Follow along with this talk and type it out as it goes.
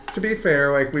To be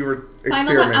fair, like, we were Find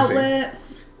all the experimenting.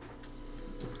 outlets.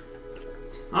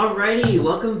 Alrighty,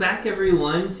 welcome back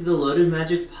everyone to the Loaded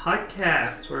Magic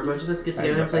Podcast, where a bunch of us get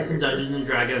together and play some Dungeons and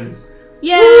Dragons.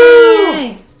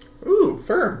 Yay! Ooh,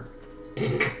 firm.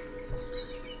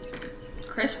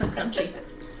 Crisp and crunchy.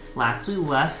 Last we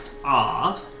left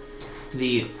off,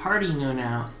 the party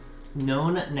known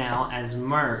now as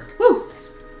Merc, Woo!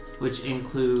 which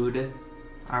include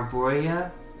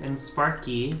Arborea and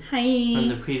Sparky Hi. from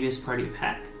the previous party of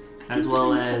Heck, as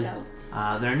well as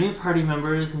their new party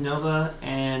members, Nova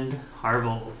and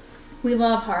Harvel. We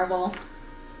love Harvel.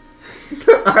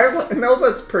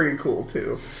 Nova's pretty cool,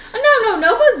 too. No,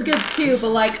 Nova's good too, but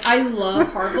like, I love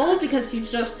Harvel because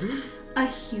he's just a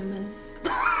human.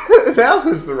 That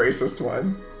was the racist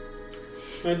one.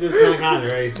 But this is not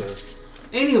racist.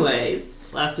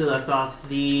 Anyways, last we left off,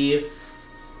 the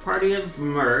party of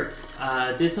Merc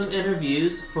did some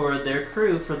interviews for their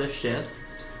crew for the ship.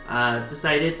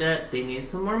 Decided that they needed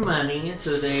some more money,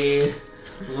 so they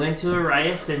went to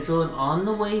Itherias Central, and on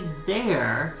the way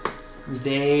there,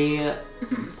 they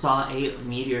saw a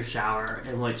meteor shower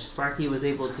in which Sparky was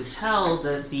able to tell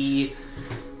that the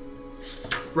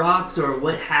rocks or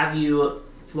what have you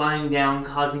flying down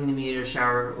causing the meteor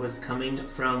shower was coming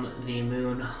from the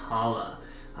moon Hala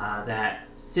that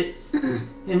sits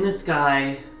in the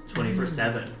sky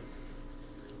 24/7.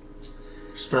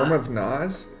 Storm of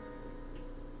Nas?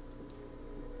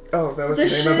 Oh, that was The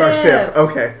the name of our ship.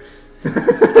 Okay.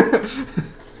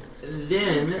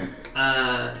 Then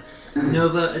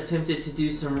Nova attempted to do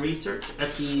some research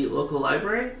at the local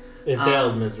library. It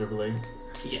failed miserably.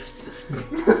 Yes.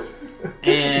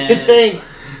 And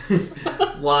Thanks.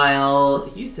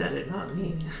 while you said it, not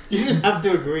me. You didn't have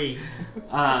to agree.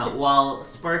 While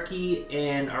Sparky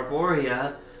and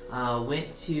Arborea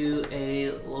went to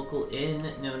a local inn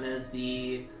known as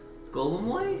the Golem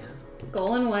Way?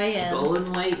 Golden Way in.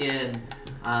 Golem Way Inn,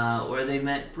 where they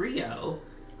met Brio,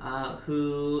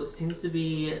 who seems to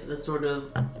be the sort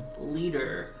of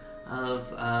leader of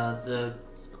the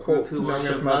group who known as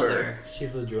worship Mother. Mother.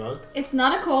 She's a drug. It's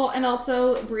not a cult, and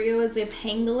also Brio is a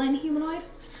pangolin humanoid.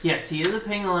 Yes, he is a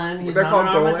pangolin. He's They're not an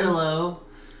called golems? armadillo.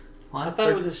 What? I thought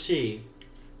it was a she.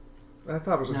 I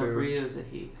thought it was a No, dude. Brio's a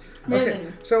he. Okay,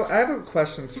 so I have a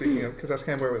question, speaking of, because that's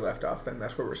kind of where we left off, then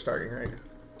that's where we're starting, right?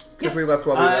 Because we left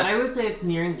while we left. I would say it's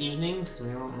nearing evening, because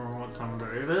we don't know what time of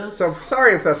day it is. So,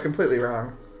 sorry if that's completely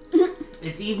wrong.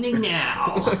 It's evening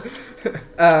now.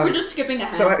 We're just skipping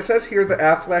ahead. So it says here the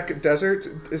Affleck Desert.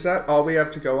 Is that all we have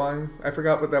to go on? I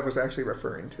forgot what that was actually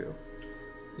referring to.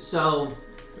 So,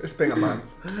 It's been a month.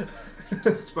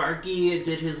 Sparky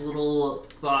did his little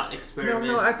thought experiment.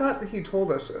 No, I thought he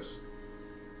told us this.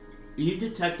 You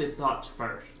detected thoughts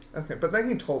first, Okay, but then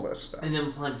he told us stuff. and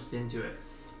then plunged into it.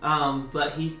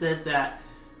 But he said that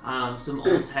some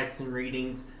old texts and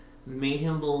readings made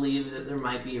him believe that there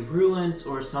might be a ruins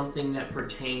or something that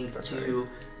pertains to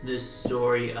this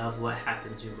story of what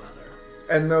happened to Mother.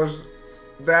 And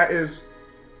that is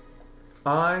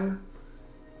on,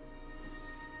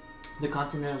 The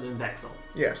continent of Invexel.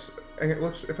 yes, and it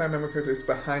looks, if I remember correctly, it's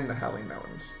behind the Howling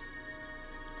Mountains.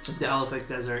 The Alifek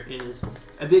Desert is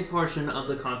a big portion of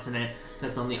the continent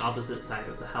that's on the opposite side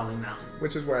of the Howling Mountains.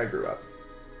 Which is where I grew up.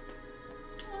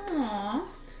 Aww.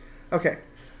 Okay.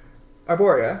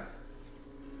 Arborea,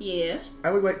 Yes.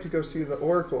 I would like to go see the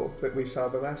Oracle that we saw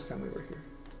the last time we were here.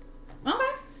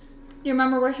 Okay. Do you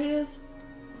remember where she is?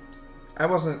 I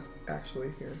wasn't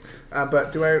actually here.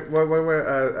 But do I,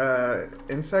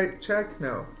 insight check?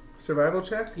 No. Survival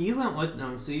check? You went with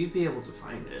them, so you'd be able to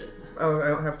find it. Oh, I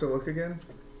don't have to look again?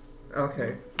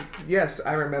 Okay. Yes,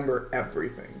 I remember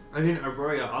everything. I mean,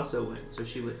 Arborea also went, so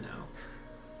she would know.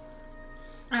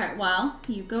 Alright, well,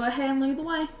 you go ahead and lead the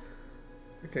way.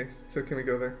 Okay, so can we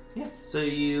go there? Yeah. So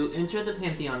you enter the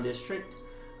Pantheon District,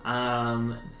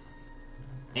 and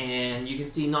you can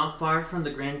see not far from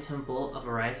the Grand Temple of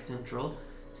Itherias Central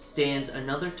stands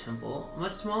another temple,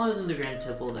 much smaller than the Grand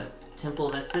Temple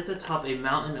that sits atop a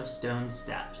mountain of stone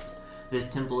steps.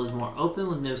 This temple is more open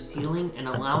with no ceiling and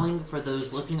allowing for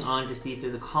those looking on to see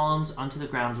through the columns onto the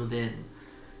grounds within.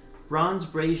 Bronze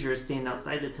braziers stand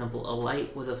outside the temple,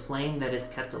 alight with a flame that is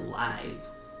kept alive.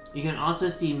 You can also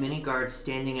see many guards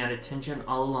standing at attention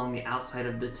all along the outside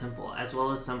of the temple, as well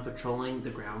as some patrolling the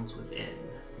grounds within.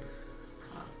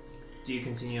 Do you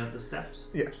continue up the steps?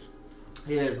 Yes.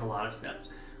 It is a lot of steps.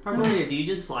 Harmonia, do you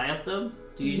just fly up them?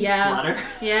 Do you just Yeah. flutter?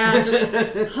 Yeah,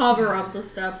 just hover up the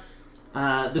steps.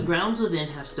 The grounds within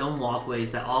have stone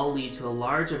walkways that all lead to a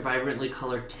large and vibrantly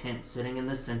colored tent sitting in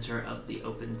the center of the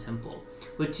open temple,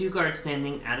 with two guards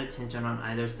standing at attention on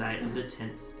either side of the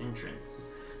tent's entrance.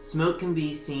 Smoke can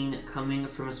be seen coming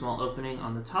from a small opening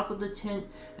on the top of the tent,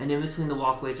 and in between the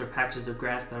walkways are patches of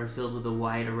grass that are filled with a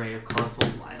wide array of colorful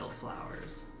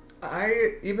wildflowers.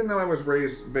 Even though I was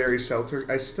raised very sheltered,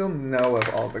 I still know of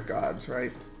all the gods,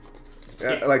 right?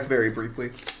 Yeah. Like, very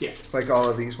briefly. Yeah. Like all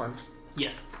of these ones.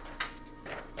 Yes.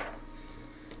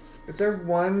 Is there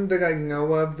one that I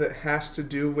know of that has to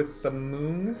do with the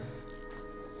moon?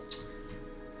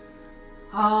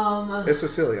 It's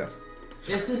Cecilia.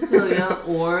 It's Cecilia,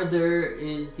 or there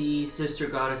is the sister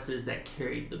goddesses that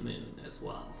carried the moon as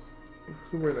well.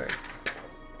 Who were they? They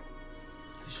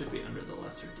should be under the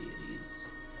lesser deities.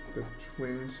 The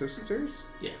twin sisters?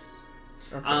 Yes.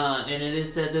 Okay. And it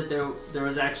is said that there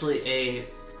was actually a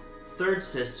third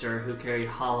sister who carried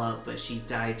Hala, but she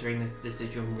died during the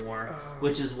Decidual War,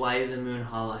 which is why the moon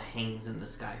Hala hangs in the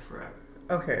sky forever.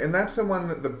 Okay, and that's the one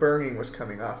that the burning was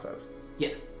coming off of.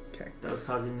 Yes. Okay. That was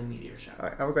causing the meteor shower.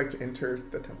 Alright, I would like to enter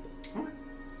the temple.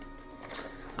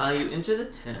 You enter the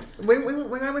tent.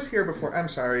 When I was here before, I'm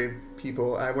sorry,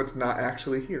 people, I was not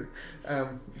actually here.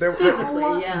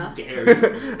 Physically, yeah. Dare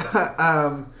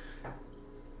you.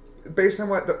 Based on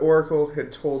what the Oracle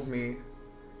had told me,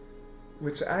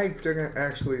 which I didn't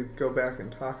actually go back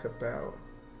and talk about,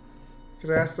 because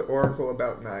I asked the Oracle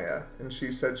about Naya, and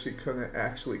she said she couldn't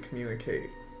actually communicate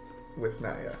with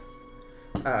Naya.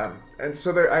 And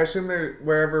so I assume they're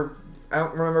wherever, I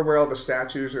don't remember where all the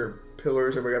statues or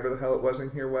pillars or whatever the hell it was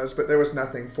in here was, but there was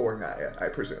nothing for Naya, I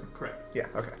presume. Correct. Yeah,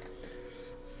 okay.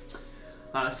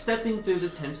 Stepping through the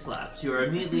tent's flaps, you are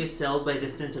immediately assailed by the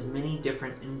scent of many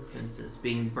different incenses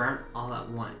being burnt all at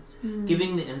once,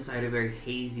 giving the inside a very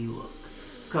hazy look.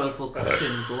 Colorful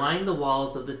cushions line the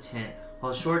walls of the tent,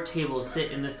 while short tables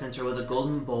sit in the center with a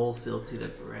golden bowl filled to the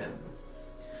brim.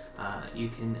 You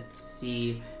can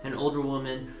see an older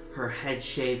woman, her head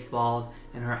shaved bald,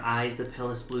 and her eyes the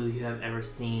palest blue you have ever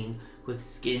seen, with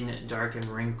skin dark and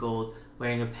wrinkled,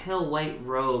 wearing a pale white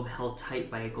robe held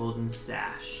tight by a golden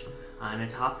sash. And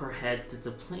atop her head sits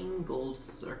a plain gold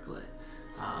circlet.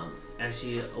 As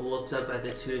she looks up at the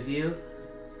two of you,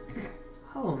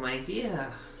 "Oh, my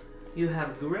dear, you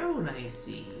have grown, I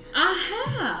see." I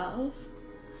have.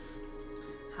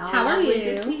 How are lovely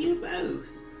you? to see you both.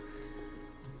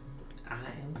 I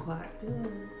am quite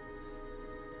good.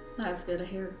 That's good to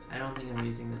hear. I don't think I'm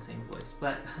using the same voice,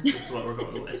 but this is what we're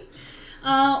going with.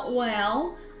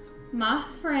 Well, my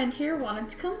friend here wanted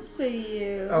to come see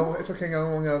you. Oh, it's okay,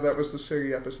 no, that was the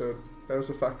Siri episode. That was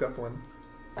the fucked up one.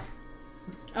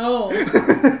 Oh.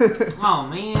 Oh,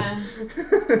 man.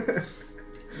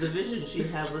 The vision she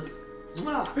had was...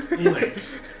 Anyways.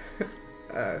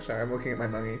 Sorry, I'm looking at my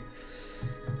money.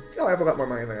 Oh, I have a lot more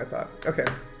money than I thought. Okay.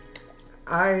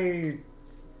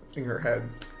 In her head,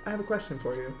 I have a question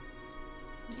for you.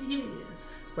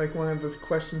 Yes. Like one of the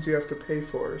questions you have to pay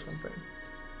for or something.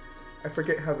 I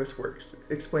forget how this works.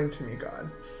 Explain to me,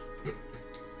 God.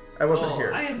 I wasn't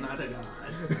here. I am not a god.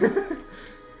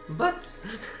 But,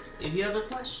 if you have a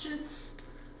question,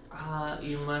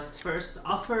 you must first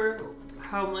offer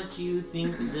how much you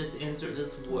think this answer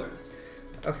is worth.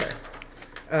 Okay.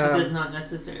 It does not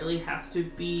necessarily have to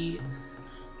be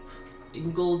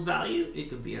in gold value. It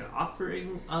could be an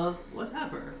offering of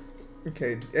whatever.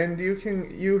 Okay, and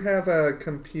you have a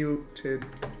computed...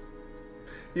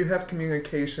 You have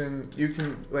communication. You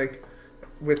can, like,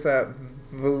 with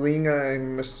Valina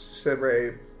and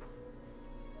Messere.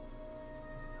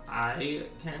 I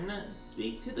can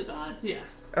speak to the gods,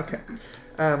 yes. Okay.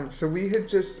 So we had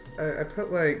just... I put,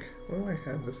 like... Oh, I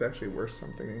have this actually worth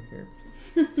something in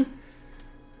here.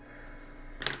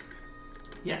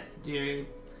 Yes, dearie.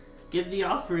 Give the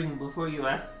offering before you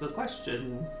ask the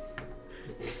question.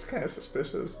 It's kind of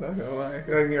suspicious, not gonna lie.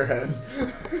 In your head.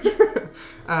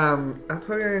 I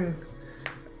put in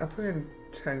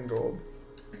 10 gold.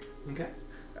 Okay.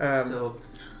 So,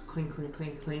 clink, clink,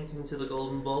 clink, clink into the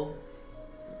golden bowl.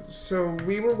 So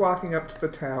we were walking up to the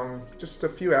town just a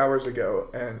few hours ago,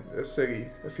 and a city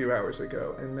a few hours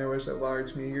ago, and there was a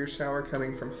large meteor shower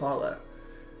coming from Hala.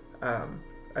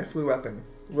 I flew up and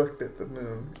looked at the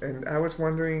moon, and I was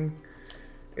wondering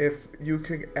if you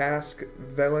could ask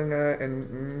Velena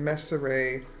and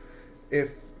Messere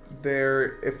if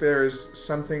there's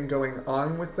something going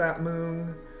on with that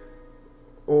moon,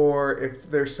 or if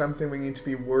there's something we need to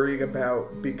be worried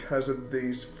about because of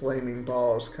these flaming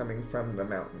balls coming from the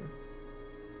mountain.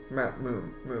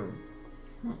 Moon.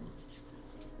 Let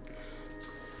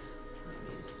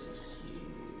me see here.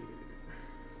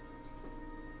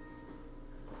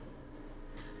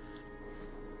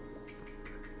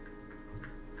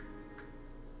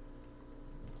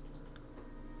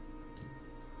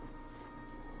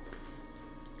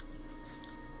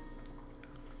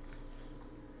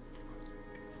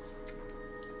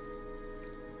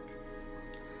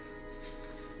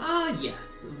 Ah,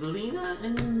 yes, Velina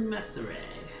and Messere,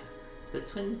 the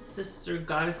twin sister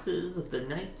goddesses of the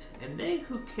night, and they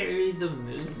who carry the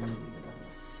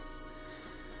moons.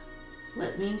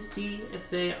 Let me see if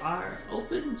they are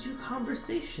open to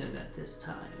conversation at this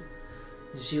time.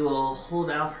 She will hold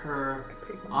out her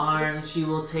arm. She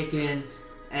will take in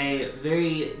a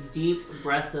very deep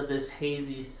breath of this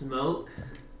hazy smoke.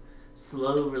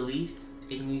 Slow release,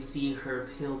 and you see her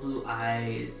pale blue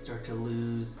eyes start to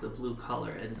lose the blue color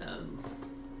in them.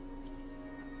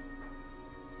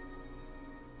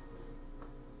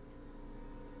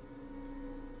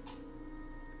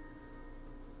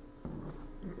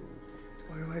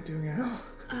 What do I do now?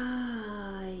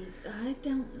 I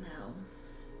don't know.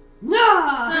 No!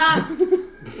 Ah.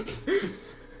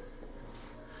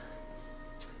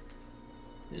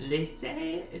 They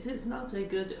say it is not a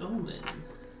good omen.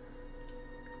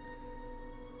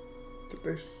 Did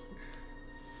they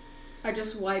I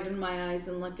just widen my eyes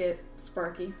and look at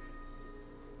Sparky.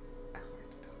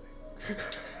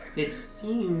 It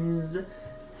seems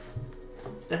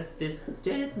that this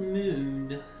dead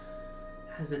moon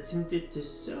has attempted to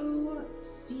sow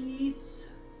seeds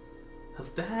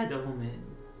of bad omen.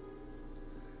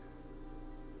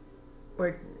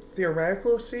 like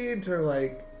theoretical seeds, or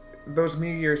like those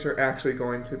meteors are actually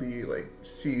going to be like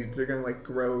seeds? They're gonna like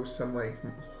grow some like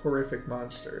horrific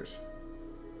monsters.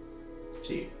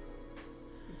 She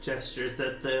gestures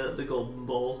at the golden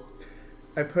bowl.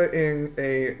 I put in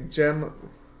a gem.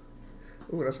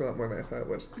 Ooh, that's a lot more than I thought it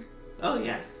was. Oh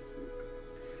yes.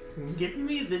 Give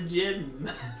me the gem.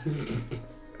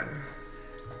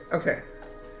 Okay.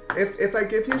 If I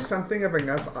give you something of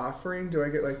enough offering, do I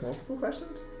get like multiple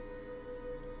questions?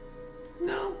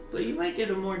 No, but you might get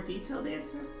a more detailed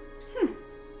answer.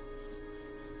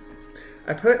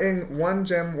 I put in 1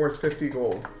 gem worth 50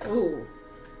 gold. Ooh.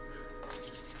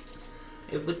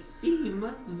 It would seem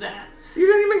that You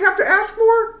didn't even have to ask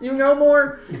more? You know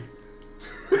more?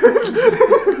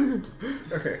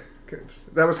 Okay, good.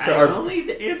 That was to I our...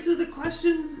 only answer the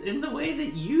questions in the way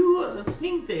that you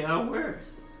think they are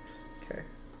worth. Okay.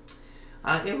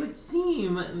 It would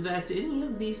seem that any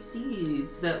of these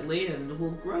seeds that land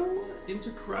will grow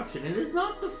into corruption. It is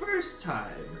not the first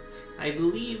time. I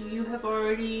believe you have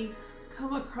already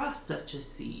come across such a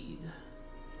seed.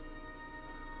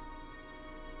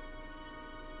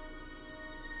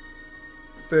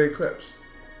 The eclipse.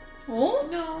 Oh?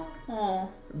 No. Oh.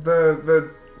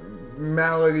 The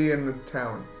malady in the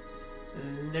town.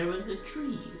 There was a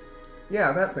tree.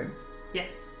 Yeah, that thing.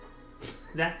 Yes.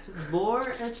 That bore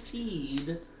a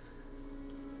seed.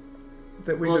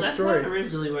 That we Well, destroyed. that's not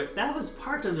originally what... That was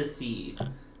part of a seed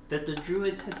that the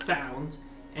druids had found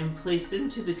and placed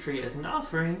into the tree as an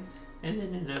offering, and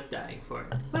then ended up dying for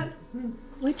it. But...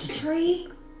 Which tree?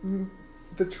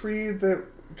 The tree that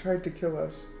tried to kill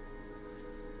us.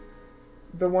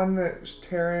 The one that's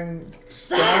tearing... That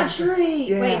stabbed- tree!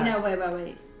 Yeah. Wait, no,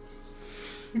 wait.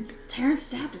 Terrence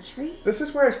stabbed a tree? This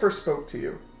is where I first spoke to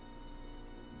you.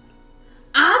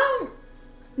 I don't...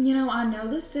 You know, I know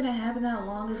this didn't happen that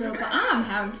long ago, but I'm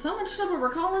having so much trouble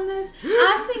recalling this.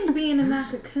 I think being in that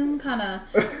cocoon kind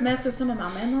of messed with some of my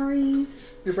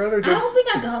memories. Your brother I did... don't think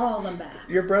I got all of them back.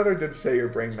 Your brother did say your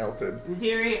brain melted.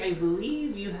 Dearie, I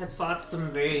believe you had fought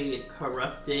some very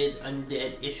corrupted,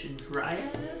 undead-ish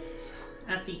dryads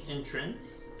at the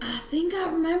entrance. I think I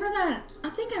remember that.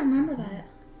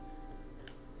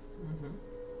 Mm-hmm.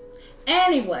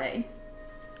 Anyway,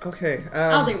 Okay.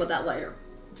 I'll deal with that later.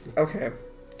 Okay.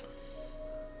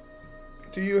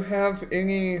 Do you have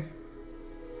any... I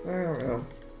don't know.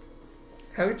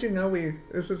 How did you know we...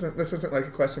 This isn't like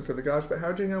a question for the gods, but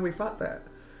how did you know we fought that?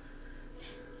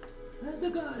 The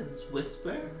gods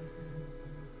whisper.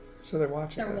 So they're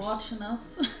watching They're us. watching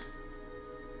us.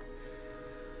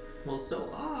 Well, so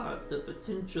are the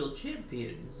potential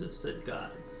champions of said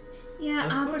gods. Yeah,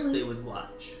 Of I course believe... they would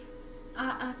watch.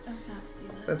 I can see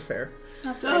that. That's fair.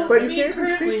 That's So, fine. But I you mean, can't even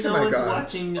speak currently to no my one's god.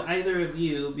 watching either of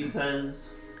you because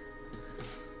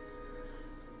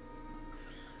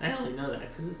I only know that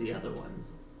because of the other ones.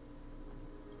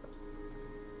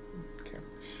 Okay.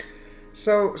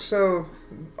 So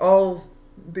all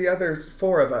the other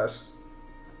 4 of us,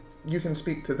 you can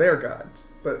speak to their gods,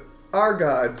 but our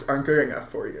gods aren't good enough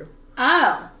for you.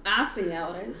 Oh, I see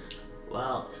how it is.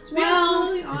 Well, to be Well-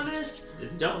 absolutely honest,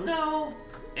 don't know,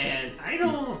 and I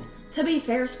don't. To be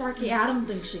fair, Sparky, I don't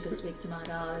think she could speak to my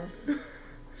goddess.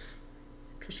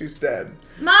 Because she's dead.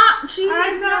 She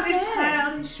I'm is not not dead.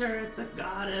 entirely sure it's a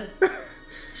goddess.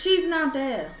 She's not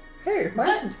dead. Hey,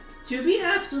 But mine's... to be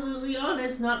absolutely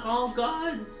honest, not all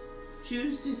gods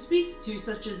choose to speak to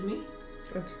such as me.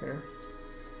 That's fair.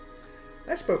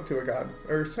 I spoke to a god,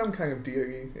 or some kind of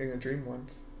deity in a dream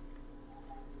once.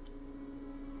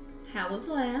 How was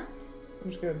that? It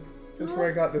was good. That's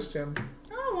where I got this gem.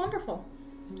 Oh, wonderful.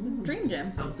 Dream gem.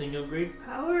 Something of great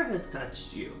power has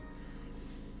touched you.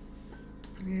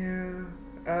 Yeah.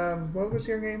 What was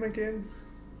your name again?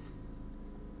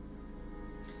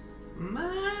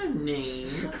 My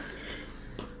name,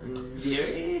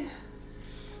 dearie,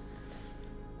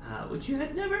 which you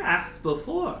had never asked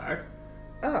before.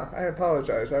 Ah, I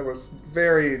apologize. I was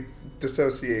very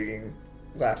dissociating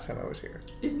last time I was here.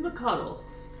 Is McCuttle.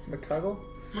 McCuttle?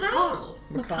 McCuttle.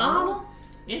 McConnell?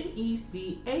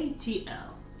 Mecatl.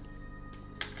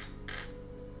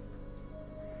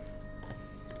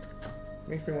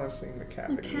 Makes me want to sing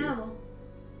McCavity. McCaddle.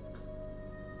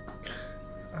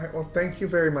 Alright, well, thank you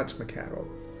very much, McCaddle.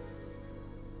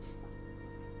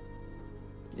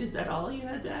 Is that all you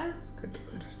had to ask?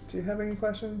 Do you have any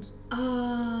questions?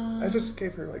 I I just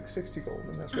gave her like 60 gold,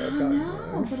 and that's what I I've gotten.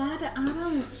 know, but I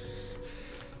don't.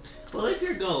 Well, if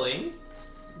you're going,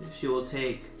 she will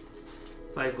take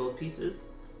 5 gold pieces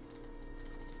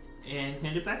and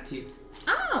hand it back to you.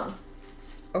 Oh,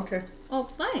 Okay. well,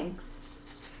 thanks.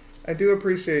 I do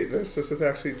appreciate this. This is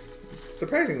actually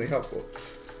surprisingly helpful.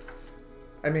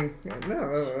 I mean,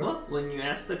 no. Well, when you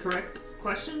ask the correct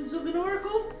questions of an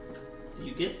oracle,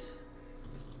 you get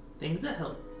things that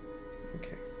help.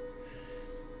 Okay.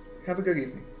 Have a good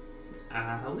evening.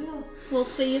 I will. We'll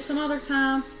see you some other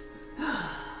time.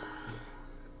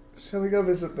 Shall we go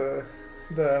visit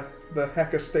the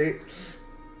Heck Estate?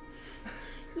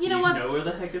 You know Do what? you know where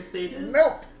the heck estate is?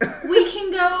 Nope. We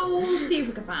can go see if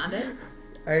we can find it.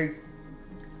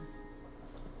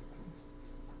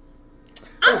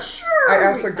 I'm sure. I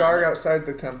asked we a guard find outside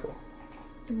the temple.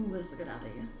 it. Ooh, that's a good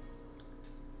idea.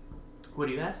 What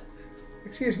do you ask?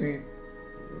 Excuse me,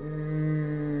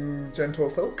 gentle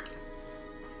folk?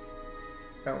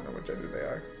 I don't know what gender they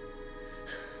are.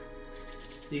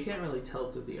 You can't really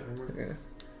tell through the armor. Yeah.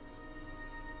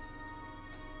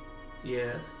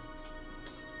 Yes.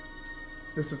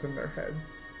 This is in their head.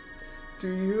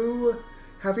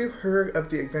 Have you heard of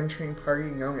the adventuring party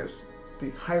known as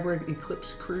the Hybrid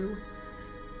Eclipse Crew?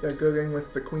 They're good in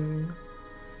with the Queen.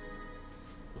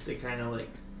 They kind of like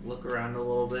look around a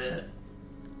little bit.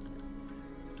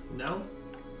 No?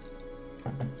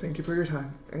 Thank you for your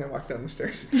time. And I walk down the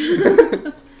stairs.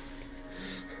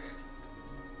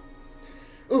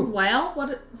 Ooh.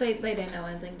 Well, they didn't know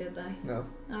anything, did they? No.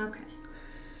 Okay.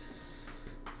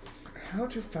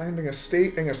 How'd you find an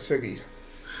estate in a city?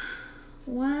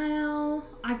 Well,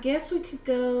 I guess we could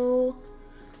go.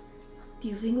 Do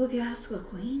you think we could ask the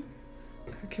Queen?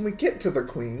 Can we get to the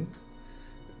Queen?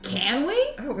 Can we?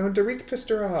 I don't know. Dorit's pissed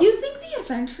her off. Do you think the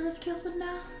Adventurers Guild would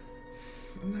know?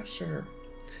 I'm not sure.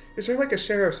 Is there like a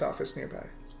sheriff's office nearby?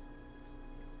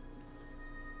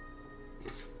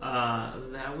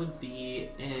 That would be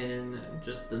in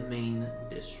just the main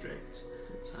district,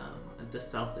 at the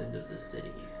south end of the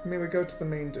city. May we go to the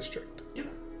main district? Yep.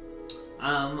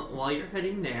 While you're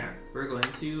heading there, we're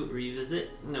going to revisit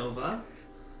Nova.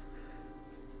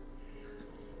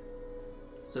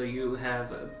 So you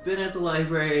have been at the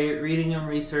library, reading and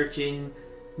researching,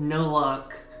 no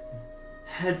luck,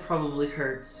 head probably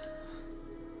hurts.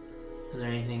 Is there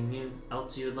anything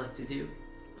else you would like to do?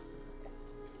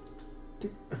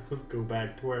 Let's go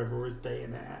back to wherever we're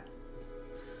staying at.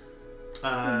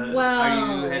 Are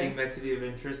you heading back to the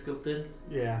Adventurers Guild then?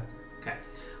 Yeah. Okay.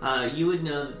 You would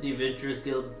know that the Adventurers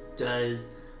Guild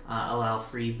does allow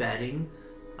free betting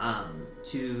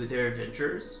to their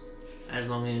adventurers, as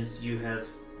long as you have,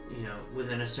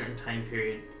 within a certain time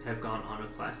period, have gone on a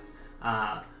quest.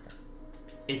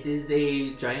 It is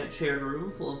a giant shared room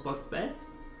full of bunk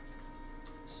beds,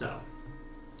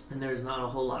 and there's not a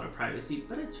whole lot of privacy,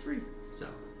 but it's free.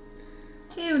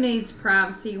 Who needs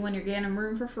privacy when you're getting a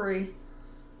room for free?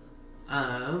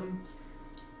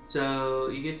 So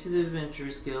you get to the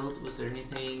Adventurers Guild. Was there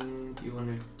anything you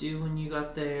wanted to do when you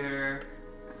got there?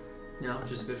 No,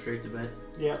 just go straight to bed.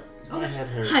 Yep. My head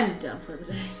hurts. I'm done for the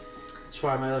day.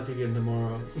 Try my luck again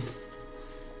tomorrow.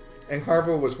 And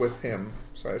Harville was with him,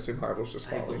 so I assume Harville's just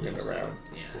I following him believe so. around.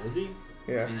 Yeah. Was he?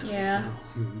 Yeah. I mean, that makes Yeah.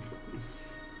 sense.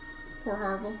 Poor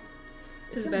Harville.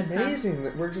 It's his It's bedtime. amazing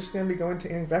that we're just going to be going to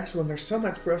Anvexel and there's so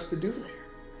much for us to do there.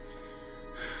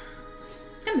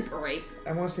 It's gonna be great.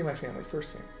 I want to see my family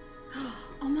first thing.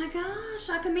 Oh my gosh,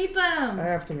 I can meet them. I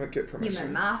have to get You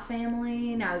permission. met my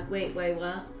family. Now, wait,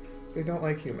 what? They don't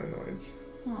like humanoids.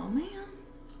 Oh man.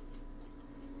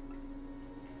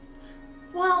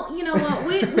 Well, you know what?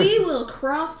 We will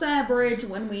cross that bridge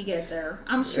when we get there.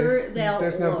 I'm sure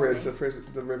There's no love bridge. me.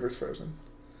 The river's frozen.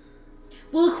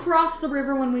 We'll cross the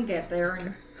river when we get there,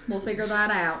 and We'll figure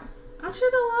that out. I'm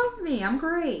sure they'll love me. I'm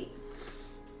great.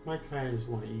 My clients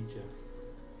want to eat you.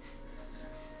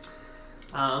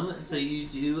 So you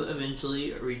do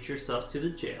eventually reach yourself to the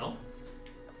jail.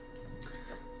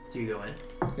 Do you go in?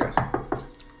 Yes.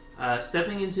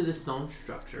 Stepping into the stone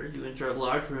structure, you enter a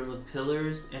large room with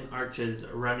pillars and arches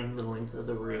running the length of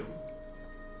the room.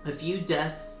 A few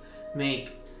desks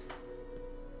make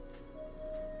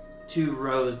 2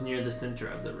 rows near the center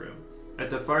of the room. At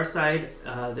the far side,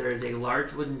 there is a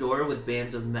large wooden door with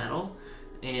bands of metal,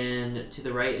 and to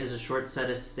the right is a short set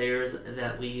of stairs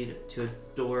that lead to a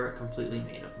door completely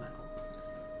made of metal.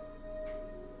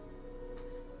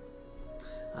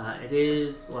 It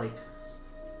is like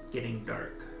getting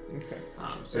dark. Okay.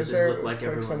 So Is it there does look like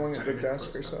everyone's someone at the starting to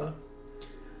desk close or stuff so? up.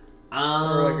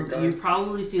 Or like a guard? You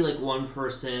probably see like one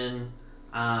person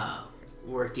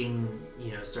working,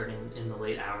 starting in the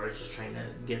late hours, just trying to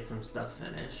get some stuff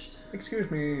finished.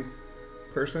 Excuse me,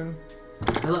 person.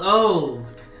 Hello? Oh my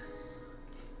goodness.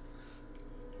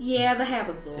 Yeah, that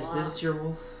happens a lot. Is this your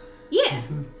wolf? Yeah.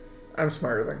 I'm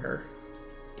smarter than her.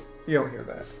 You don't hear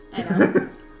that. I know.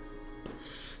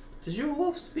 Does your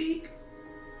wolf speak?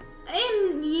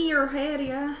 In your head,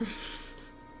 yeah.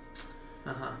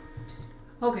 Uh-huh.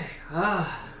 Okay.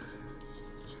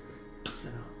 It's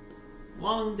been a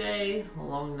long day, a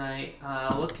long night.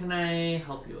 What can I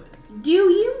help you with? Do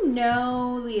you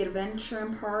know the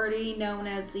adventuring party known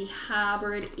as the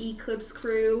Hybrid Eclipse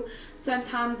Crew?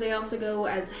 Sometimes they also go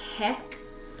as Heck.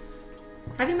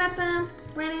 Have you met them?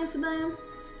 Ran into them?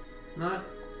 Not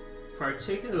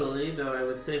particularly, though I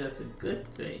would say that's a good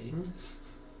thing.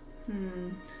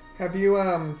 Have you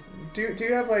do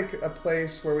you have like a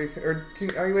place where we can, or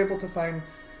are you able to find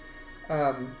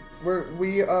where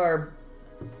we are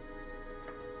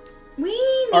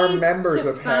members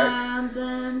of Heck,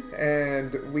 them.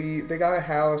 and they got a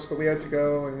house, but we had to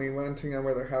go and we wanted to know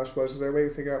where their house was. Is there a way to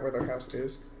figure out where their house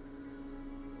is?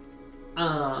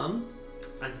 I'm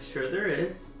sure there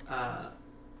is.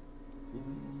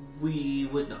 We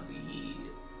would not be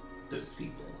those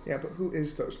people. Yeah, but who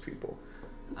is those people?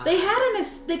 They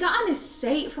got an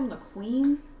estate from the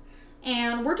Queen,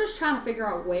 and we're just trying to figure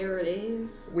out where it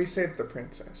is. We saved the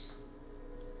princess.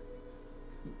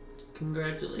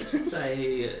 Congratulations.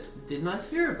 I did not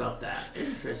hear about that.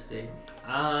 Interesting.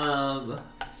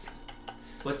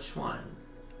 Which one?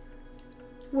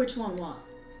 Which one what?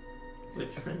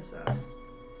 Which princess?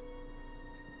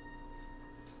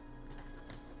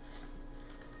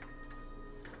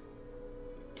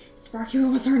 Sparky,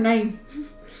 what was her name?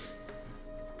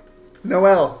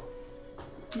 Noelle.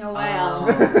 Noelle.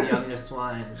 Oh, the youngest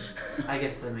one. I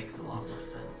guess that makes a lot more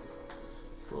sense.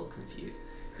 I was a little confused.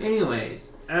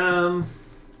 Anyways, I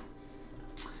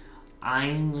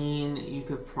mean, you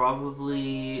could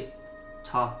probably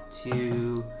talk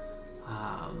to,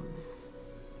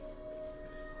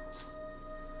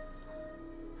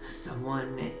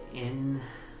 someone in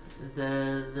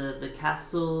the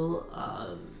castle.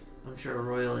 I'm sure a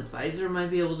royal advisor might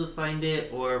be able to find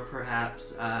it, or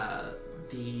perhaps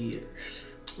the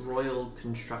royal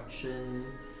construction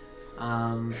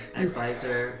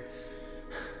advisor.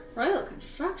 Royal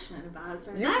construction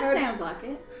advisor. You That had sounds to- like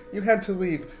it. You had to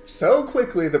leave so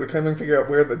quickly that we couldn't even figure out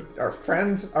where our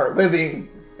friends are living,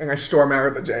 and I storm out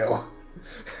of the jail.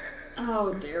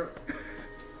 Oh dear.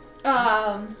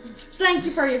 Thank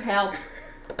you for your help.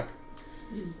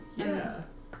 Yeah.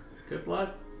 Good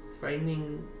luck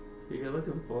finding who you're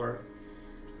looking for.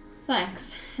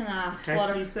 Thanks. And I Heck,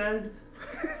 flutter. you said?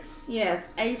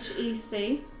 Yes,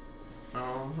 HEC.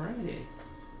 Alrighty.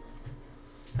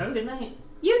 Have a good night.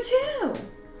 You too.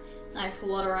 I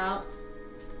flutter out.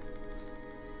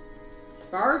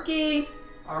 Sparky,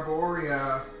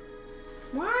 Arborea.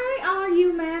 why are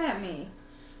you mad at me?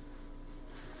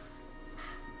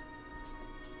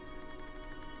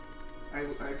 I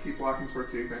keep walking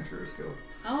towards the Adventurers Guild.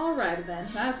 Alrighty then.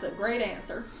 That's a great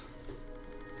answer.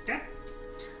 Okay.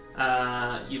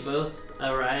 You both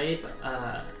arrive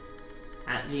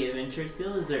at the Adventurers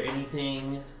Guild. Is there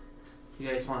anything you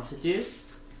guys want to do?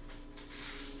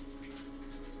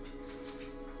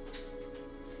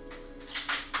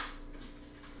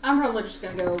 I'm probably just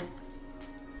gonna go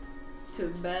to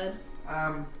the bed.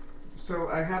 So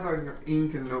I have an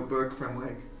ink and notebook from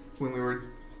like when we were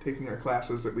taking our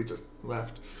classes that we just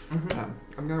left. Mm-hmm.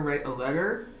 I'm gonna write a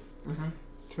letter Mm-hmm.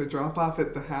 to drop off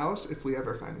at the house if we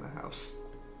ever find the house.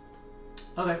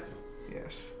 Okay.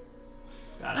 Yes.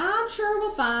 Got it. I'm sure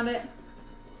we'll find it.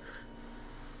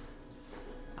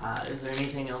 Is there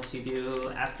anything else you do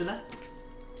after that?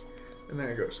 And then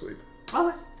I go to sleep.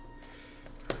 Okay.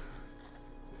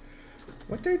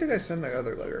 What day did I send that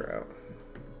other letter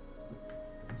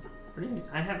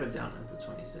I have it down at the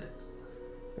 26th.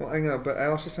 Well, I know, but I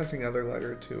also sent another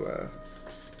letter to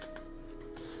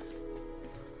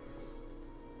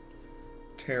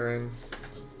Taryn.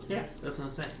 Yeah, that's what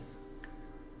I'm saying.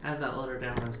 I have that letter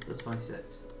down as the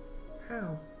 26th.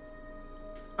 How?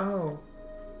 Oh.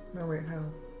 No, wait, how?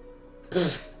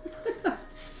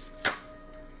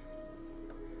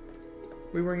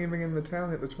 We weren't even in the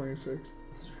town at the 26th.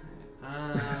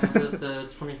 Was it the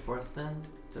 24th then?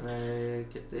 Did I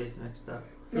get days mixed up?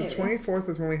 The 24th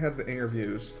was when we had the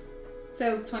interviews.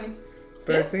 So 20.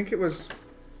 But I think it was...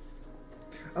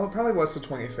 Oh, it probably was the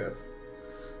 25th.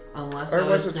 Unless Or I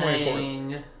was was it 24th?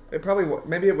 saying... It probably was.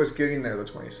 Maybe it was getting there the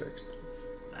 26th.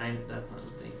 That's what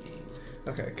I'm thinking.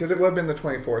 Okay, because it would have been the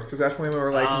 24th, because that's when we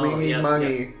were like, we need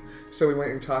money. Yep. So we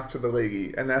went and talked to the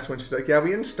lady, and that's when she's like, yeah,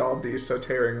 we installed these, so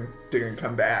Taryn didn't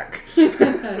come back.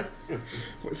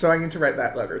 So I need to write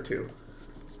that letter, too.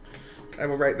 I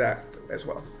will write that as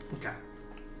well. Okay.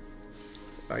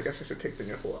 I guess I should take the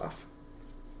nipple off.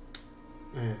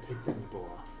 Yeah, take the nipple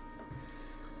off.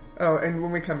 Oh, and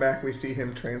when we come back, we see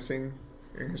him trancing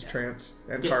in his trance,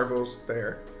 and Harville's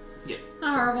there. Yeah.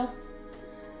 Hi, Harville.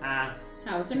 How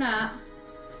was your night?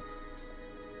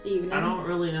 Evening. I don't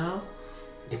really know.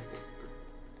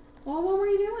 Well, what were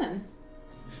you doing?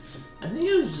 I think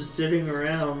I was just sitting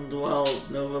around while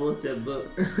Nova looked at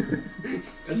books.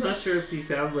 I'm not sure if he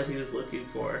found what he was looking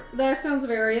for. That sounds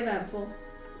very eventful.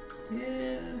 Yeah,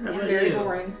 And how about very you?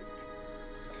 boring.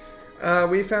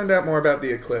 We found out more about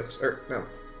the eclipse,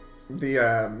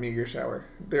 the meteor shower.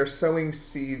 They're sowing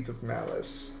seeds of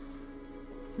malice.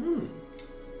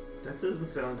 That doesn't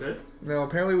sound good. No,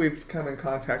 apparently we've come in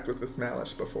contact with this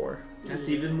malice before. That's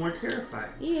even more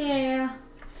terrifying. Yeah.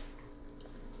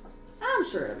 I'm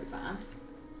sure it'll be fine.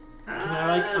 Can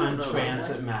I don't know untrance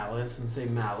about at malice and say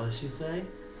malice, you say?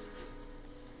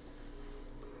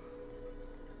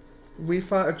 We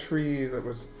fought a tree that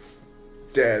was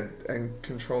dead and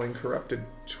controlling corrupted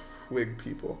twig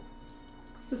people.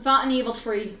 We fought an evil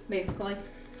tree, basically.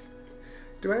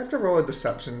 Do I have to roll a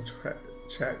deception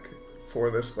check for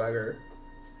this letter?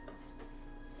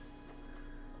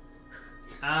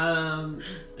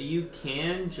 You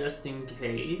can, just in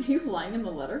case. Are you lying in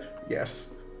the letter?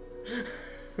 Yes.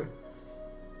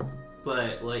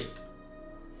 But, like,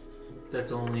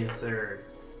 that's only if they're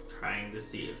trying to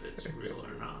see if it's real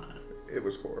or not. It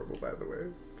was horrible, by the way.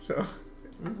 So,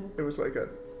 it was like a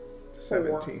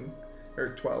 17. Or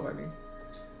 12, I mean.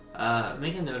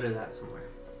 Make a note of that somewhere.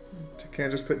 Can I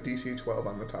just put DC 12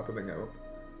 on the top of the note?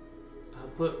 I'll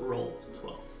put roll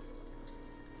 12.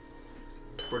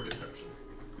 For deception.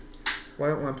 Why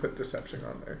don't I put deception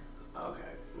on there?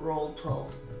 Okay. Roll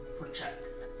 12 for check.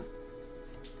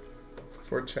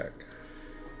 For check.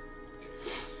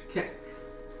 Okay.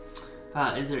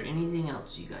 Is there anything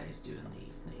else you guys do in the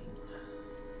evening?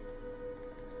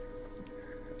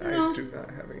 I do not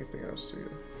have anything else to do.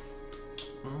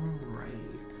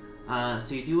 Alright.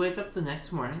 So you do wake up the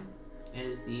next morning. It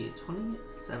is the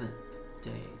 27th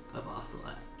day of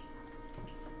Ocelot.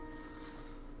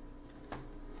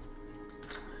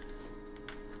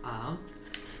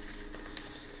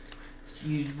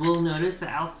 You will notice that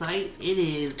outside it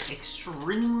is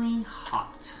extremely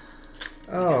hot. It's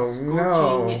like a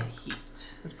scorching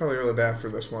heat. It's probably really bad for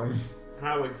this one.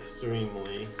 How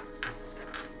extremely?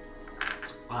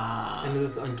 And And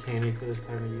is this uncanny for this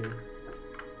time of year?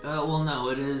 well, no,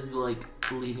 it is like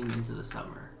leading into the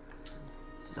summer.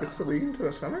 So. It's leading to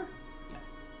the summer? Yeah.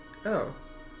 Oh.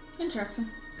 Interesting.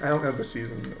 I don't know the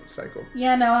season cycle.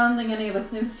 Yeah, no, I don't think any of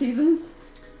us knew the seasons.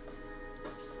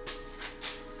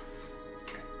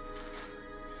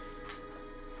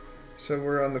 So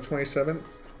we're on the 27th?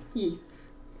 Yeah.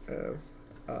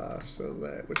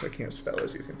 Ocelot, which I can't spell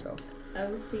as you can tell.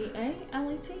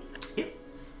 O-C-A-L-E-T? Yep.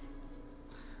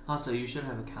 Also, you should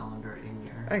have a calendar in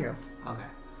your... I know. Okay.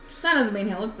 That doesn't mean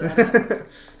he looks at it.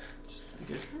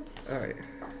 Alright.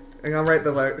 And I'll write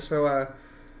the letter. So,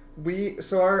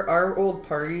 our old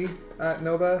party at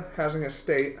Nova has an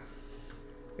estate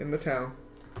in the town,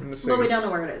 in the city. But we don't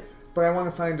know where it is. But I want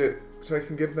to find it so I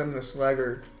can give them this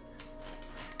letter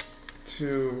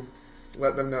to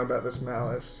let them know about this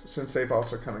malice, since they've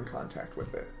also come in contact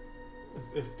with it.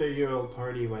 If they're your old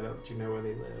party, why don't you know where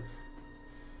they live?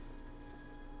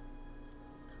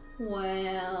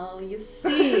 Well, you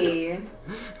see.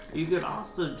 You could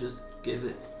also just give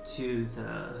it to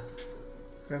the...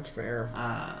 That's fair.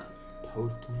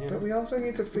 Postman? But we also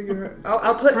need to figure out.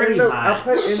 I'll put in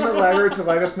the letter to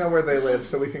let us know where they live,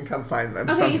 so we can come find them.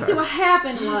 Okay, sometime. so what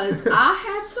happened was I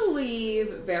had to leave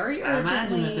very I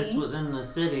imagine urgently. if it's within the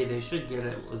city, they should get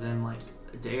it within like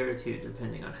a day or two,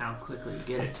 depending on how quickly you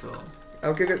get it to them.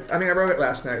 I'll get it. I mean, I wrote it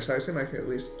last night, so I assume I can at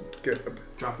least get a...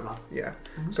 Drop it off. Yeah.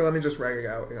 Mhm. So let me just write it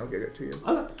out, and I'll get it to you.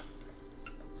 Okay.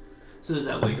 So is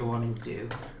that what you're wanting to do?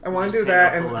 I want to Just do hand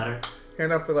that off and the letter?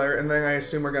 hand off the letter, and then I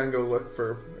assume we're going to go look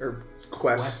for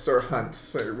quests or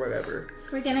hunts or whatever.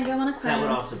 We're gonna go on a quest. That would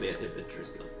also be at the Adventurers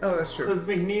Guild. Oh, that's true. Because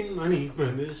we need money for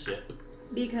this shit.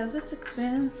 Because it's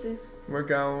expensive. We're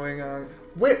going on...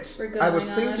 Which, We're I was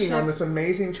going on a thinking on ship. this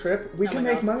amazing trip, we Oh can my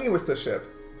make God. money with the ship.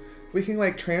 We can,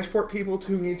 like, transport people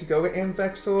who need to go to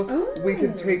Anvexel. We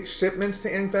could Ooh. take shipments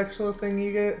to Anvexel if they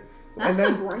need it. That's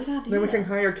and a great idea. Then we can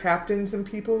hire captains and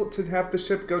people to have the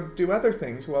ship go do other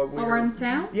things while we're... While we're in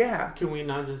town? Yeah. Can we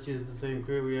not just use the same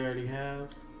crew we already have?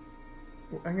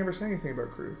 I never said anything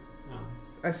about crew. Oh,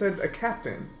 I said a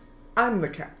captain. I'm the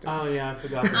captain. oh yeah, I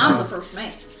forgot. I'm the first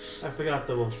mate. I forgot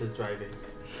the wolf is driving.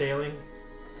 Sailing?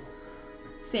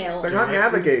 Sail. They're not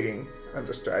Directly. navigating. I'm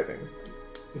just driving.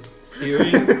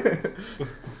 Steering?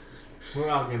 We're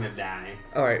all gonna die.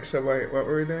 Alright, so wait, what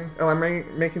were we doing? Oh, I'm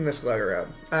making this letter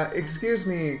out. Excuse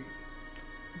me,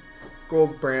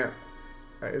 Goldbrandt.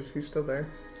 Is he still there?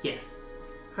 Yes.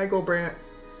 Hi, Goldbrandt.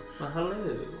 Well,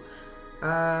 hello.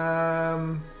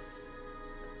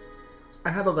 I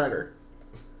have a letter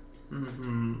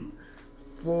Mm-hmm.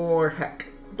 for Heck,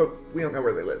 but we don't know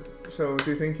where they live. So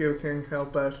do you think you can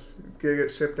help us get it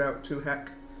shipped out to Heck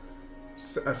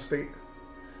Estate?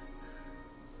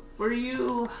 For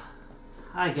you,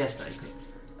 I guess I could.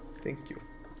 Thank you.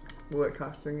 Will it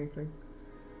cost anything?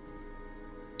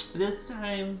 This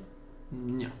time,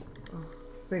 no.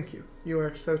 Thank you. You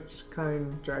are such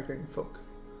kind dragon folk.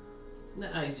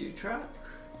 I do try.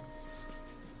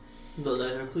 The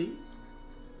letter, please.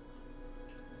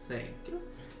 Thank you.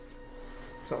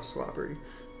 It's all slobbery.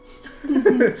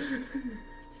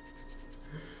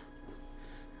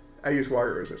 I use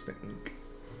water-resistant ink.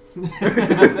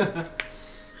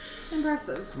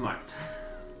 Impressive. Smart.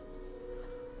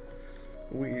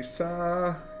 We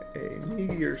saw a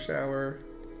meteor shower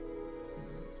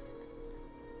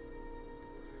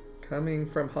coming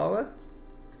from Hala.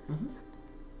 Mm-hmm.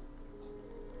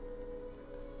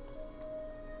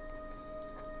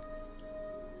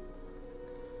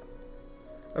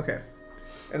 Okay.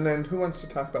 And then who wants to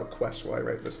talk about quests while I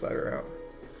write this letter out?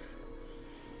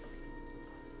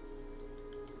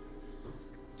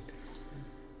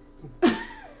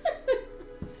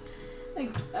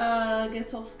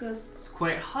 Guess I'll go. It's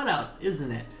quite hot out,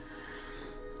 isn't it?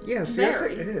 Yes, Very.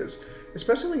 yes it is.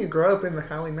 Especially when you grow up in the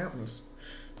Howling Mountains.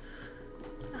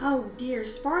 Oh dear,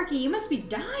 Sparky, you must be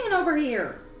dying over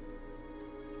here.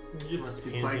 It Just must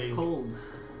be panting. quite cold.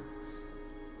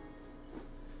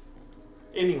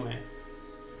 Anyway,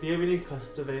 do you have any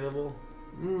quests available?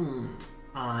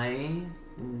 I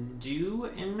do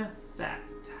in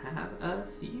fact have a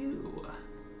few.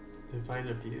 Define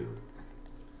a few.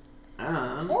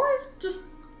 Or just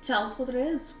tell us what it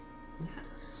is.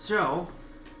 So,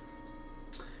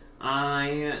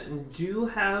 I do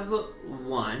have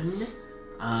one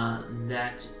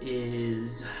that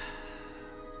is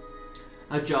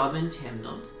a job in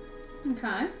Tamnum.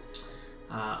 Okay.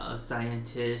 A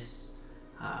scientist,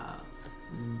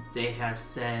 they have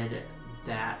said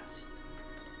that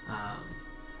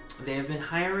they have been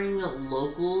hiring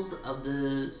locals of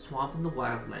the swamp and the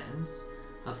wildlands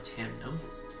of Tamnum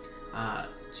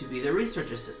to be their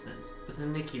research assistants, but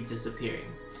then they keep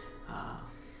disappearing.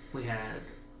 We had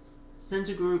sent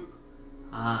a group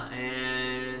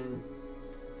and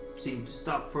seemed to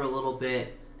stop for a little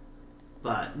bit,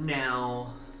 but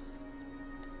now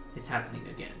it's happening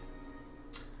again.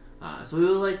 So we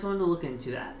would like someone to look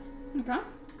into that. Okay.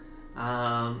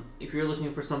 If you're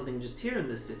looking for something just here in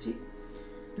this city,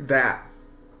 That.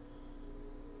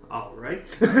 all right.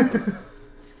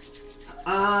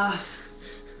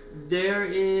 There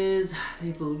is,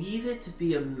 they believe it to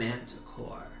be a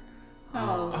manticore.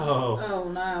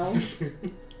 Oh no.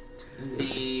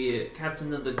 The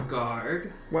captain of the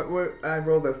guard. What I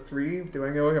rolled a 3. Do I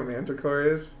know what a manticore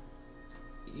is?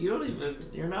 You're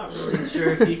not really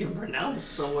sure if you can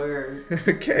pronounce the word.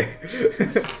 Okay.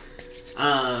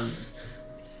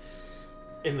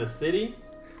 In the city?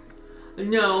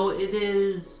 No, it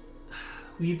is.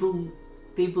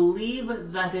 They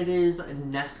believe that it is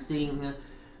nesting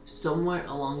somewhere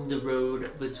along the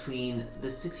road between the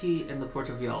city and the port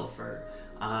of Yalfur.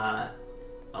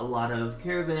 A lot of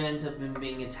caravans have been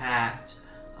being attacked.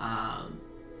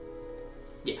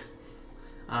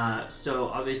 So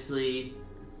obviously,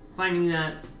 finding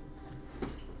that,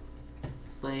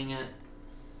 slaying it.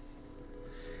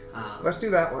 Let's do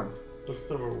that one. What's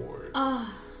the reward?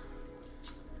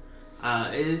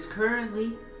 It is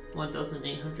currently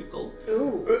 1,800 gold.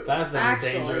 Ooh. That sounds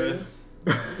Actually. dangerous.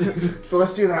 So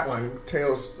let's do that one.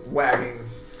 Tails wagging.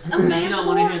 A Do you not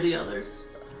want to manticore? hear the others?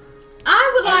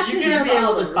 I would like Are to you hear gonna the be able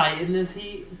others. to fight in this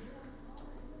heat?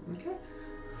 Okay.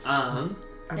 I'm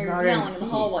There's not yelling in the heat.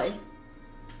 hallway.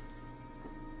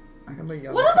 I am a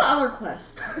young. What are the other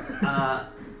quests?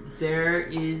 There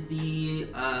is the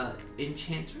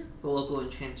enchanter, the local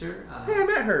enchanter, Hey, I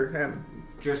met her.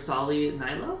 Jersali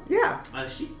Nilo. Yeah.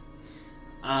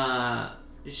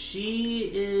 She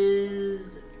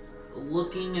is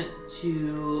looking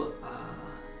to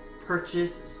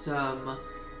purchase some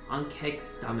unkeg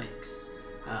stomachs.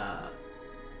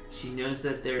 She knows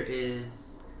that there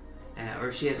is,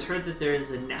 or she has heard that there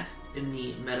is a nest in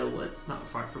the Meadowwoods, not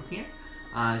far from here.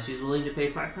 She's willing to pay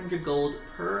 500 gold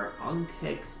per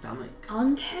unkeg stomach.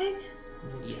 Unkeg?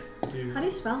 Yes. How do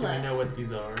you spell Do we that? know what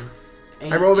these are?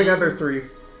 I rolled the other 3.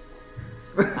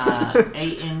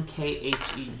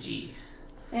 Ankheg.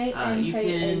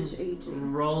 A-N-K-H-E-G.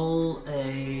 Roll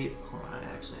a. Hold on, I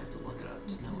actually have to look it up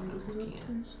to know what I'm looking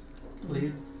at.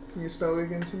 Please. Can you spell it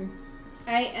again to me?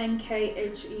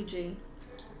 A-N-K-H-E-G.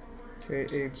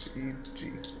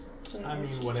 K-H-E-G. I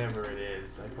mean, whatever it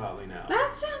is, I probably know.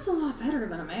 That sounds a lot better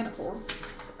than a manticore.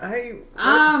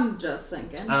 I'm just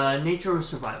thinking. Nature or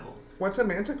survival? What's a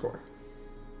manticore?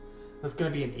 That's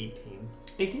gonna be an 18.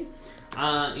 18.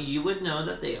 You would know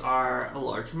that they are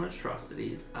large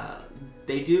monstrosities.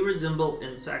 They do resemble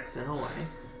insects in a way.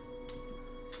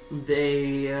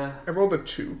 They. I rolled a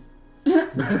 2. So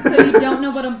you don't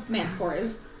know what a manticore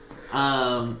is?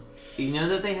 You know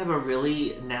that they have a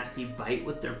really nasty bite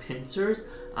with their pincers,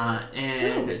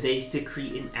 and they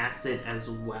secrete an acid as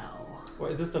well.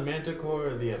 What, is this the manticore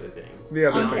or the other thing? The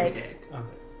other Okay. thing.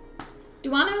 Okay.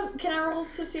 Do I know? Can I roll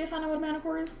to see if I know what a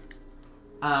manticore is?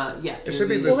 Yeah. It should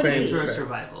be would the What would it same. be? Nature or thing.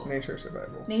 survival. Nature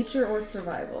survival. Nature or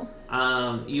survival?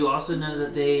 You also know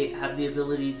that they have the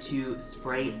ability to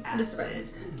spray To spray.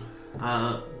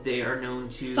 acid. They are known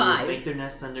to 5. make their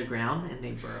nests underground and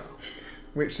they burrow.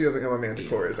 Wait, she doesn't know what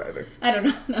manticore is either. I don't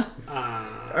know. No.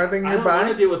 Are they I don't nearby? want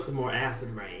to deal with some more acid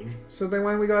rain. So then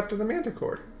why don't we go after the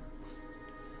manticore?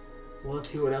 Well, let's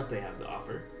see what else they have to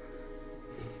offer.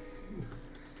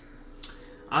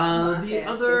 The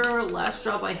other last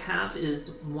job I have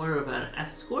is more of an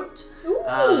escort.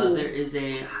 Ooh. There is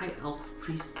a high elf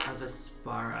priest of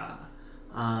Aspara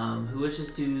who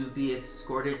wishes to be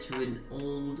escorted to an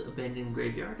old abandoned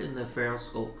graveyard in the Feral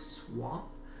Skulk Swamp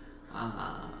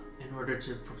in order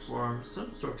to perform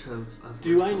some sort of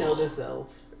Do I know ritual. this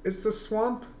elf? Is the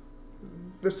swamp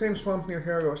the same swamp near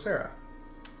Haragosera?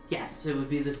 Yes, it would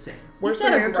be the same. You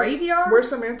said a graveyard? Where's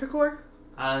the manticore?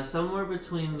 Somewhere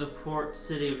between the port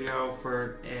city of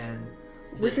Yarlford and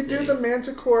We this could do city. the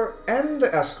manticore and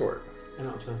the escort. I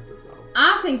don't trust this elf.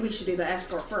 I think we should do the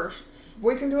escort first.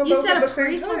 We can do them You both said at a the same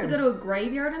priest wants to time. go to a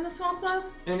graveyard in the swamp, though?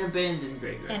 An abandoned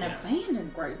graveyard. An yes.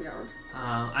 abandoned graveyard.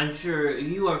 I'm sure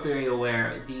you are very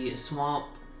aware the swamp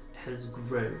has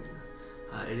grown.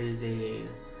 It is a.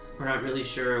 We're not really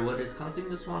sure what is causing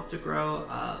the swamp to grow,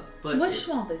 but Which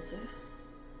swamp is this?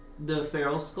 the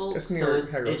Feral Skull. It's near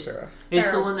it's Haragosera. the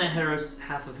Feral one that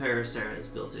half of Haragosera is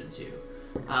built into.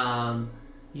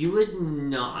 You would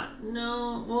not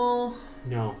know. Well,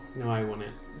 No, I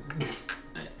wouldn't.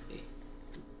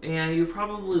 yeah, you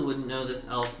probably wouldn't know this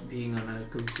elf being on a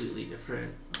completely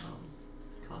different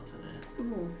continent.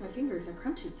 Ooh, my fingers are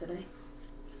crunchy today.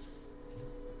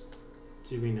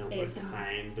 Do we know what ASMR.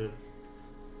 kind of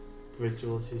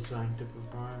ritual she's trying to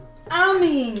perform? I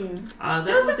mean, That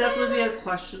Does would it definitely matter? be a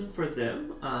question for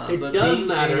them. It but does being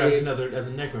matter a as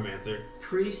a necromancer.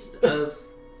 priest of.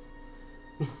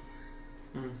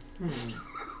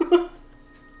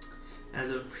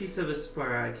 As a priest of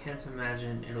Aspara, I can't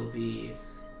imagine it'll be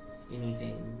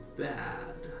anything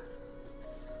bad.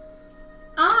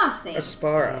 I think.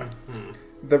 Aspara, Mhm.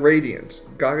 the Radiant,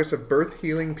 goddess of birth,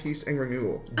 healing, peace, and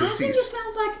renewal. I think it Deceased.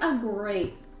 sounds like a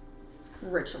great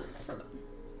ritual for them.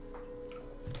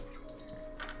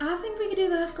 I think we could do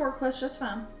the escort quest just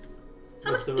fine.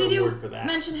 How What's much the did you reward for that?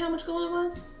 mention? How much gold it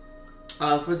was?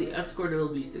 For the escort, it'll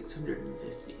be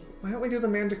 650. Why don't we do the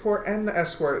manticore and the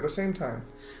escort at the same time?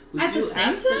 We At do the same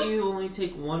ask that time? you only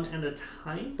take one at a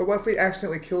time. But what if we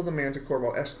accidentally kill the manticore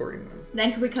while escorting them?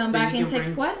 Then could we come Then back you and can take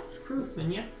the bring quest? Proof,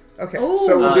 and yeah. Okay, Ooh.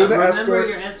 so we'll do the Remember, escort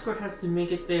your escort has to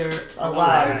make it there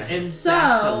Alive. and So-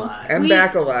 back alive. and we-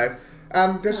 back alive.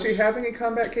 Does she have any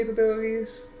combat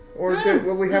capabilities? Or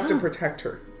will we have to protect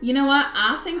her? You know what?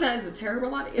 I think that is a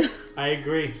terrible idea. I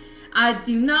agree. I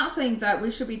do not think that we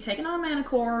should be taking on a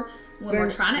manticore when we're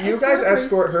Then trying to you escort guys a priest.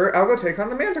 escort her, I'll go take on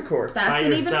the manticore. That's By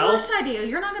an even yourself? worse idea.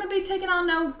 You're not going to be taking on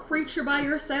no creature by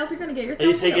yourself. You're going to get Are yourself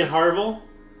you taking killed. Harville?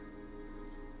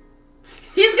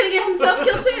 He's gonna get himself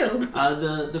killed too.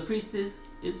 The priest is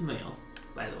male,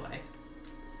 by the way.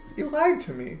 You lied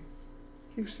to me.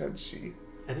 You said she.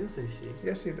 I didn't say she.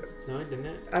 Yes, you did. No, I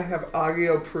didn't. I have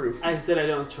audio proof. I said I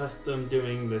don't trust them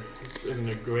doing this in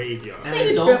the graveyard. And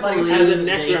I don't As a believe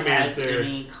they have necromancer.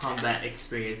 any combat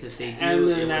experience. If they do, And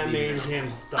it then that would be means minimal.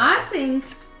 him stop. I think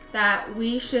that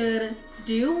we should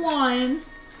do one.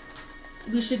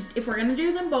 If we're gonna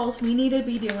do them both, we need to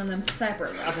be doing them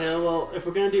separately. Okay, well, if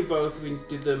we're gonna do both, we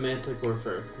do the manticore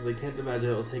first, because I can't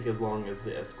imagine it'll take as long as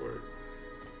the escort.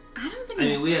 I don't think. I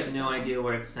mean, we have no idea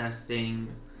where it's nesting.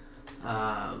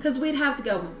 Because we'd have to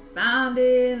go find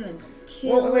it and then go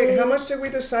kill Well, wait, it. how much did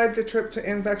we decide the trip to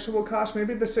Anvex will cost?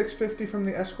 Maybe the $650 from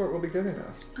the escort will be good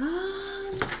enough.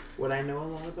 Would I know a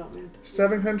lot about manticore?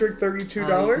 $732?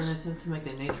 You can attempt to make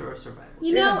a nature or survival.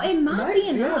 You know, it might be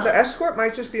enough. Yeah, the escort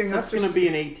might just be enough. That's gonna be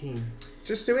an 18.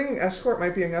 Just doing escort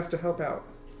might be enough to help out.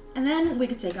 And then we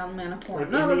could take on Manticore Like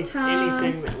another time.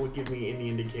 anything that would give me any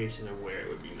indication of where it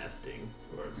would be nesting.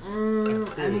 Or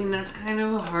I mean, that's kind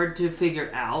of hard to figure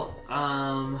out.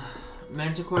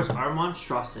 Manticores are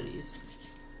monstrosities.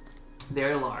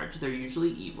 They're large. They're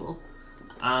usually evil.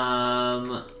 They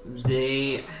I want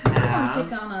to have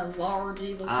take on a large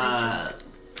evil creature.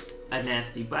 a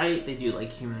nasty bite. They do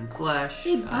like human flesh.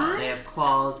 They bite? They have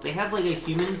claws. They have like a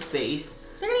human face.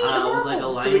 They're gonna eat With like a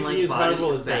Harble. So we can lion-like use body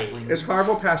Harble with as bat bait. wings. Is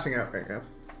Harble passing out right now?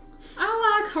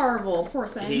 I like Harble, poor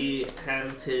thing. He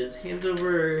has his hands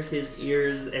over his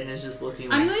ears and is just looking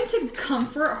like... I'm going to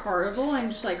comfort Harble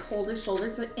and just like hold his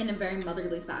shoulders in a very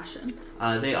motherly fashion.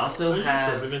 They also Are you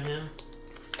have... shorter than him?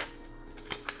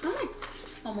 I'm like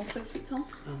almost 6 feet tall.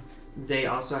 They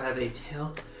also have a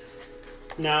tail.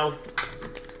 No.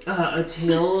 A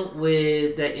tail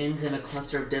that ends in a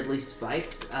cluster of deadly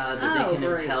spikes that they can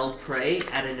great. impel prey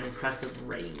at an impressive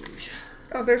range.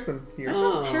 Oh, there's them here. That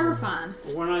sounds terrifying.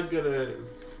 We're not good at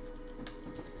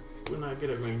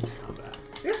range combat.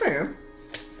 Yes, I am.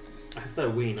 I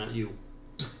said we, not you.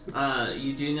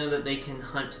 You do know that they can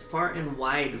hunt far and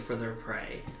wide for their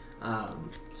prey.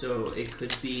 So it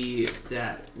could be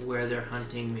that where they're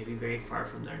hunting may be very far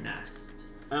from their nest.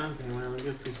 Okay, well, I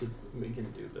guess we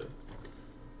can do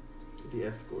the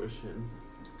escortion.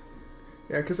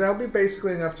 Yeah, because that'll be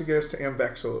basically enough to get us to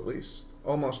Amvexel at least.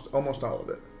 Almost all of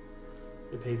it.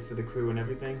 It pays for the crew and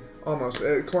everything. Almost.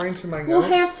 According to my We'll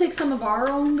notes. have to take some of our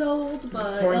own gold,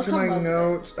 but According it'll to come my most of it.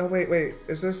 notes. Oh, wait.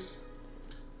 Is this.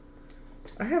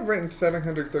 I have written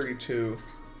 732.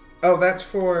 Oh, that's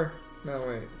for. No,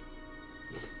 wait.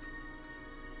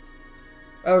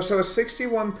 Oh, so it's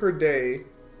 61 per day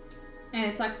And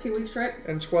it's like a 2-week trip.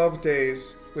 and 12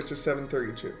 days, which is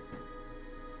 732.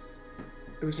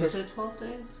 It was Is it 12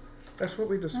 days? that's what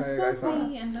we That's decided, I what thought.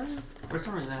 we end up. For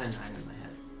some reason I had 9 in my head.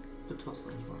 But 12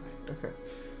 sounds more right. Okay.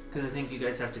 Because I think you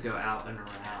guys have to go out and around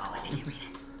I didn't read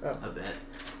it. Oh. a bit.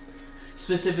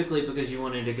 Specifically because you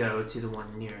wanted to go to the one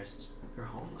nearest your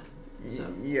homeland.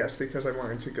 So. Yes, because I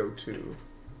wanted to go to.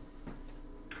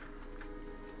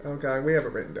 Oh god, we have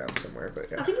it written down somewhere,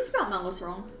 but I yeah. think it's spelled Malus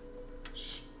wrong.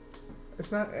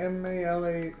 It's not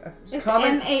M-A-L-A. It's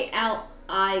Common.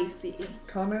 M-A-L-I-C-E.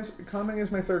 Common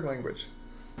is my third language.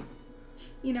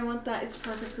 You know what? That is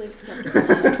perfectly acceptable.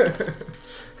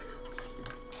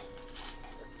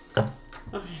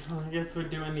 Okay, well, I guess we're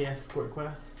doing the escort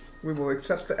quest. We will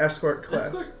accept the escort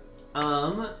class.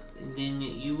 Then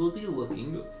you will be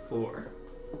looking for...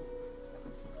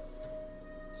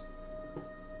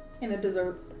 In a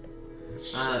dessert.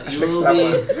 You Fix will that be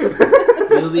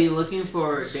one. you'll be looking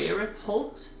for Daerith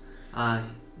Holt.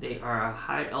 They are a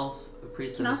high elf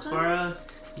priest of Nothing? Aspara.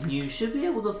 You should be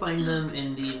able to find them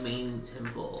in the main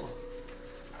temple.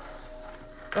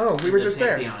 Oh, we in were the just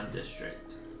there. Pantheon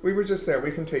district. We were just there.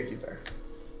 We can take you there.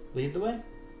 Lead the way.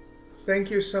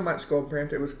 Thank you so much,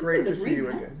 Goldbrand. It was great to is a see you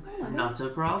green hat. again. Oh my God. Not a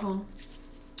problem.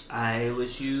 I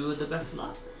wish you the best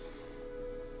luck.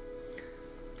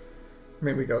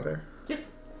 May we go there?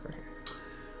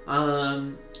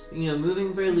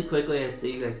 Moving fairly quickly, I'd say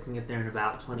you guys can get there in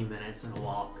about 20 minutes in a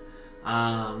walk.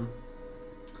 I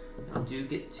do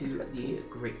get to the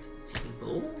Great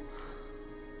Temple.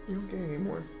 You don't get any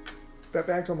more. That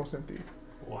bag's almost empty.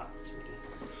 Watch me.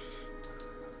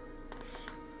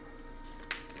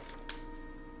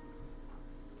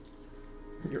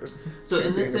 So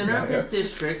in the Champion of center of this Maya.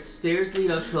 district, stairs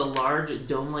lead up to a large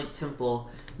dome-like temple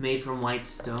made from white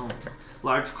stone.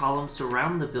 Large columns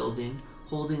surround the building,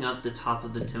 holding up the top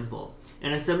of the temple.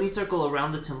 In a semicircle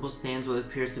around the temple stands what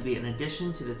appears to be an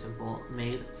addition to the temple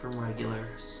made from regular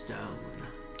stone.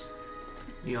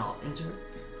 You all enter.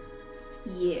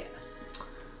 Yes.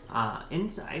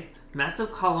 Inside,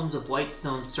 massive columns of white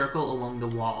stone circle along the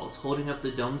walls, holding up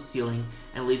the domed ceiling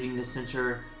and leaving the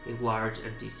center a large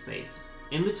empty space.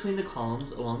 In between the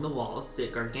columns along the walls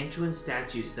sit gargantuan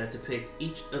statues that depict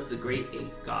each of the great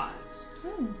 8 gods.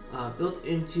 Built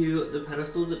into the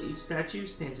pedestals of each statue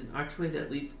stands an archway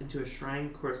that leads into a shrine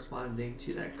corresponding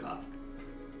to that god.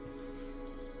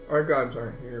 Our gods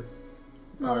aren't here.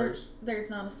 Mother, Ours. there's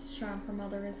not a shrine for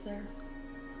Mother, is there?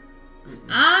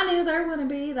 I knew there wouldn't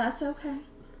be. That's okay.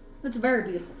 It's a very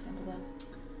beautiful temple, though.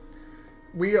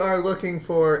 We are looking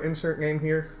for insert name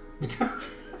here.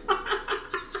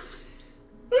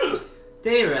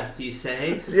 Dayreth, you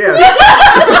say? Yes.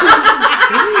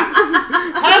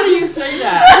 How do you say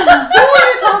that? Who are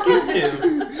you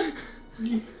talking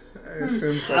to? I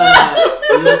assume so.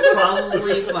 You'll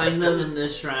probably find them in the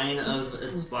shrine of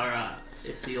Aspara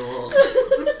if you'll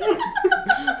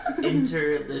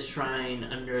enter the shrine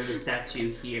under the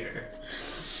statue here.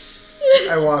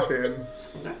 I walk in.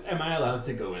 Am I allowed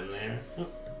to go in there?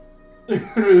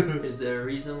 Is there a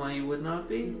reason why you would not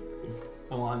be?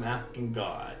 Well, I'm asking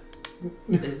God.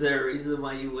 Is there a reason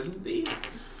why you wouldn't be?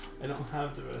 I don't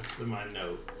have the rest of my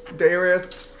notes.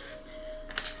 Dareth.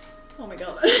 Oh my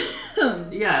god.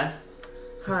 Yes.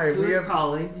 Hi, we Who's have.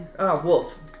 calling?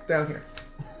 Wolf. Down here.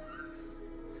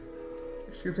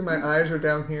 Excuse me, my eyes are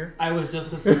down here. I was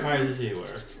just as surprised as you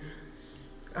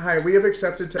were. Hi, we have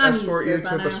accepted to I'm escort used you to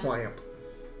to it by the now. swamp.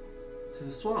 To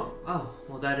the swamp. Oh,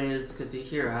 well, that is good to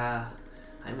hear.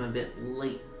 I'm a bit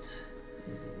late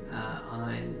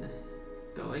on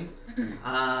going.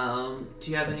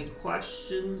 Do you have any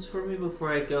questions for me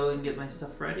before I go and get my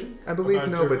stuff ready? I believe About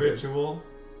Nova your did. ritual?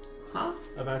 Huh?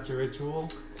 About your ritual?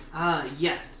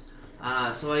 Yes.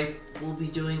 So I will be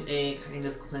doing a kind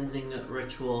of cleansing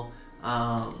ritual.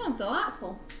 Sounds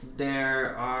delightful.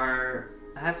 I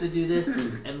have to do this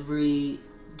every...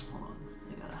 Hold on.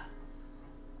 I gotta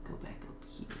go back up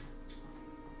here.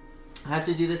 I have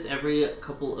to do this every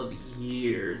couple of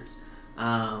years.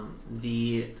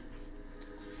 The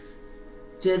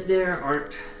dead there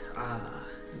aren't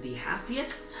the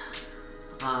happiest.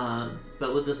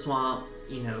 But with the swamp,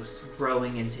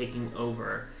 growing and taking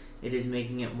over, it is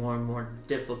making it more and more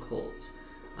difficult.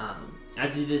 I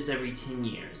do this every 10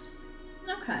 years.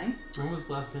 Okay. When was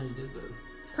the last time you did this?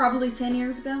 Probably 10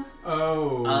 years ago.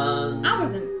 Oh. I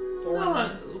wasn't born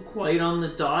Not then. quite on the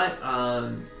dot.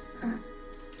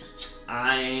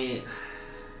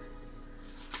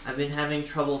 I've been having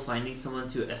trouble finding someone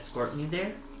to escort me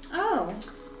there. Oh.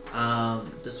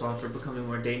 The swamps are becoming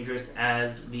more dangerous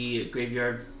as the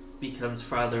graveyard becomes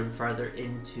farther and farther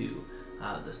into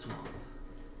the swamp.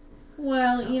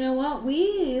 Well, So- you know what?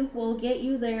 We will get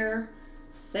you there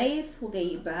safe. We'll get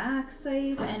you back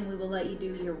safe, and we will let you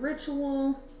do your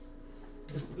ritual.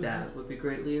 That would be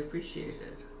greatly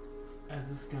appreciated. And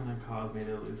this is gonna cause me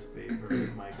to lose favor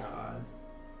with my God.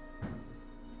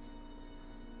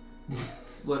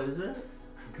 What is it?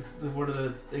 'Cause one of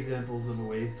the examples of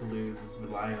ways to lose is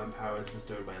relying on powers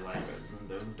bestowed by light rather than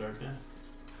those of darkness.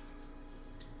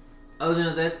 Oh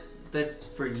no, that's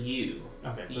for you.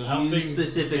 Okay, so You helping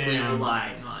specifically them-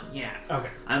 relying on, yeah. Okay.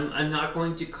 I'm not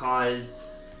going to cause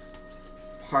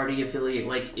party affiliate.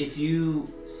 Like, if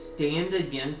you stand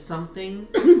against something,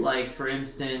 like, for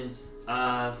instance,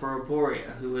 for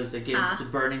Arborea, who was against the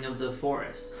burning of the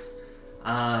forest,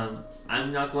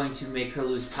 I'm not going to make her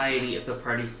lose piety if the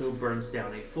party still burns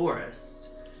down a forest.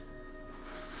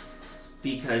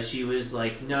 Because she was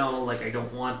like, no, like, I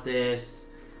don't want this.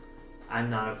 I'm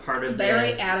not a part of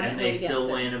Very this. adamantly And they against still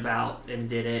it. went about and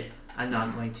did it. I'm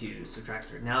not going to subtract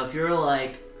her. Now, if you're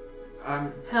like,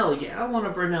 hell yeah, I want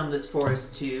to burn down this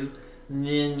forest too,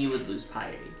 then you would lose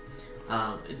piety.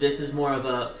 This is more of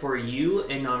a for you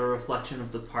and not a reflection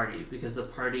of the party, because the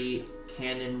party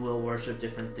can and will worship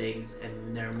different things,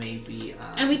 and there may be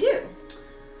And we do.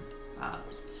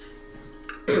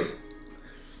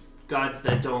 gods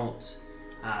that don't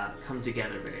come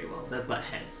together very well, that butt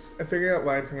heads. I figured out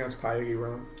why I pronounce piety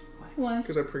wrong. What?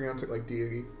 Because I pronounce it like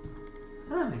deity.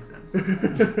 Well, that makes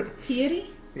sense. Piety?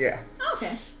 Yeah,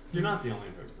 Okay. You're not the only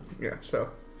person. yeah. So,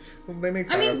 well, they make.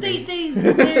 I fun mean, of me.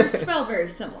 they're spelled very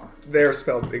similar. They're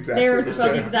spelled exactly. They're the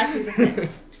spelled same. exactly the same.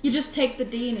 You just take the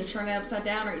D and you turn it upside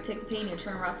down, or you take the P and you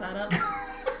turn it right side up.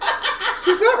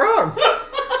 She's not wrong.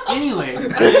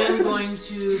 Anyways, I am going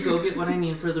to go get what I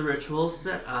need for the ritual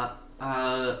set up.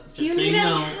 Just Do you so need you any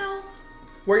know, help?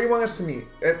 Where do you want us to meet?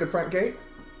 At the front gate?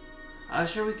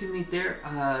 Sure, we can meet there.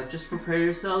 Just prepare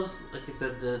yourselves. Like I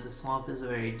said, the swamp is a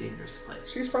very dangerous place.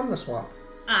 She's from the swamp.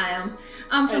 I am.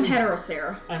 I'm from And-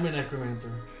 Heterocera. I'm a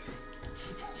necromancer.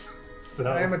 So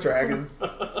I am a dragon.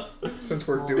 Since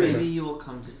we're Well, doing maybe it. you will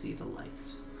come to see the light.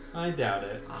 I doubt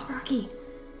it. Sparky,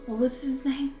 what was his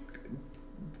name?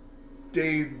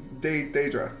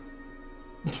 Daedra.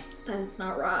 That is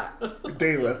not right.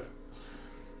 Daelith.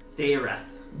 Dayreth.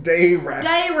 Dayreth.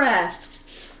 Dayreth.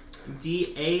 Dayreth.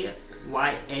 D-A.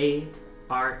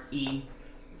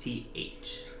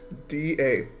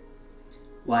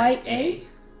 Yareth.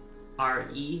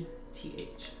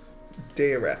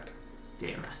 Daereth.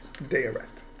 Dayreth. Daereth.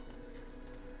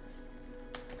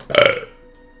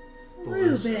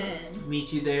 Reuben.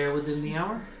 Meet you there within the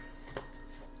hour.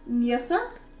 Yes,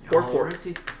 sir. Bork.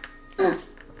 Alrighty.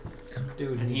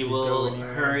 Dude, And he will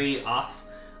hurry off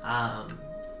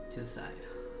to the side.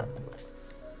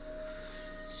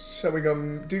 Shall we go?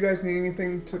 Do you guys need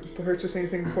anything to purchase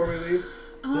anything before we leave?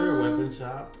 Is there a weapon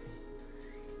shop?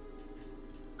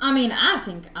 I mean, I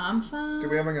think I'm fine. Do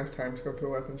we have enough time to go to a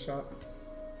weapon shop?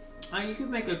 You could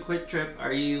make a quick trip.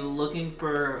 Are you looking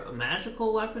for a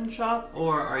magical weapon shop,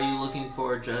 or are you looking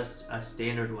for just a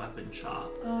standard weapon shop?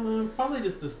 Probably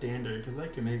just the standard, because I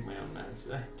can make my own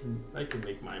magic. I can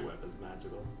make my weapons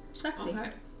magical. Sexy.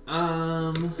 Okay.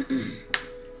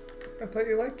 I thought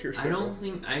you liked your I symbol. don't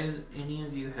think any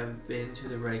of you have been to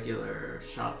the regular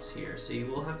shops here, so you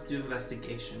will have to do an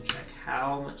investigation check.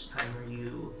 How much time are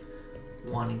you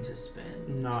wanting to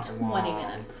spend? Not 20 long.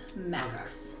 minutes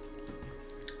max.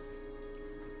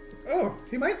 Oh,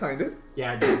 he might find it.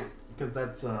 Yeah, I do. Because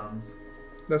that's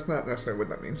That's not necessarily what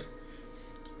that means.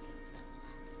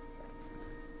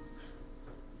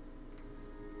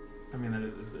 I mean, that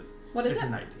is it. What is it's it?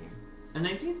 a 19. A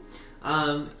 19?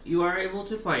 You are able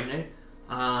to find it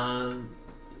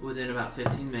within about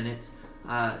 15 minutes.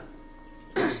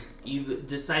 You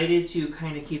decided to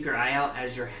kind of keep your eye out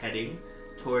as you're heading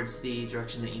towards the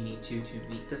direction that you need to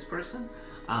meet this person.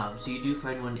 So you do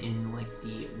find one in like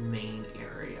the main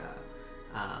area.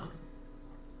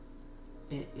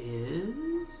 It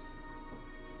is...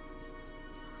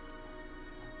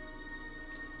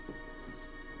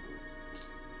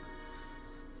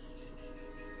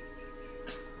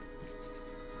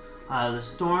 the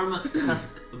Storm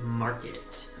Tusk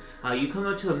Market. You come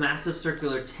up to a massive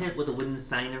circular tent with a wooden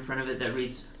sign in front of it that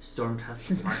reads Storm Tusk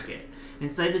Market.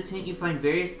 Inside the tent you find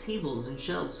various tables and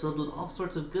shelves filled with all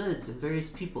sorts of goods and various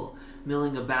people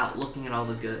milling about looking at all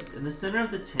the goods. In the center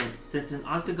of the tent sits an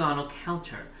octagonal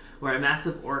counter where a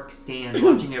massive orc stands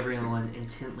watching everyone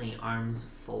intently, arms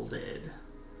folded.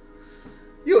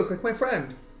 You look like my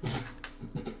friend.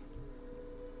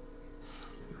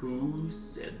 Who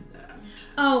said that?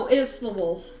 Oh, it's the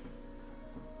wolf.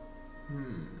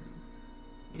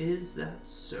 Is that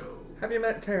so? Have you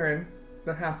met Taryn,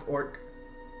 the half-orc?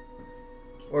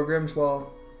 Or Grimswall,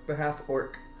 the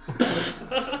half-orc?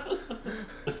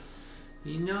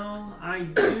 You know, I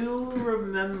do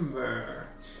remember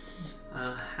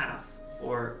a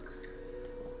half-orc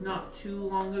not too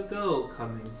long ago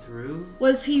coming through.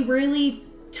 Was he really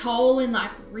tall and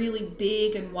like really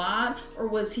big and wide, or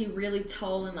was he really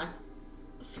tall and like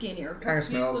skinnier? Kind of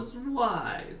He smelled. was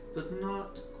wide, but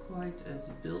not quite as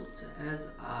built as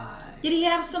I. Did he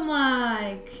have some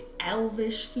like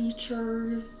elvish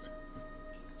features?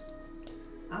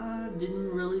 I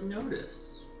didn't really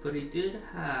notice, but he did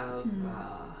have,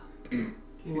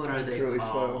 what are they really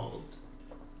called?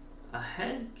 A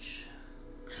hedge?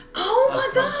 Oh my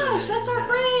Accompanied gosh, that's our him.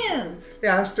 friends!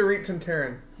 Yeah, that's Dorit and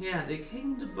Taryn. Yeah, they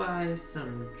came to buy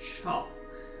some chalk.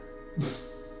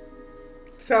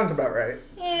 Sounds about right.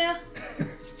 Yeah.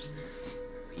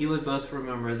 You would both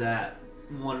remember that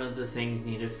one of the things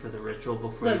needed for the ritual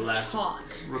before Was you left chalk.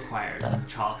 required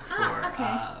chalk for okay.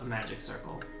 a magic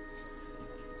circle.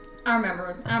 I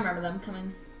remember them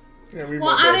coming. Yeah, we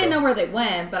Well, both I did, didn't though. know where they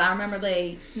went, but I remember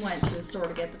they went to the store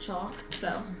to get the chalk,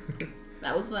 so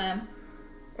that was them.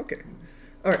 Okay.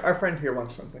 Alright, our friend here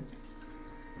wants something.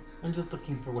 I'm just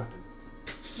looking for weapons.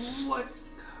 What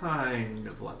kind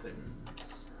of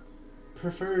weapons?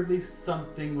 Preferably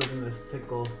something within the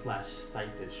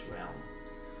sickle/scythish realm.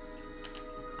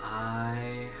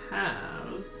 I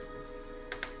have...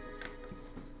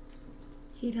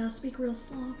 He does speak real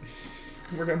slow.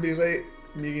 We're gonna be late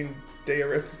meeting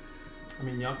Daerith. I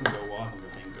mean, y'all can go walk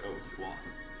and go if you want.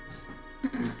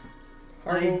 I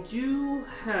Harville. do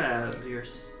have your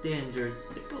standard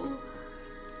sickle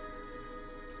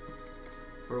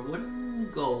for 1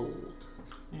 gold.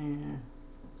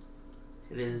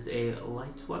 It is a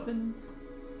light weapon.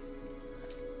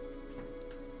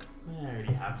 I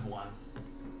already have one.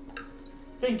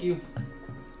 Thank you.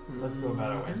 Let's go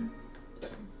about our way.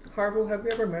 Harville, have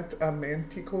you ever met a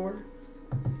manticore?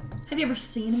 Have you ever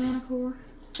seen a manicore?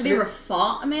 Have you ever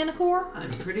fought a manicore? I'm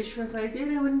pretty sure if I did,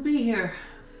 I wouldn't be here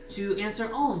to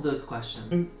answer all of those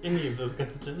questions. Any of those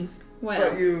questions?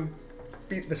 Well, But you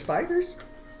beat the spiders?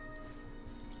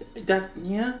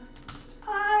 Yeah.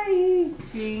 I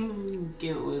think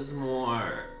it was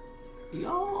more.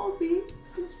 Y'all beat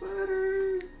the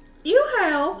spiders. You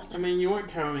helped. I mean, you weren't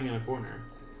cowering in a corner.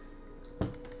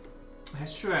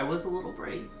 That's true. I was a little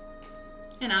brave.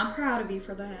 And I'm proud of you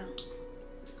for that.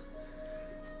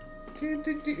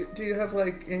 Do you have,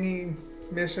 like, any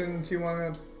missions you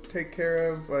want to take care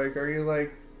of? Like, are you,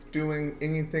 like, doing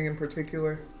anything in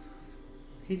particular?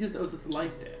 He just owes us a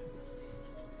life debt.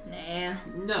 Nah.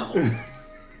 No.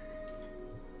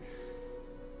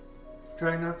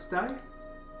 Try not to die.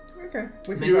 Okay.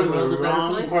 We Make can the do world it. a better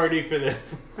Wrong place? party for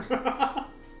this.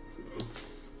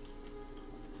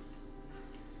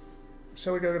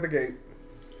 Shall we go to the gate?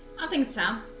 I think it's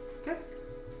time.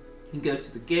 You go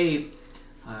to the gate.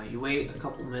 You wait a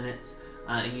couple minutes,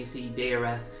 and you see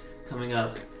Daereth coming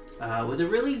up with a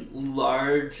really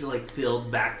large, like,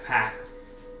 filled backpack,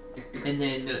 and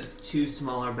then two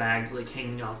smaller bags, like,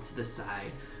 hanging off to the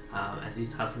side, as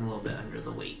he's huffing a little bit under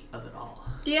the weight of it all.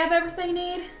 Do you have everything you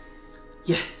need?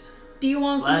 Yes. Do you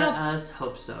want some Let help? us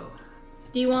hope so.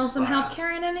 Do you want some help Spot.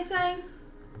 carrying anything?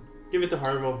 Give it to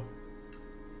Harville.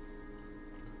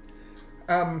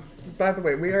 By the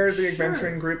way, we are the Sure.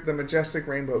 adventuring group, the Majestic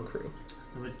Rainbow Crew.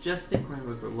 The Majestic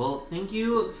Rainbow Crew. Well, thank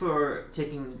you for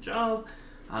taking the job.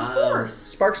 Of course.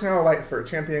 Sparks now a light for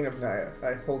champion of Naya.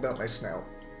 I hold out my snout.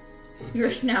 You're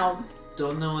now.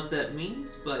 Don't know what that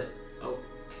means, but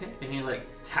okay. And he, like,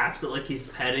 taps it like he's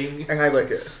petting. And I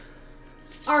lick it.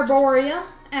 Arborea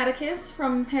Atticus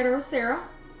from Heterocera.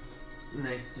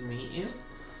 Nice to meet you.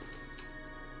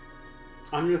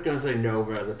 I'm just gonna say no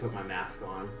rather put my mask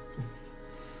on.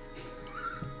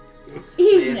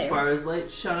 He's May new. Aspara's light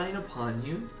shine upon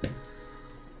you.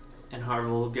 And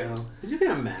Harville will go. Did you say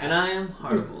I'm mad? And I am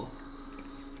Harville.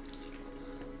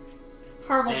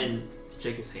 Harville's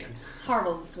Shake his hand.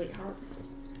 a sweetheart.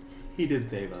 He did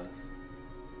save us.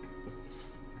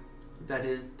 That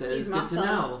is He's good my to son.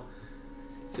 know.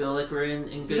 Feel like we're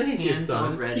in So good he's your hands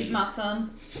son? already. He's my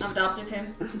son. I've adopted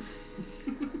him.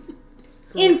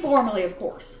 Informally, of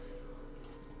course.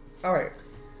 Alright.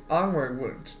 Onward.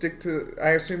 We'll stick to... I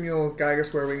assume you'll guide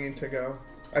us where we need to go.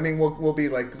 I mean, we'll be,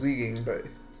 like, leading, but...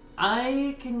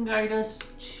 I can guide us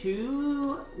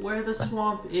to where the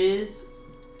swamp is,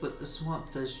 but the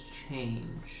swamp does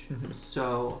change.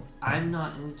 So I'm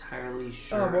not entirely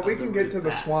sure. Oh, well, we of can the get to route the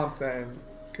back. swamp then.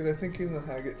 Because I think you know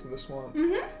how to get to the swamp.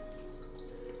 Mm-hmm.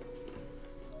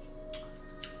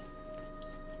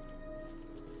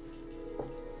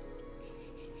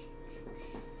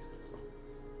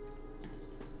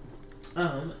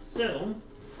 So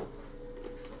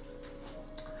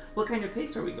what kind of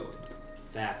pace are we going?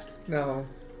 Fast. No.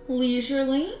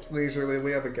 Leisurely. Leisurely,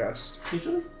 we have a guest.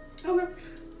 Usually? Okay.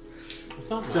 It's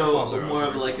not my So fault they're more of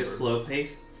over like a encumbered. slow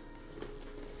pace?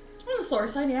 On the slower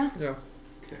side, yeah. Yeah.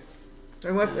 Okay.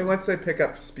 Unless they pick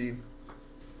up speed.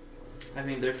 I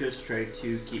mean, they're just trying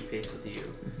to keep pace with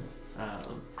you. Are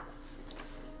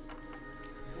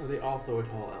they also a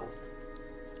tall elf?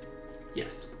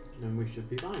 Yes. Then we should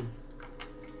be fine.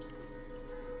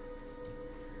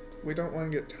 We don't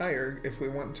want to get tired if we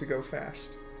want to go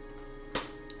fast.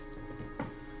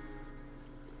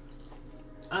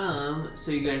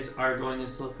 So you guys are going at a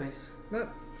slow pace?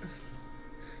 What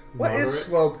is Moderate?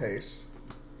 slow pace?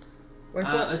 Like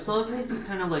A slow pace is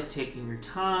kind of like taking your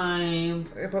time.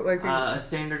 but like A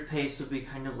standard pace would be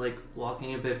kind of like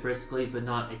walking a bit briskly but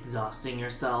not exhausting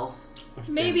yourself. A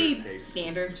standard Maybe pace.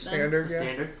 standard. Then. standard, yeah.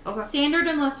 Standard? Okay. Standard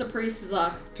unless the priest is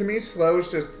up. To me, slow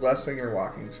is just less than your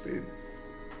walking speed.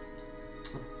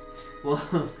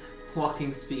 Well,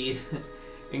 walking speed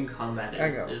in combat I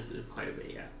know. is quite a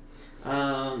bit, yeah.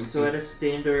 So at a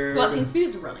standard... Walking speed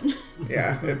is running.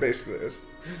 Yeah, it basically is.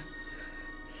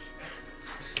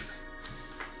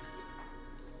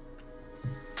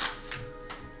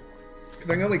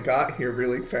 Because I know we got here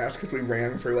really fast because we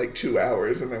ran for like 2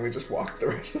 hours and then we just walked the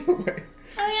rest of the way.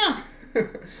 Oh yeah.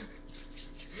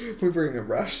 We were in a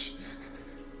rush.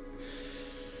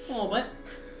 A little bit.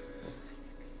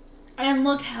 And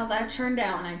look how that turned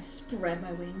out when I spread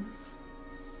my wings.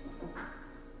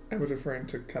 I was referring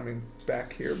to coming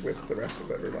back here with the rest of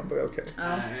everyone, but okay. Oh.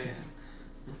 I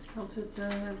miscounted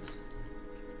that.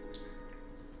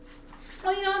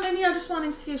 Well, you know what? Maybe I just want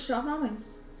an excuse to show off my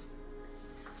wings.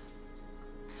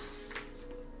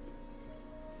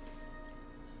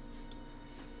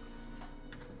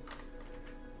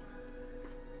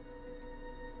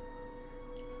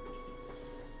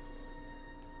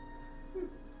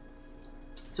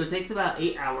 So it takes about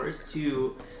 8 hours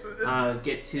to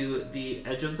get to the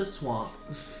edge of the swamp.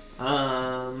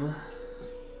 So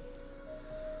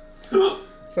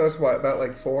it's what, about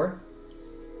like 4?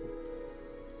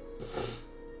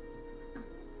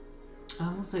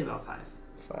 We'll say about 5.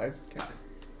 5? Okay.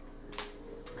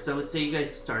 So I would say you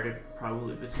guys started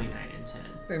probably between 9 and 10.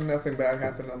 And nothing bad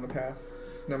happened on the path?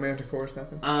 No manticores,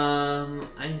 nothing?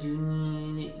 I do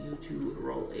need you to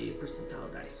roll a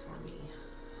percentile dice for me.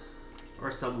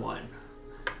 Or someone.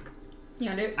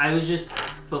 Yeah, dude. I was just,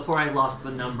 before I lost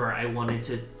the number, I wanted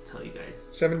to tell you guys.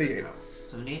 78.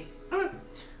 78? Okay.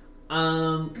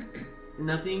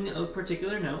 Nothing of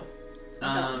particular note.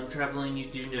 Traveling,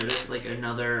 you do notice, like,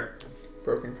 another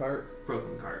Broken cart?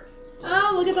 broken cart.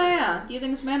 Oh, look at that. Do you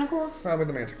think it's Manticore? Probably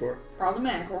the manticore. Probably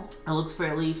Manticore. It looks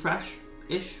fairly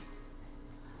fresh-ish.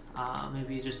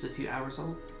 Maybe just a few hours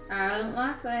old. I don't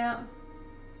like that.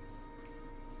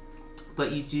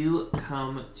 But you do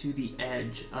come to the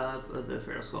edge of the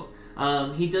Pharaoh Skull.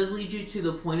 He does lead you to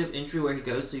the point of entry where he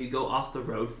goes, so you go off the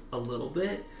road a little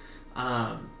bit.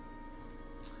 And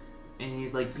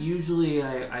he's like, usually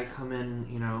I come in,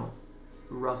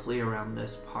 roughly around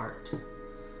this part.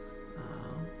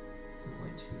 I'm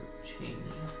going to change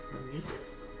the music.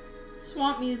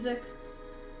 Swamp music.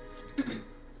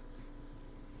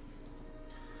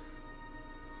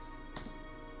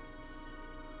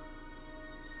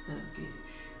 Okay.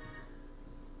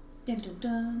 Dun dun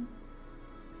dun.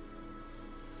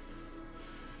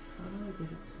 How do I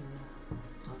get it to...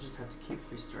 I'll just have to keep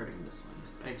restarting this one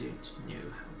because I don't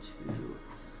know how to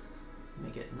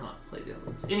make it not play the other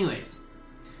ones. Anyways,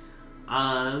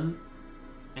 and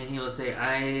he will say,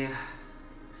 I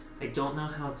don't know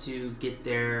how to get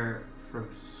there from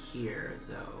here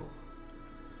though.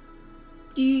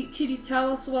 Could you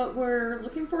tell us what we're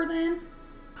looking for then?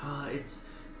 It's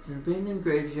an abandoned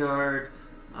graveyard.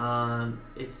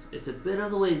 It's a bit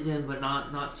of the ways in, but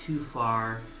not too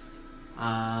far.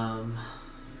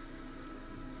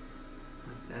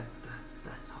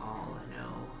 That's all I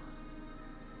know.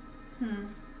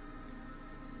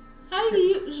 How do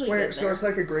you usually Wait, get so there? it's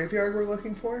like a graveyard we're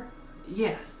looking for?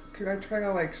 Yes. Could I try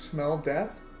to, smell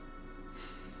death?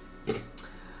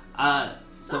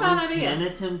 Someone bad idea. can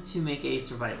attempt to make a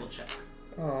survival check.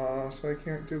 Aw, so I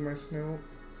can't do my snow?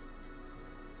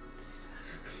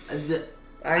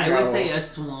 I would say a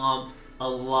swamp, a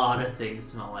lot of things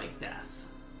smell like death.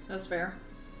 That's fair.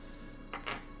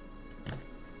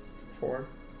 4.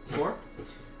 4?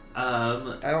 I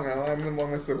don't know. I'm the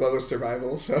one with the lowest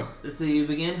survival, so... So you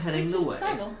begin heading What's the your way.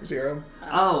 survival? 0.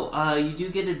 You do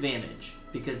get advantage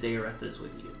because Deireth's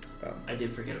with you. Oh. I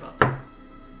did forget about that.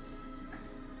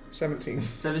 17.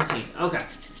 17. Okay.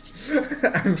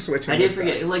 I'm switching. I did this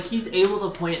forget. back. Like, he's able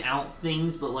to point out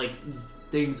things, but,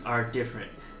 things are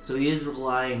different. So he is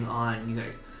relying on you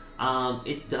guys.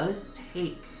 It does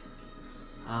take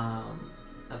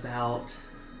about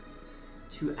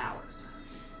 2 hours.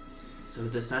 So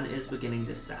the sun is beginning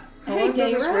to set. How Hey, long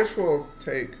does this Deireth? ritual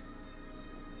take?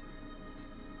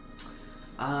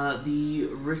 The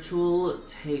ritual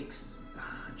takes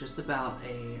just about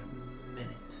a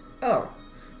minute. Oh.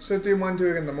 So do you want to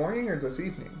do it in the morning or this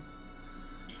evening?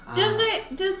 Does the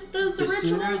The ritual?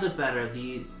 sooner the better.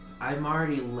 I'm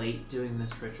already late doing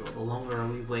this ritual. The longer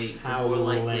we wait, the How more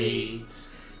likely late?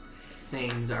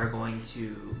 things are going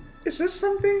to... Is this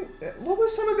something... What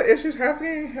was some of the issues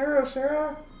happening in Hera,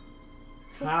 Sarah?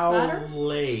 How Spatters?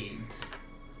 late?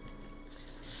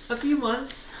 A few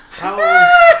months. How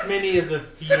many is a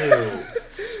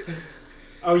few?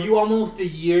 Are you almost a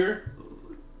year?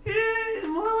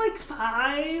 More like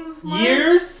 5 months.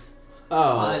 Years?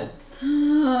 Oh. Months.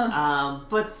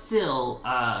 But still,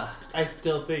 I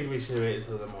still think we should wait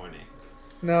until the morning.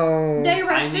 No.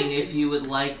 I mean, if you would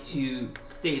like to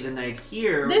stay the night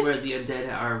here where the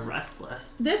undead are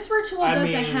restless. This ritual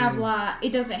doesn't have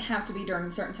to be during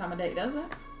a certain time of day, does it?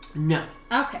 No.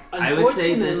 Okay. I would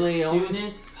say the Unfortunately,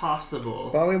 soonest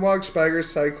possible. Pollywogs,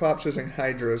 spiders, cyclopses, and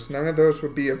hydras. None of those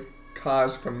would be a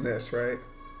cause from this, right?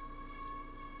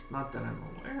 Not that I'm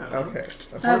aware of. Okay.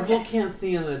 Purple can't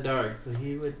see in the dark, so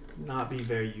he would not be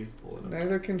very useful.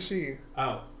 Neither can she.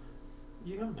 Oh.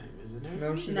 You have night vision, don't you?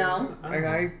 No, she No. doesn't. And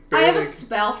I have a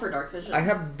spell for dark vision. I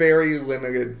have very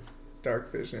limited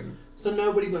dark vision. So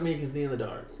nobody but me can see in the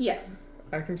dark. Yes.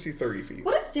 I can see 30 feet.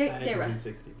 What is I can see Deireth?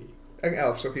 60 feet. An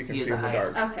elf, so he can He is see a in the high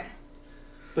dark. Okay.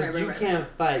 But you Right. can't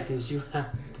fight because you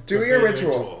have to Do prepare your the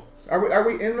ritual. Are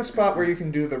we in the spot where you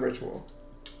can do the ritual?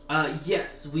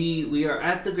 Yes, we are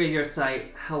at the graveyard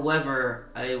site. However,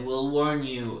 I will warn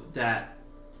you that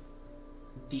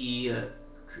the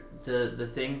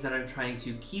things that I'm trying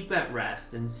to keep at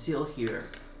rest and seal here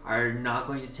are not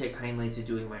going to take kindly to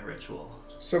doing my ritual.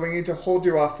 So we need to hold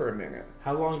you off for a minute.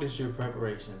 How long does your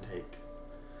preparation take?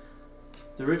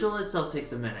 The ritual itself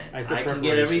takes a minute. I said I can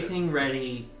get preparation. everything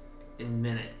ready in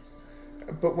minutes.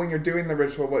 But when you're doing the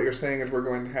ritual, what you're saying is we're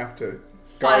going to have to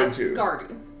guard you. Guard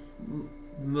you.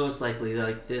 Most likely,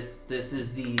 like this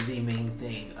is the main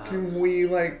thing. Can we,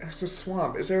 like, it's a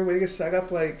swamp. Is there a way to set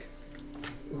up, like,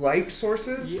 light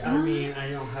sources? Yeah, I mean, I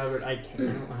don't have it. I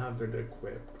don't have it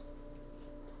equipped.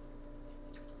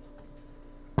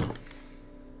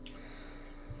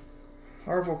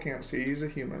 Harville can't see. He's a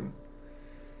human.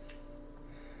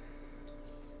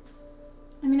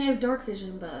 I mean, I have dark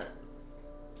vision, but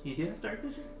You do have dark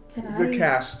vision? can The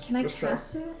cast. Can I the stuff.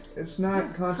 cast it? It's not Yeah,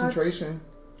 Yeah, concentration.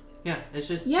 it's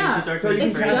just Yeah, it's dark so you vision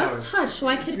It's can for cast- just hours. touch, so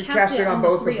I could You cast it on the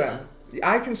both three of them. us.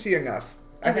 I can see enough.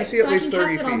 I Okay, can see so at least I can 30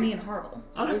 cast feet. it on me and Harville.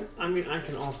 I mean, I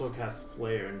can also cast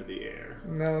flare into the air.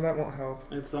 No, that won't help.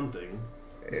 It's something.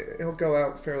 It'll go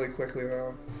out fairly quickly,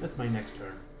 though. That's my next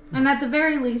turn. And at the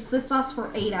very least, this lasts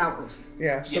for 8 hours.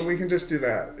 Yeah, so Yeah. we can just do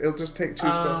that. It'll just take 2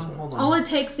 spells. Hold on. All it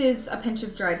takes is a pinch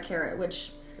of dried carrot,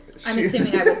 which I'm She-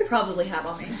 assuming I would probably have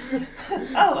on me.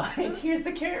 Oh, here's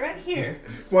the carrot right here.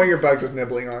 One of your bugs is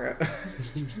nibbling on it.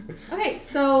 Okay,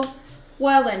 so,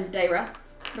 well then, Dayreth,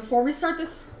 before we start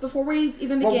this, before we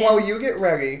even Well, begin... while you get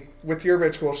ready with your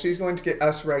ritual, she's going to get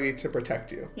us ready to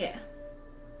protect you. Yeah.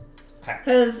 Okay.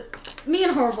 Because me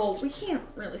and Harville, we can't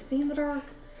really see in the dark.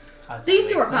 That These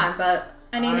two makes are fine, sense. but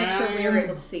I need to make sure we are I'm-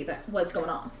 able to see that what's going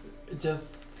on.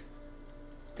 Just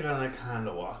gonna kind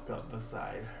of walk up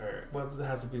beside her. Well, it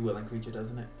has to be willing creature,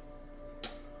 doesn't it?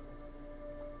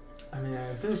 I mean, I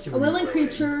assume she A would be willing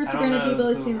creature I to don't grant know the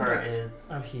ability to who see in the her dark. is.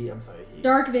 Oh, he. I'm sorry, he.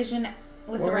 Dark vision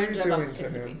with What a are range you of up doing to to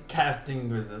 60 him? feet. Casting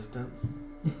resistance.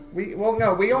 We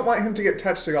don't want him to get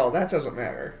touched at all. That doesn't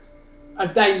matter.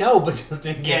 I know, but just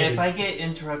in case. Yeah, if I get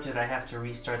interrupted, I have to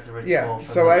restart the ritual. Yeah. from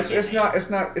So the it's beginning.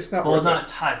 not Well, worth not it.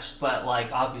 touched, but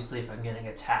like obviously, if I'm getting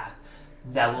attacked,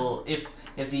 that will if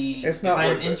It's if not I'm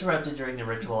worth it. interrupted during the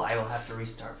ritual, I will have to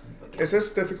restart from the beginning. Is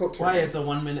this difficult to Why? read? It's a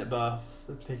 1 minute buff.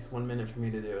 It takes 1 minute for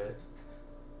me to do it.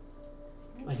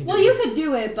 I can Well, do you it. could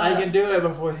do it, I but can do it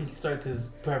before he starts his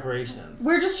preparations.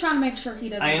 we're just trying to make sure he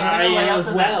doesn't I get am gonna lay out as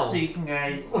the well. map so you can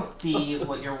guys see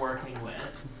what you're working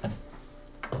with.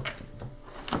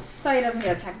 so he doesn't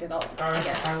get attacked at all, Our, I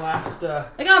guess. our last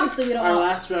Like, obviously, we don't our want...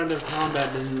 last round of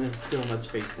combat didn't instill much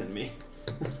faith in me.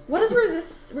 What does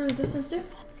resistance do?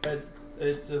 But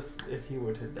it just if he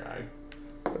were to die.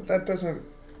 But that doesn't.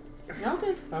 No,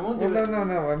 good. I won't Well, do no, it. no,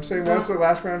 no. I'm saying, what does the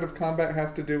last round of combat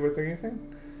have to do with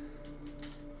anything?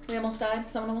 We almost died.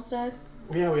 Someone almost died.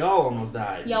 Yeah, we all almost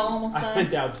died. Y'all almost I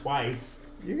went died. down twice.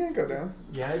 You can go down.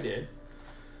 Yeah, I did.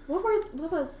 What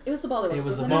was... It was the Bollywood, It was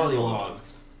the wasn't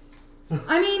Mollywogs.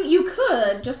 I mean, you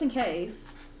could, just in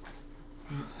case.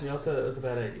 You also, it's a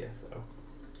bad idea, so.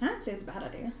 I didn't say it's a bad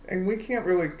idea. And we can't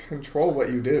really control what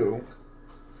you do.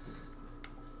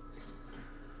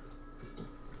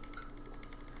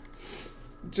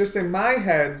 Just in my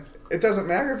head, it doesn't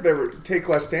matter if they take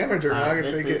less damage or not. If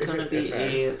This they is get going to hit be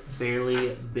that. a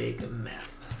fairly big map.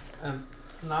 And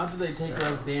not that they take So-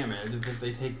 less damage, it's if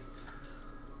they take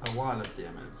a lot of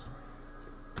damage.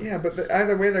 Yeah, but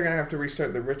either way, they're gonna have to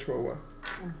restart the ritual.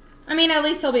 I mean, at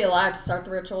least he'll be alive to start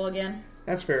the ritual again.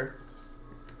 That's fair.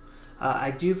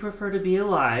 I do prefer to be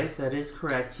alive. That is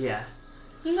correct. Yes.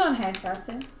 You can go ahead, cast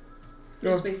it.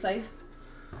 Go. Just be safe.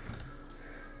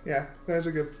 Yeah, that's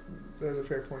a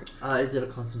fair point. Is it a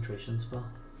concentration spell?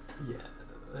 Yeah.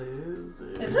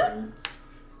 Is it?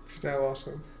 That'll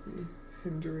also be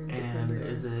hindering And depending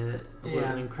is on. it a Yeah,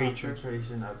 living it's creature?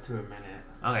 concentration up to a minute.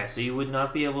 Okay, so you would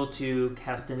not be able to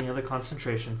cast any other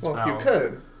concentration spells. Well, you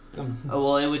could. Oh,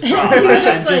 well, it would drop. You would I'm just,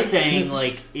 just like- saying,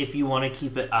 like, if you want to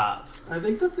keep it up. I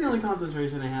think that's the only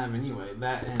concentration I have anyway.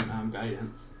 That and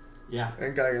guidance. Yeah.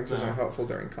 And guidance So- isn't helpful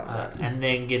during combat. And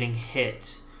then getting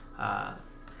hit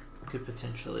could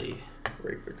potentially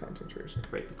Break the concentration.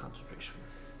 break the concentration.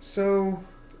 So,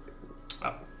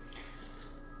 I'll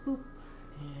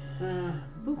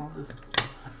just.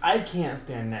 I can't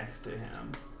stand next to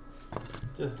him.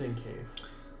 Just in case.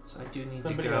 So I do need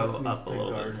Somebody to else go needs up a to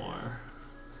little guard bit him. more.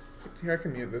 here, I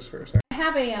can mute this for a second. I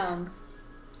have a,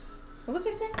 what was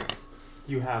I saying?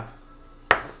 You have.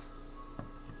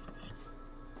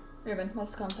 Ruben,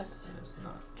 what's the context? That is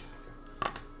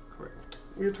not correct.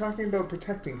 We were talking about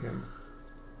protecting him.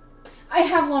 I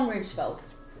have long range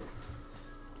spells.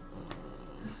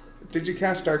 Did you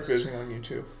cast Dark Vision on you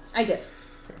too? I did.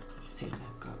 I think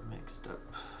I've got mixed up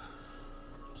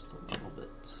just a little bit.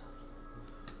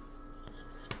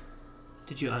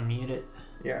 Did you unmute it?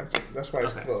 Yeah, that's why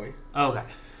it's Okay. Chloe. Okay.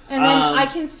 And then Um, I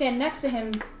can stand next to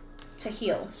him to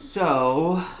heal.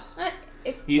 So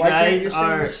If, you Why can't guys you stand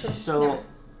are next to him? so Never.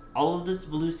 all of this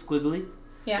blue squiggly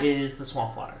yeah. is the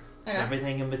swamp water. So Okay.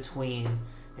 everything in between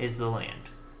is the land.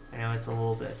 I know it's a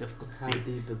little bit difficult to How see.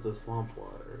 deep is the swamp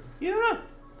water? You don't know.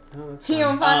 Oh, that's You fine.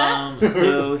 don't find out?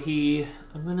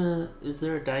 Is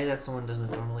there a die that someone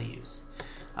doesn't normally use?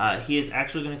 He is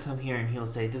actually gonna come here and he'll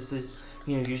say, this is,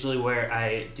 usually where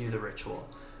I do the ritual.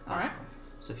 Alright.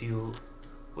 So if you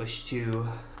wish to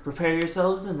prepare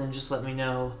yourselves, and then just let me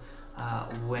know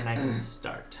when I can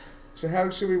start. So how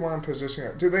should we want to position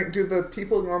it? Do the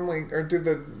people normally, or do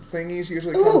the thingies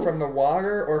usually come from the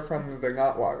water or from the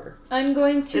not water? I'm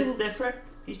going to. It's different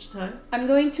each time. I'm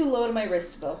going to load my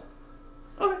wrist bow.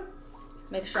 Okay.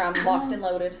 Make sure I'm locked and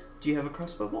loaded. Do you have a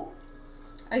crossbow bolt?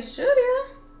 I should,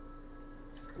 yeah.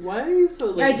 Why are you so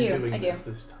late I do. doing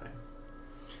this time?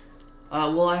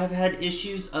 Well, I have had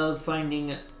issues of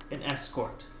finding an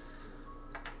escort.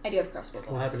 I do have crossbow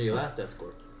bolts. What happened to your last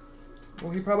escort?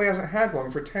 Well, he probably hasn't had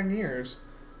one for 10 years.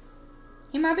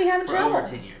 He might be having For trouble. over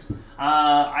 10 years.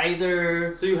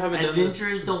 Either So you haven't done this?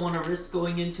 adventurers don't want to risk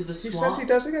going into the He swamp, says he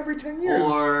does it every 10 years.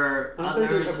 or I thought it was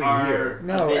others every are year. a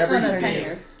No, bit every Oh, no, 10 10 years.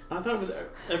 years. I thought it was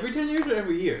every 10 years or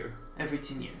every year? every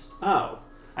 10 years. Oh.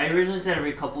 I originally said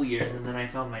every couple years, and then I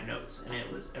found my notes, and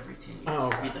it was every 10 years. Oh,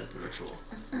 okay. He does the ritual.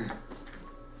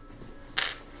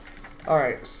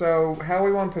 Alright, so how do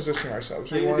we want to position ourselves?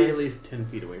 So We you want be at least 10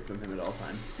 feet away from him at all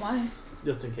times. Why?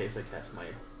 Just in case I cast my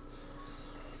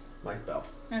spell.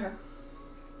 Okay.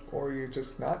 or you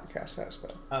just not cast that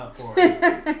spell. Or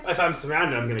if I'm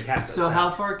surrounded, I'm going to cast it. So how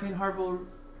far can Harville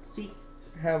see?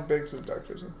 How big's the dark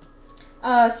vision?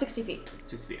 60 feet.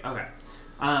 6 feet. Okay.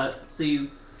 So you,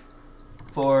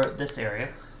 for this area,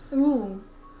 Ooh.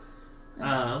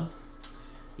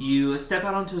 you step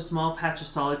out onto a small patch of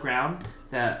solid ground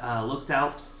that looks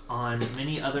out on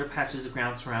many other patches of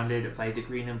ground surrounded by the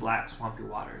green and black swampy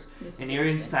waters. An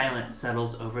eerie silence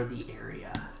settles over the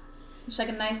area. It's like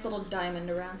a nice little diamond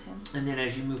around him. And then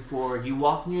as you move forward, you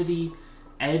walk near the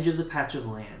edge of the patch of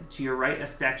land. To your right, a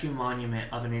statue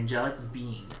monument of an angelic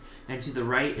being. And to the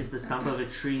right is the stump of a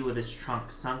tree with its trunk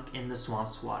sunk in the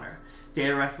swamp's water.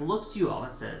 Deireth looks to you all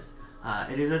and says,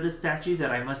 it is at this statue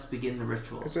that I must begin the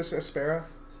ritual. Is this a sparrow?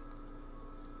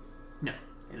 No.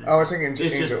 It is Oh, it's an angel.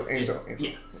 It's just- Angel.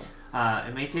 Yeah.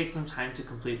 It may take some time to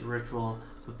complete the ritual,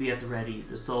 but be at the ready.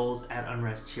 The souls at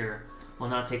unrest here will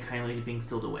not take kindly to being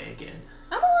sealed away again.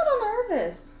 I'm a little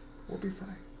nervous. We'll be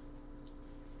fine.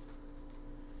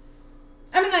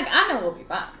 I mean, like, I know we'll be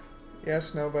fine.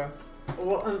 Yes, Nova.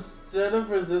 Well, instead of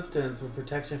resistance, would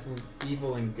protection from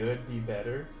evil and good be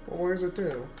better? Well, what does it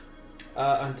do?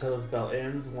 Until the spell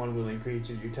ends, one willing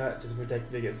creature you touch is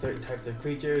protected against certain types of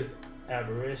creatures,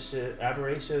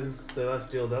 aberrations,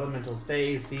 celestials, elementals,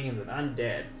 fays, fiends, and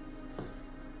undead.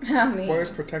 I mean, What does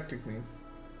protecting mean?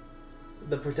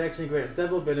 The protection grants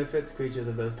several benefits. Creatures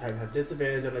of those type have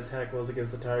disadvantage on attack rolls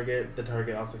against the target. The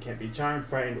target also can't be charmed,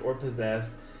 frightened, or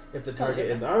possessed. If the target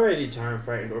is already charmed,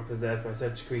 frightened, or possessed by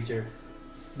such a creature,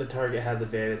 the target has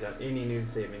advantage on any new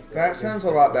saving throw. That sounds a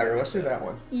lot better. Let's do that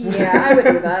one. yeah, I would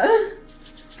do that.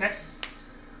 Okay.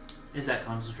 Is that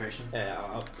concentration?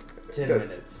 Yeah, 10 The-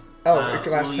 minutes. Oh, it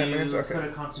can last will 10 you minutes? Okay. Put a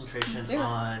concentration Let's do it.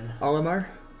 on. Olimar?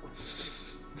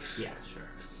 Yeah, sure.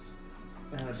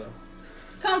 That's a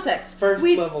Context. first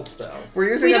We, level spell. We're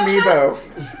using We don't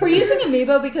Amiibo. we're using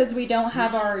Amiibo because we don't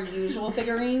have our usual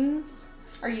figurines,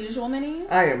 our usual minis.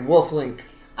 I am Wolf Link.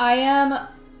 I am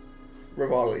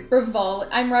Rivali.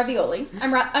 I'm Ravioli.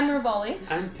 I'm Rivali.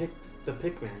 I'm the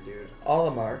Pikmin dude.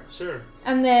 Olimar. Sure.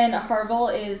 And then Harville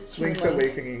is Toon Link's Link.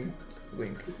 Awakening.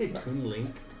 Link. You say Toon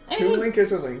Link, I Toon mean, Link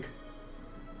is a Link.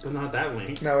 but not that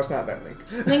Link. No, it's not that Link.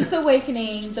 Link's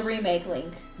Awakening, the remake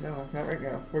Link. No, not right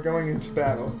now. We're going into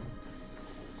battle.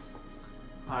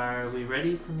 Are we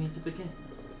ready for me to begin?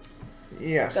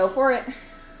 Yes. Go for it.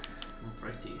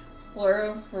 Right to you.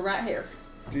 We're right here.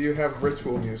 Do you have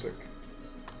ritual music?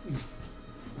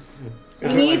 We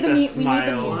Is need it, the like mute. the We need the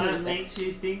smile? mute What music. makes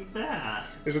you think that?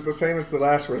 is it the same as the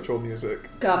last ritual music?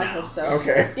 God, I No. hope so.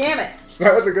 Okay. Damn it.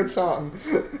 That was a good song.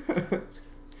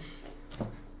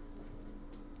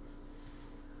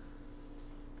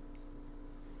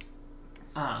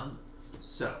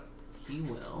 So he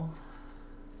will.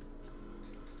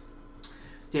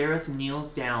 Dareth kneels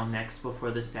down next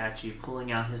before the statue,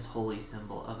 pulling out his holy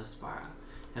symbol of Aspara,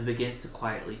 and begins to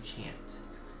quietly chant.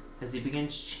 As he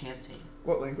begins chanting,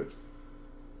 What language?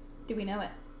 Do we know it?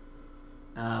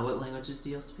 what languages do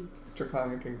you speak?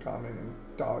 Draconic and Common and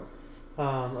Dog.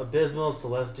 Abysmal,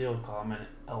 Celestial, Common,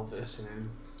 Elvish, and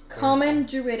Common,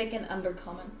 Druidic, and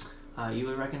Undercommon. You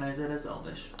would recognize it as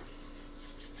Elvish.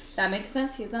 That makes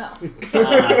sense. He's an elf.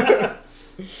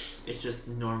 It's just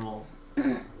normal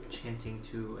chanting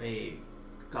to a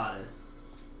goddess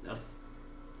of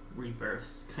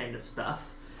rebirth kind of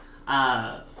stuff.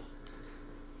 As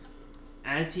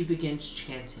he begins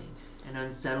chanting, An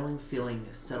unsettling feeling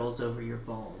settles over your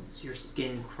bones, your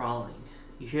skin crawling.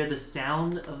 You hear the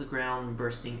sound of the ground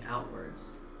bursting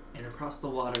outwards, and across the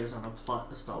waters on a plot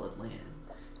of solid land,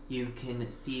 you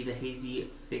can see the hazy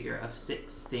figure of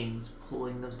 6 things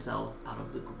pulling themselves out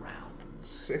of the ground.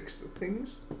 6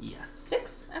 things? Yes.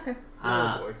 6? Okay.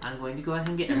 Oh, boy. I'm going to go ahead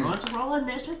and get everyone to roll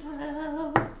initiative.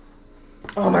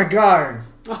 Oh my god!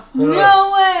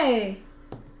 No way!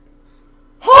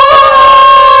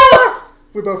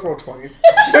 We both rolled 20s.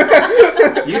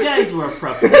 You guys were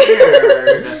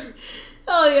prepared.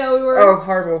 Oh yeah, we were. Oh,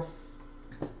 Harville.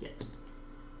 Yes.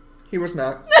 He was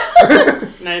not.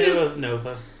 Neither was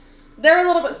Nova. They're a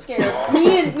little bit scared.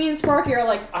 Me and Sparky are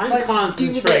like, I'm let's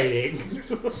concentrating. do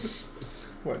this.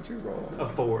 What'd you roll? A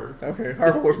 4. Okay,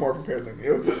 Harville was more prepared than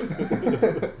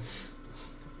you.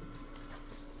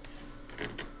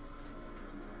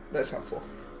 That's helpful.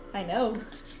 I know.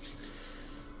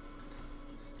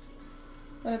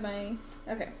 What am I?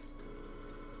 Okay.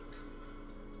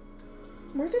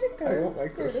 Where did it go? I don't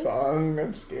like There this it is. song.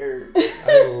 I'm scared.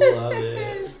 I love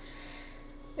it.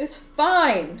 It's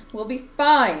fine. We'll be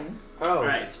fine. Oh.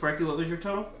 Alright, Sparky, what was your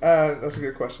total? That's a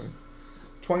good question.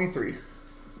 23.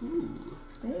 Ooh.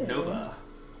 Nova.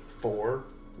 4.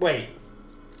 Wait.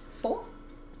 4?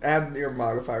 Add your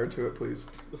modifier to it, please.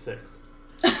 6.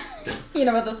 You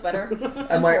know what? That's better.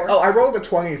 I'm like, 4. oh, I rolled a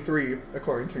 23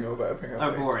 according to Nova, apparently.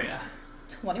 Arborea.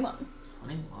 21.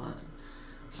 21.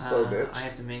 Slow bitch. I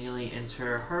have to manually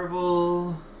enter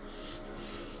Harville.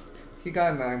 He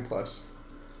got a 9 plus.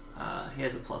 He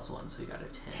has a +1, so he got a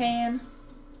 10. 10.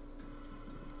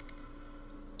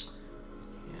 Yes.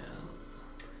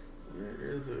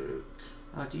 Where is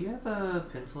it? Do you have a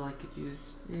pencil I could use?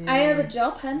 I have a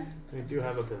gel pen. I do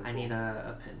have a pencil. I need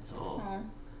a pencil.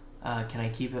 Oh. Can I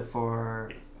keep it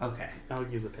for... Okay. I'll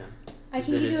use a pen. I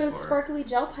can It give you is a for- sparkly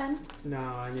gel pen. No,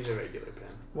 I need a regular pen.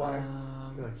 Why?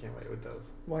 I can't write with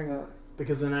those. Why not?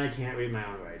 Because then I can't read my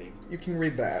own writing. You can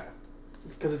read that.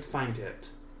 Because it's fine tipped.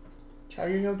 How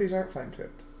do you know these aren't fine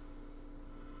tipped?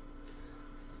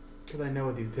 Because I know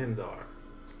what these pins are.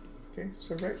 Okay,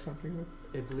 so write something with.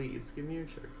 It bleeds. Give me your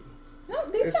Sharpie. No,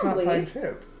 these It's don't not fine bleed.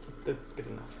 tip. That's good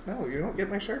enough. No, you don't get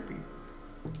my Sharpie.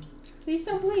 These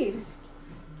don't bleed.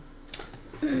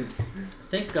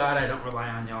 Thank God I don't rely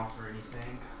on y'all for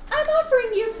anything. I'm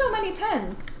offering you so many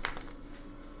pens.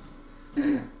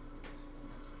 I'm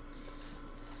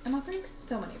offering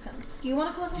so many pens. Do you want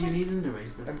to collect Do you one? need an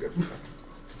eraser? I'm good.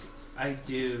 I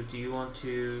do. Do you want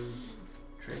to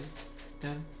trade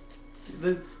them?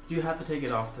 You have to take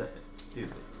it off to do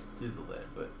the lid,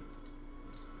 but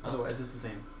otherwise it's the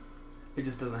same. It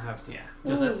just doesn't have to. Yeah,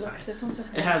 Ooh, that's look, fine. this one's so It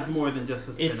pretty. has more than just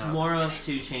the spin It's up. more of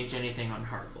to change anything on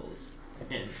Harville's.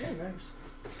 And Yeah, nice.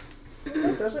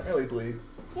 That doesn't really bleed.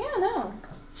 Yeah, no.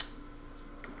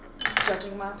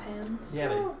 Judging my pens.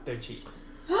 Yeah, they're cheap.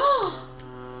 You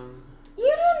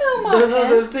don't know my Those are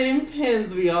the pens. same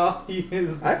pins we all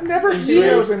use. I've never in seen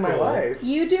grade those in my school. life.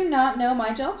 You do not know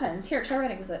my gel pens. Here, try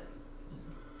writing with it.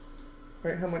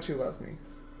 Right, how much you love me.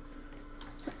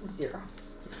 0.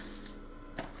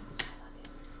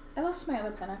 I lost my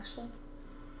other pen actually.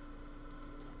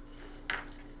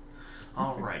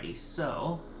 alrighty,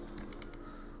 so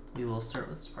we will start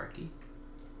with Sparky.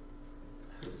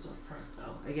 Who's up front?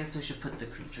 Oh, I guess I should put the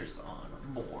creatures on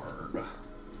board.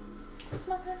 This is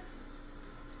my pen.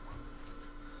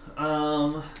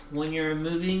 When you're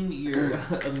moving your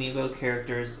amiibo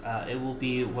characters, it will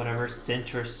be whatever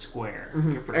center square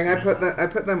your person And is on. I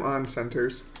put them on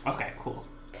centers. Okay, cool.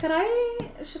 We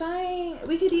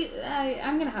could use,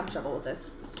 I'm gonna have trouble with this.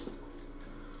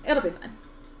 It'll be fine.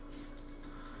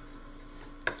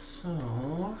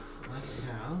 So,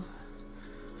 I have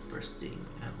bursting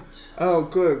out. Oh,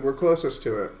 good. We're closest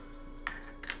to it.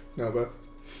 Nova.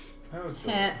 Oh,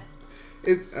 Heh.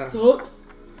 It's. Sucks.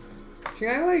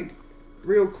 Can I, like,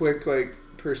 real quick, like,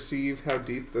 perceive how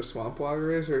deep the swamp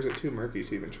water is, or is it too murky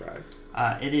to even try?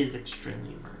 It is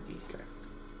extremely murky. Okay.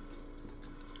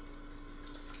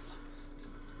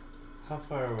 How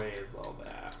far away is all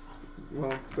that?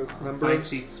 Well, the number 5 of...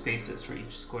 feet spaces for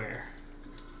each square.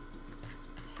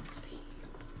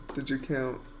 Did you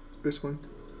count this one?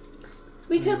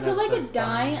 We could put like a That's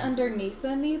die fine. underneath the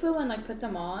amiibo and like put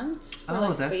them on for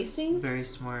like that's spacing. very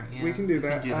smart. Yeah, we can do we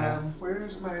that. Can do that.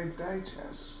 Where's my die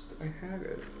chest? I had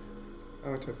it.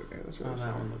 Oh, I took it there. That's Oh, really that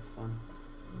smart. one looks fun.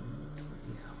 Yeah,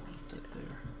 I'll put it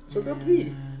there. So go pee.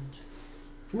 And-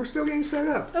 We're still getting set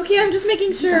up. Okay, I'm just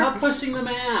making sure. Stop pushing the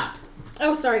map!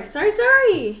 Oh, sorry.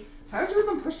 How'd you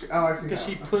even push... Oh, I see Because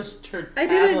now. she pushed her I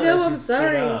didn't tablet know. as she I'm stood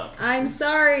sorry. up. I'm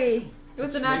sorry. It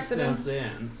was an Makes accident. no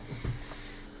sense.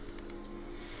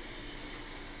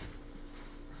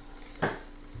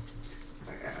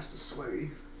 fast is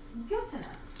sweaty. Good to know.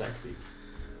 Sexy.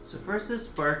 So first is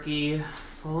Sparky,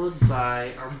 followed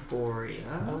by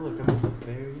Arborea. Oh, look, I'm in the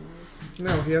very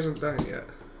No, he hasn't done it yet.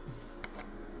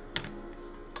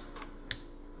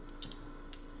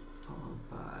 Followed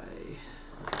by...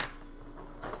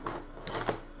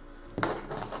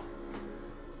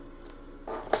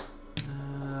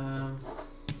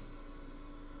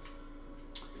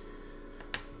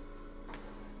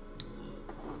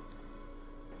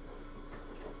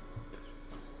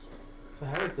 So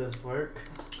how does this work?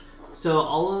 So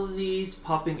all of these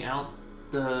popping out,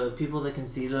 the people that can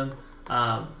see them,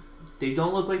 they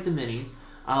don't look like the minis.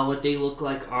 What they look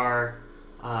like are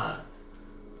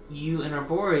you and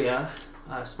Arborea,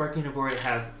 Sparky and Arborea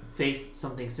have faced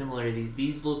something similar to these.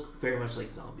 These look very much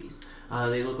like zombies.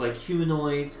 They look like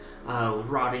humanoids,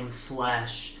 rotting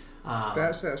flesh.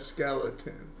 That's a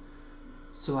skeleton.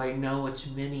 So I know which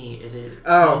mini it is.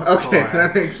 Oh, okay,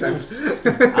 that makes sense.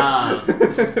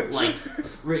 Like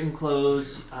written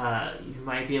clothes, you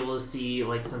might be able to see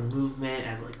like some movement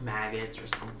as like maggots or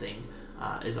something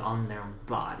is on their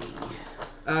body.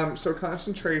 So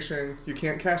concentration, you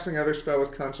can't cast another spell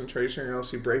with concentration or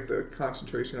else you break the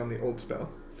concentration on the old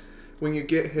spell. When you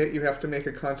get hit, you have to make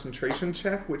a concentration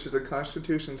check, which is a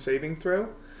constitution saving throw,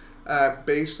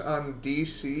 based on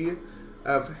DC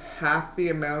of half the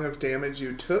amount of damage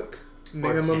you took,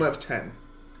 minimum of 10.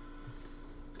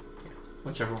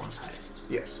 Whichever one's highest.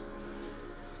 Yes.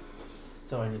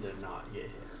 So I need to not get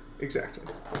hit. Exactly.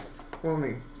 Well, I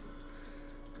mean,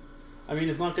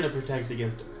 it's not going to protect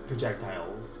against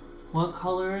projectiles. What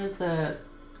color is that?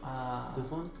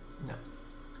 This one? No.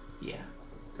 Yeah.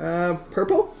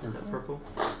 Purple? Is that purple?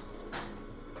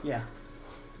 Yeah.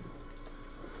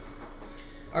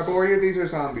 Arborea, these are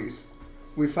zombies.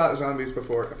 We fought zombies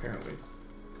before, apparently.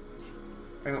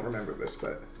 I don't remember this,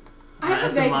 but... I have At a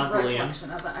the vague mausoleum.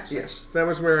 recollection of it, actually. Yes, that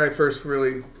was where I first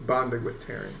really bonded with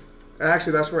Taryn.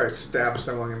 Actually, that's where I stabbed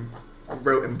someone and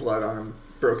wrote in blood on him,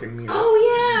 broken me.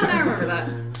 Oh, yeah, I remember that.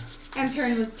 And And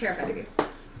Taryn was terrified of you.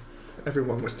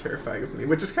 Everyone was terrified of me,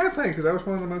 which is kind of funny because I was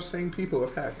one of the most sane people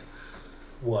of heck.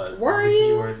 Was. Were the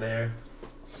you? keyword there.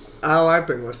 Oh, I've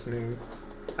been listening.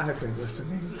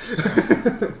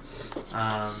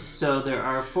 So there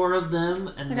are 4 of them,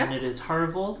 and then Okay. it is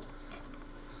Harvel,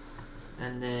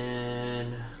 and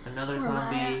then another Where am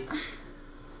I zombie,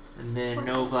 and then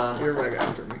Nova, You're right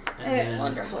after me. and then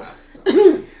wonderful. last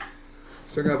zombie.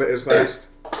 So Nova is last.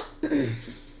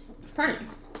 Pardon me.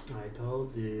 I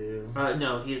told you.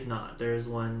 No, he is not. There's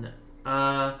one.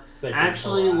 Second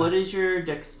Actually, to what last. is your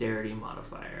dexterity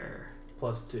modifier?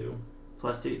 +2.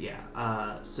 +2,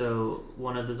 yeah. So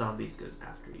one of the zombies goes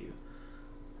after you.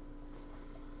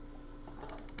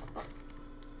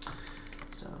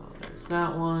 So there's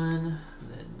that one,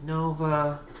 and then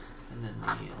Nova, and then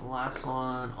the last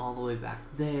one all the way back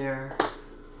there.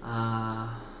 I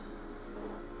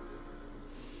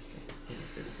think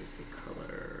this is the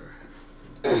color.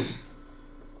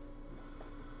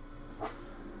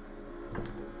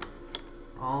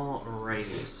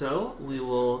 Alrighty, so we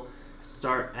will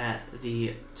start at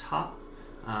the top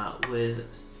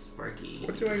with Sparky.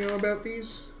 What do I know about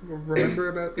these? Remember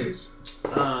about these?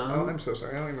 Oh, I'm so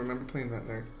sorry. I don't even remember playing that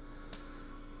there.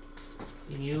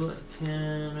 You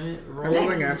can I roll.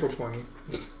 rolled a natural 20.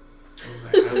 Okay.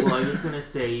 Well, I was gonna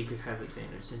say you could have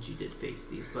advantage since you did face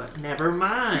these, but never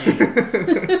mind.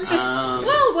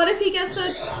 Well, what if he gets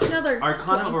another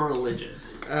Arcana 20? or religion?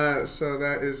 So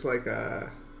that is like a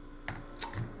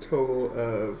total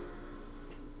of...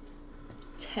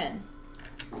 10.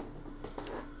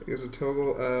 It is a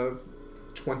total of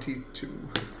 22.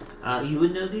 You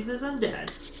would know these as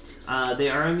undead. They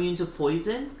are immune to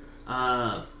poison,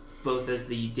 both as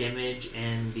the damage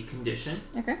and the condition.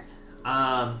 Okay.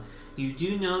 You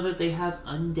do know that they have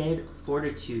undead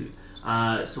fortitude.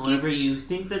 So whenever you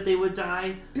think that they would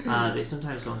die, they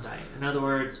sometimes don't die. In other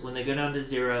words, when they go down to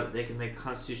 0, they can make a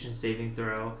Constitution saving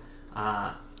throw,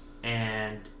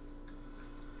 and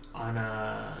on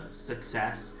a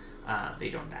success, they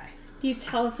don't die. Do you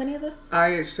tell us any of this?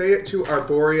 I say it to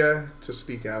Arborea to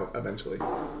speak out eventually.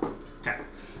 Okay.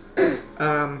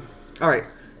 Alright.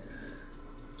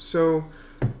 So,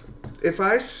 if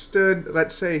I stood,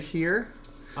 let's say, here,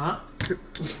 Uh-huh.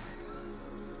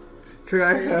 could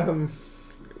I,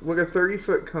 would a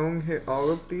 30-foot cone hit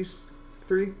all of these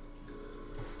 3?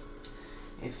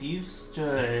 If you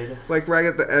stood... Like right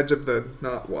at the edge of the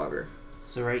not water.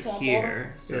 So right Swamp here.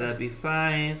 water? So Yeah. that'd be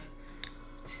 5,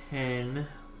 10,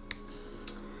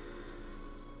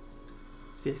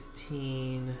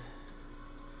 15,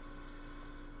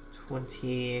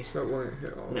 20... So it wouldn't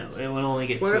hit all. No, it would only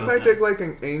get 2 What if of I them. did like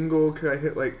an angle? Could I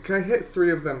hit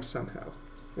 3 of them somehow?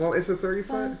 Well, it's a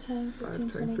 35. 5, 10, 15,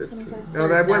 20, 25. No,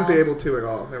 that wouldn't be able to at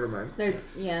all. Never mind.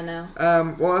 Yeah, no.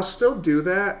 Well, I'll still do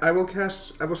that. I will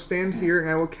stand here and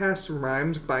I will cast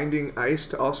Rhymes Binding Ice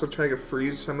to also try to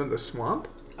freeze some of the swamp.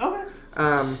 Okay.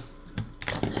 No.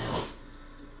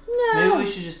 Maybe we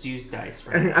should just use dice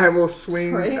for And it. I will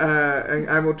swing, Right. and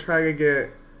I will try to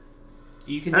get...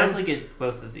 You can definitely get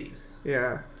both of these.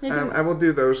 Yeah. You can- I will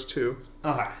do those two.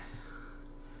 Okay.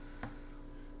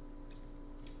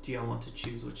 Do y'all want to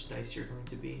choose which dice you're going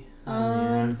to be?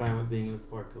 I'm fine with being the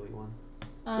sparkly one.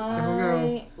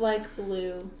 I like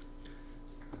blue.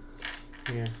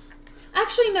 Yeah.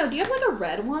 Actually, no. Do you have like a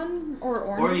red one or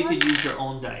orange Or you one? could use your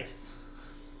own dice.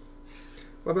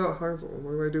 What about Harville?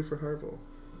 What do I do for Harville?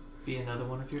 Be another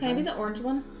one of your Can I dice. be the orange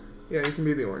one? Yeah, you can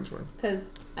be the orange one.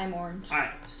 Because I'm orange. Alright,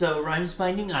 so Rhymes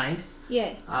Binding Ice.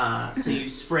 Yay. So you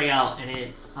spray out and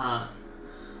it,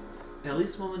 at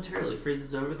least momentarily,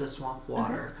 freezes over the swamp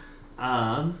water.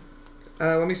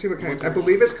 Let me see what kind. What's I your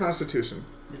believe name? it's Constitution.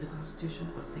 Is it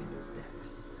Constitution? I was thinking it was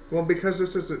Dex. Well, because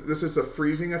this is a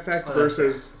freezing effect Oh,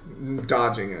 versus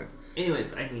dodging it.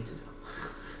 Anyways, I need to know.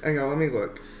 Hang on, let me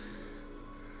look.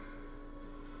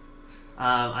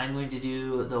 I'm going to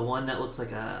do the one that looks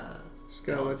like a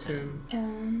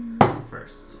skeleton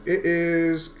first. It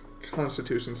is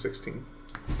Constitution 16.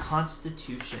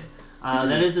 Constitution.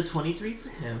 That is a 23 for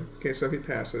him. Okay, so he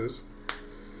passes.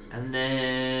 And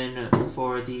then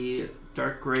for the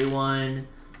dark gray one,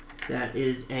 that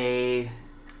is a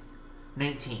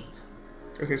 19.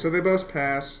 Okay, so they both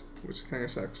pass, which kind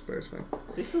of sucks, but it's fine.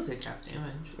 They still take half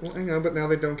damage. Well, I know, but now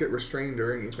they don't get restrained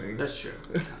or anything. That's true.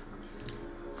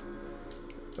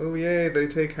 Oh, yay, they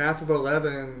take half of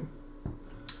 11.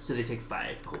 So they take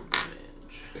 5 cold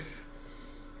damage.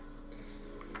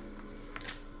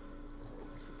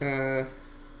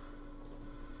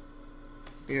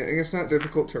 Yeah, and it's not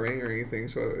difficult terrain or anything,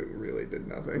 so it really did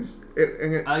nothing.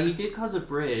 It You did cause a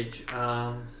bridge.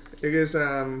 it is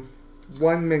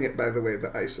 1 minute, by the way,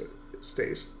 the ice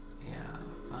stays.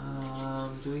 Yeah.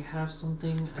 Do we have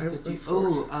something I could do?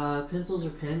 unfortunately- Oh, pencils or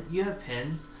pen? You have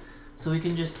pens, so we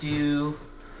can just do.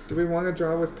 Do we want to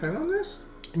draw with pen on this?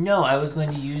 No, I was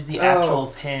going to use the actual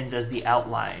pens as the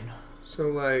outline. So,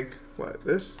 like, what,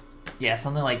 this? Yeah,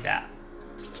 something like that.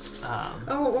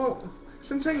 Oh, well,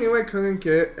 since I knew I couldn't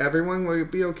get everyone, would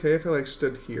it be okay if I, like,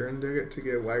 stood here and did it to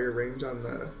get a wider range on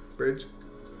the bridge?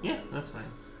 Yeah, that's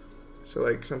fine. So,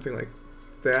 like, something like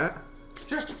that?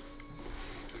 Sure.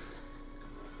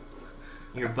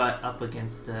 Your butt up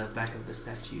against the back of the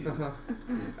statue.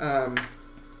 Uh-huh.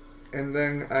 And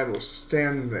then I will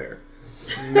stand there,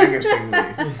 menacingly.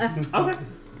 Okay.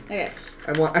 Okay.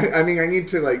 I mean, I need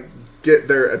to, like, get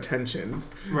their attention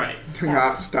Right. to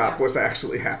not stop what's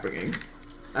actually happening.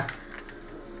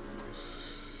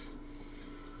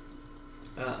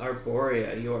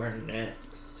 Arborea, you are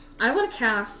next. I want to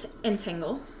cast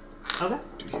Entangle. Okay.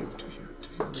 Do you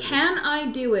Can I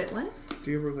do it? What?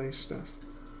 do you relay stuff?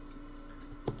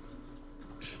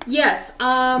 Yes.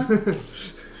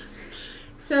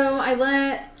 So I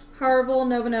let Harville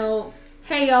Nova know,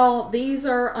 hey y'all, these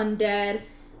are undead.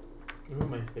 Ooh,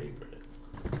 my favorite.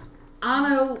 I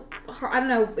don't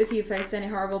know if you faced any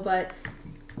Harville, but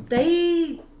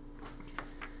you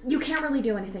can't really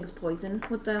do anything with poison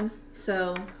with them.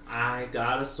 So I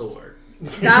got a sword.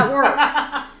 that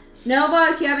works.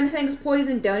 Nova, if you have anything with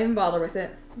poison, don't even bother with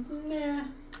it. Nah.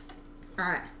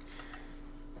 Alright.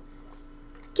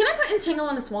 Can I put Entangle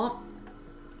in a swamp?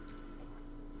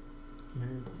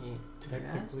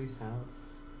 Technically, Yes. how?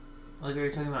 Like, are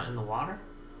you talking about in the water?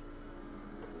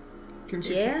 Can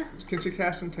she Yes. Can she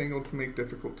cast Entangle to make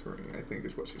difficult terrain? I think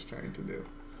is what she's trying to do.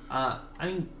 I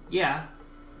mean, yeah.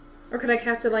 Or could I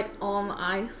cast it like on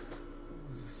ice?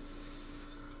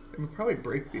 It would probably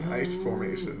break the ice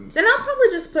formations. Then I'll probably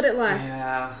just put it like,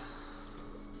 Yeah.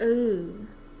 ooh.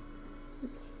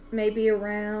 Maybe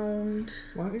around.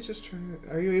 Why don't you just try it?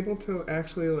 Are you able to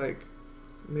actually, like,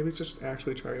 maybe just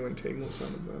actually try to entangle some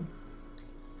of them?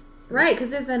 Right,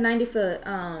 because it's a 90-foot,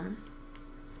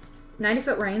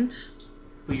 90-foot range.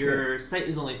 But your sight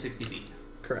is only 60 feet.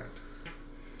 Correct.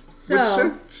 So, Which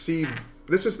should see.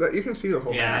 This is that you can see the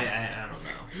whole Yeah, map.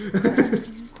 I don't know.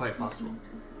 Quite possible.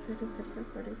 30,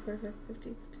 40,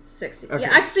 50, 60. Okay.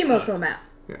 Yeah, I can see most of the map.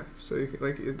 Yeah, so you can,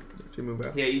 like, if you move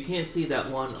out. Yeah, you can't see that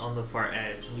one on the far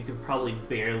edge, and you can probably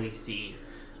barely see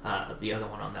the other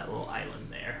one on that little island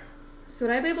there. So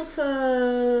would I be able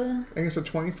to... I think it's a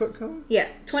 20-foot cone? Yeah,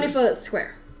 20-foot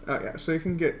square. Oh, yeah, so you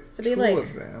can get So be two like-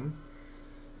 of them.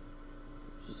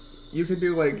 You could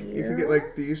do, like, you could get,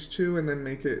 like, these two and then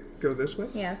make it go this way?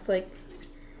 Yeah, it's like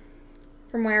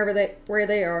from where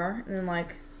they are, and then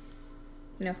like,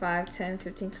 5, 10,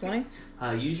 15, 20.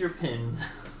 Use your pins.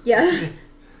 Yeah.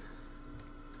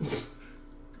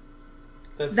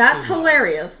 That's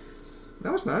hilarious.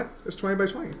 No, it's not. It's 20 by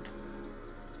 20.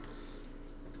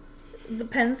 The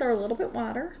pens are a little bit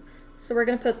wider. So we're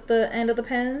going to put the end of the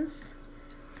pens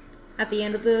at the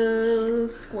end of the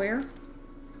square.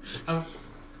 Oh.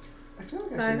 I feel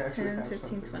like I 5, should actually 10, have 15,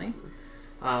 something.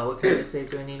 20. What kind of save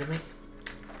do I need to make?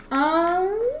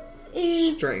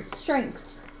 Is Strength.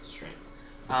 Strength.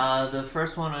 The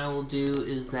first one I will do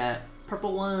is that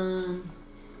purple one.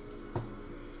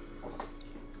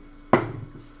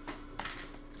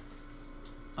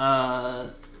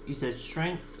 You said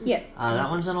strength? Yeah. That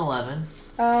one's an 11.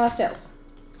 Fails.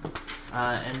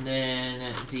 And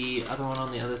then the other one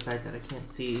on the other side that I can't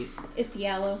see It's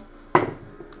yellow.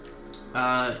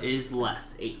 is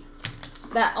less, 8.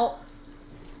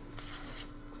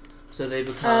 So they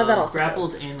become that also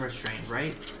grappled and restrained,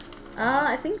 right?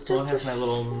 I think So it just has my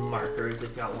little markers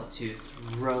if y'all want to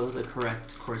throw the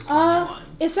correct corresponding one.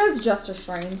 it says just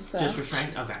restrained, so Just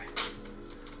restrained? Okay.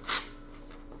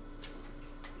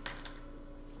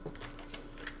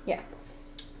 yeah.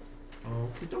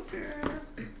 Okie dokie.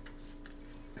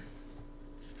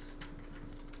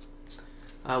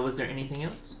 Was there anything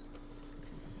else?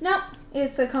 No,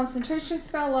 it's a concentration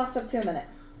spell, lasts up to a minute.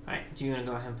 Alright, do you want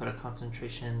to go ahead and put a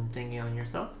concentration thingy on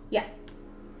yourself? Yeah.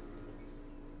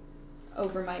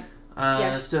 Over my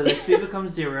Yes. So their speed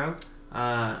becomes 0.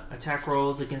 Attack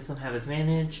rolls against them have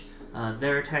advantage.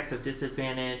 Their attacks have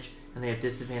disadvantage, and they have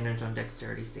disadvantage on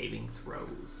dexterity saving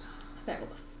throws.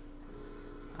 fabulous.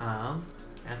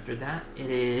 After that, it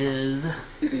is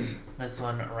this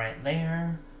one right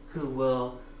there, who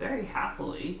will very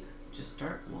happily just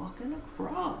start walking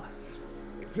across.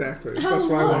 Exactly. That's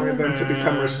why I wanted them to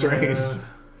become restrained.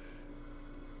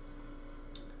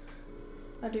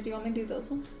 Do you want me to do those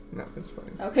ones? No, that's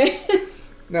fine. Okay.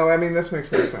 No, I mean, this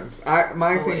makes more sense.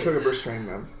 My thing wait. could have restrained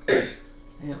them.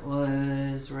 It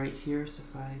was right here, so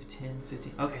 5, 10,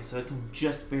 15. Okay, so it can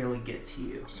just barely get to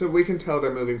you. So we can tell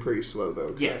they're moving pretty slow, though.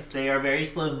 Correct? Yes, they are very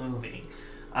slow moving.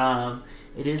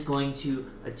 It is going to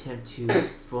attempt to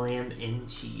slam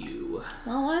into you.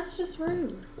 Well, that's just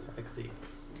rude. Sexy.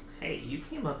 Hey, you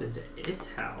came up into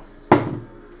its house.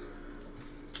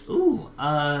 Ooh,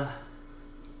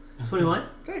 21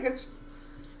 That hits.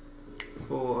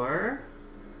 for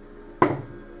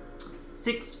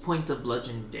 6 points of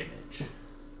bludgeoning damage.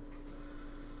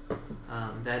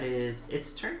 That is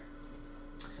its turn.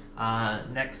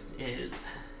 Next is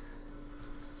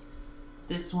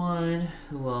this one,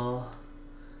 who will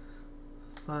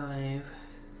 5,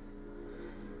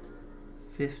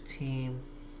 15,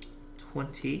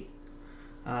 20.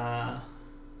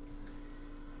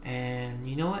 And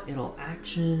you know what? It'll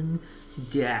action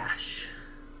dash.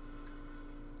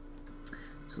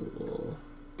 So it will...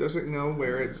 Does it know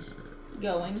where it's...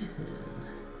 Going.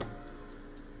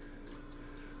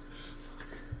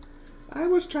 I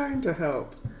was trying to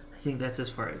help. I think that's as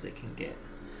far as it can get.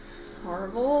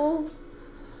 Horrible.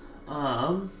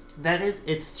 That is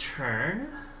its turn.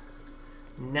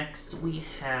 Next we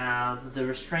have the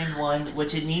restrained one,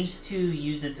 which it needs to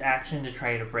use its action to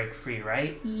try to break free,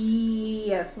 right?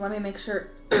 Yes, let me make sure.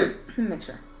 Make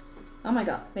sure. Oh my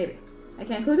god, maybe. I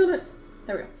can't click on it.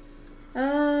 There we go.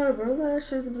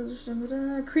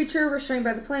 Creature restrained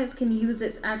by the plants can use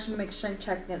its action to make a strength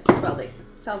check against spell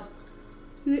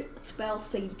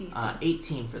save DC.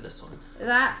 18 for this one.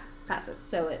 That passes,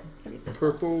 so it frees itself.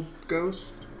 Purple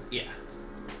ghost? Yeah.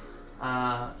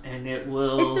 And it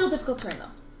will... It's still a difficult terrain,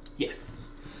 though. Yes.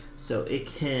 So it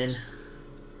can...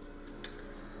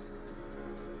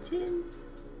 10,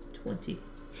 20.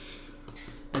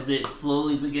 As it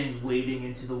slowly begins wading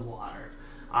into the water.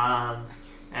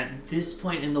 At this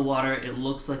point in the water, it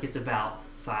looks like it's about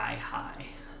thigh high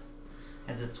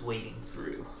as it's wading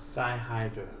through. Thigh high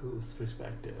to whose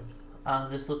perspective?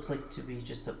 This looks like to be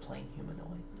just a plain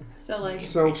humanoid. So, like...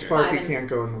 So Sparky 5 can't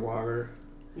go in the water.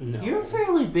 No. You're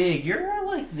fairly big. You're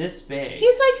like this big.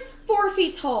 He's like 4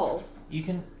 feet tall. You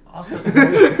can also...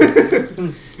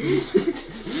 the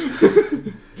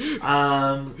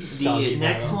Doggy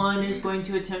next battle. one is going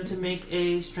to attempt to make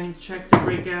a strength check to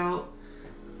break out.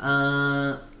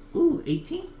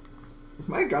 18?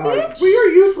 My god, Bitch. we are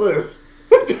useless!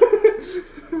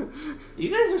 You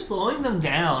guys are slowing them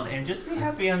down, and just be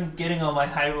happy I'm getting all my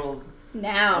high rolls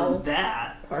Now. of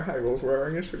that. Our high rolls were our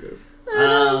initiative.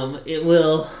 It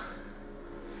will...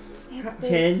 Yeah, but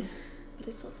 10. But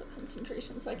it's also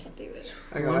concentration, so I can't do it.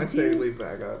 Hang on, I say leave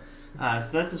back up.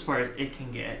 So that's as far as it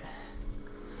can get.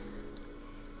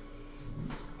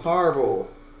 Harvel.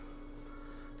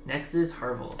 Next is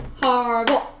Harvel.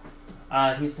 Horrible.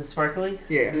 He's the sparkly.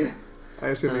 Yeah. I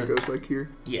assume it goes like here.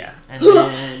 Yeah, and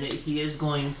then he is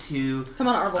going to Come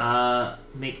on, Arvel.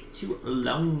 make 2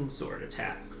 longsword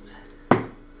attacks.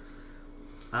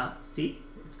 See?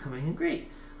 It's coming in great.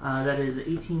 That is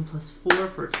 18 plus 4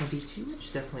 for 22,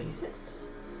 which definitely hits.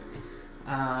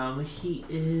 He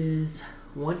is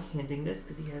one-handing this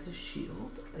because he has a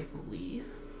shield, I believe.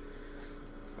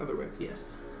 Other way.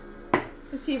 Yes.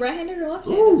 Is he right-handed or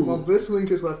left-handed? Ooh. Well, this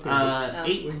link is left-handed.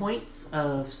 8 points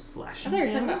of I slashing thought you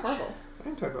were talking damage. about Harvel.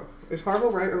 I'm talking about. Is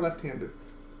Harvel right or left-handed?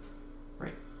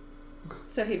 Right.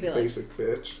 So he'd be like... Basic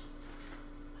bitch.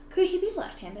 Could he be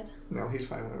left-handed? No, he's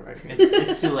fine with right-handed.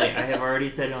 It's too late. I have already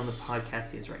said it on the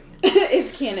podcast he is right-handed.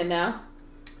 It's canon now.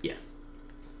 Yes.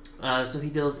 So he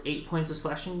deals 8 points of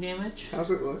slashing damage.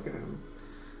 How's it looking?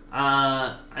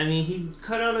 I mean, he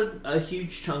cut out a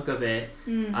huge chunk of it.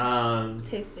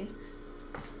 Tasty.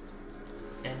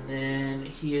 And then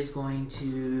he is going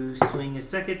to swing a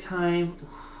second time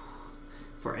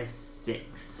for a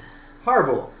 6.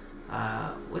 Harvel!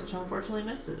 Which unfortunately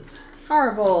misses.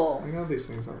 Harvel. I know these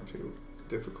things aren't too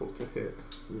difficult to hit.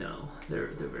 No, they're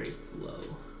very slow.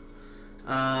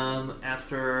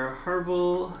 After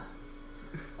Harvel,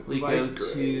 we go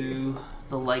to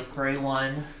the light gray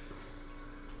one,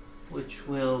 which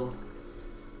will...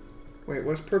 Wait,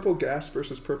 what's purple gas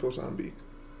versus purple zombie?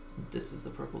 This is the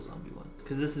purple zombie one.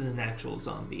 Because this is an actual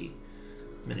zombie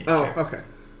miniature. Oh, okay.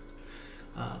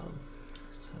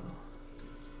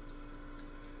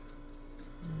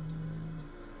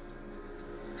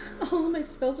 All of my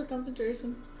spells are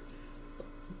concentration.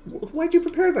 Why'd you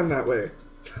prepare them that way?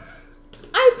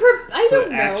 I so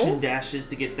don't know. action dashes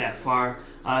to get that far.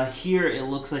 Here it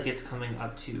looks like it's coming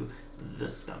up to the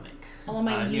stomach. All of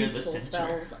my near the useful center.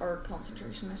 spells are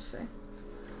concentration, I should say.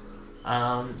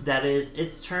 That is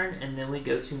its turn, and then we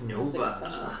go to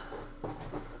Nova.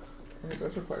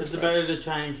 Is it better to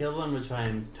try and kill them or try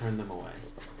and turn them away?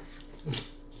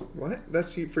 What?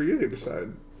 That's for you to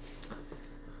decide.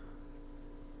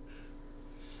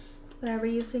 Whatever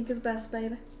you think is best,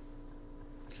 baby.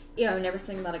 Yeah, I'm never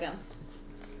saying that again.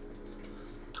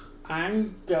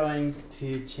 I'm going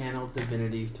to channel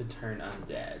divinity to turn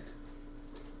undead.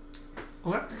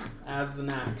 What? As an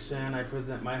action, I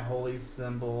present my holy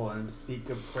symbol and speak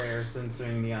a prayer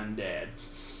censoring the undead.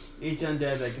 Each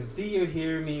undead that can see or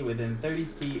hear me within 30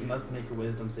 feet must make a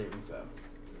wisdom saving throw.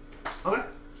 Okay.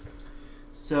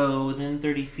 So within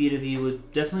 30 feet of you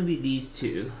would definitely be these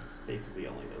two. Basically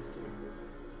only those two.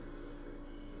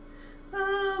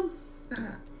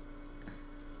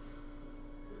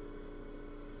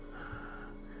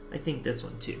 I think this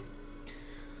one too.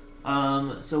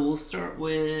 So we'll start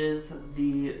with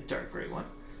the dark gray one.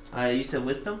 You said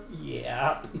wisdom?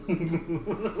 Yeah.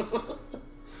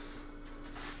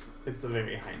 It's a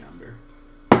very high number.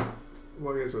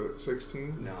 What is it?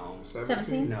 16? No.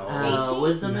 17? No. 18?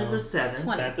 Wisdom No. is a 7.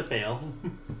 20. That's a fail.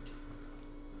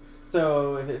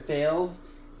 So if it fails,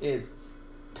 it's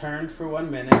turned for 1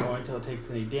 minute or until it takes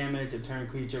any damage. A turned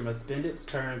creature must spend its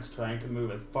turns trying to move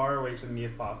as far away from me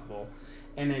as possible,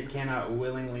 and it cannot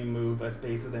willingly move a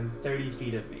space within 30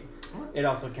 feet of me. It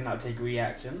also cannot take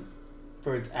reactions.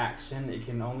 For its action, it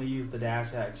can only use the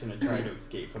dash action to try to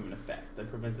escape from an effect that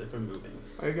prevents it from moving.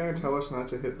 Are you going to tell us not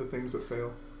to hit the things that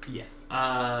fail? Yes.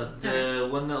 The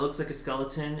one that looks like a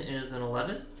skeleton is an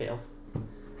 11. Fails.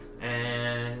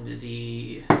 And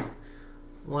the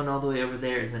one all the way over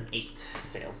there is an 8.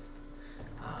 Fails.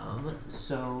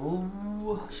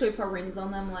 So Should we put rings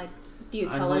on them? Like, do you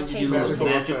tell I'm us, going hey, to do don't a hit?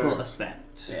 magical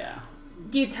effect. Yeah.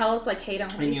 Do you tell us, like, hey,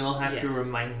 don't hit? And you'll have to Yes.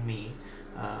 remind me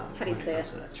How do you when say it comes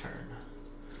it? to that turn.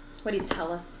 What do you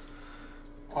tell us?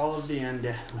 All of the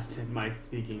undead within my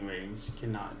speaking range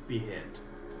cannot be hit.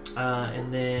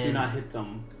 And then Do not hit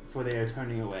them, for they are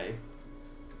turning away.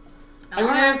 Uh-huh. I'm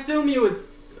gonna assume you would.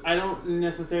 I don't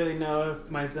necessarily know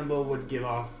if my symbol would give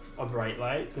off a bright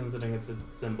light, considering it's a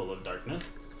symbol of darkness.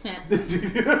 Yeah.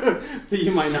 So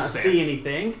you might not Fair. see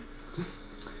anything.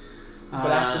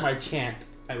 But after my chant,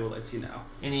 I will let you know.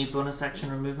 Any bonus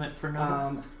action or movement for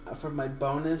Nova? For my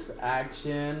bonus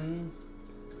action,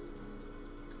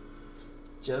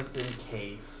 just in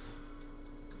case.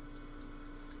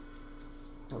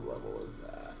 What level is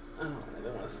that? I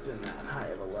don't want to spin that high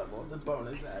of a level. It's a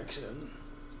bonus action.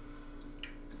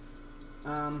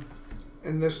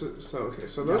 And this is so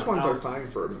those No, ones I'll- are fine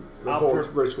for the I'll whole per-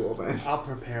 ritual then. I'll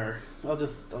prepare. I'll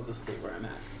just stay where I'm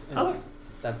at. And Okay.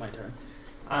 That's my turn.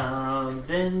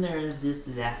 Then there's this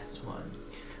last one.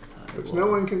 Which no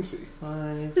one can see.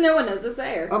 5. No one knows it's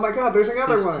there. Oh my god, there's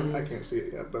another 15. one! I can't see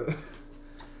it yet, but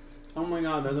Oh my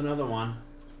god, there's another one.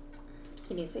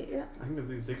 Can you see it yet? I can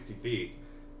see 60 feet.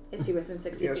 Is he within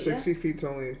 60 Yeah, feet? 60 feet's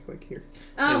only like here.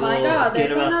 Oh It my will god, get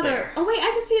there's about another. there. Oh wait,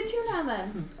 I can see it too now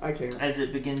then. I can't. As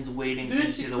it begins wading Didn't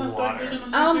into you the cast dark water. vision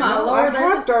on Oh that my guy? No, lord, I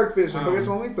there's have dark vision, but Oh. it's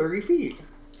only 30 feet.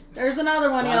 There's another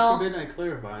one, God y'all. forbid I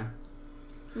clarify.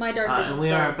 My dark vision And we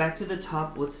spell. are back to the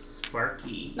top with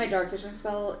Sparky. My dark vision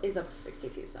spell is up to 60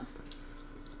 feet, so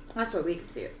that's why we can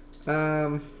see it.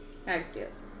 I can see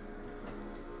it.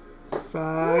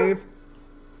 5,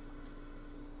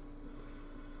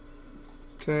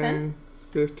 10,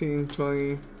 15,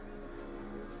 20,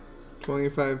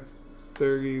 25,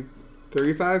 30,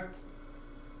 35,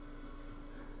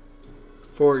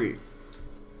 40.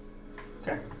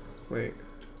 Okay. Wait,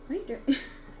 What are you doing?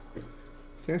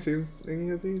 can I see any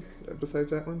of these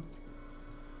besides that one?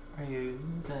 Are you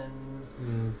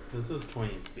then This is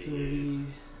 20 feet. 30?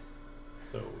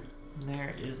 So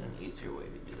There is an easier way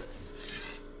to do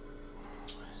this.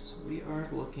 So we are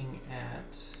looking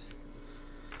at.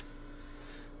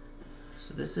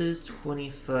 So this is 20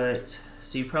 foot.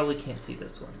 So you probably can't see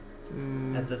this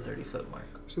one at the 30-foot mark.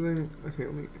 So then, okay,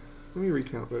 let me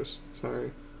recount this.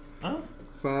 Sorry. Oh.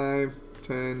 5,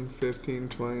 10, 15,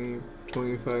 20,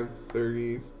 25,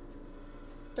 30.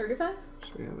 35?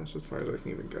 So yeah, that's as far as I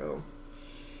can even go.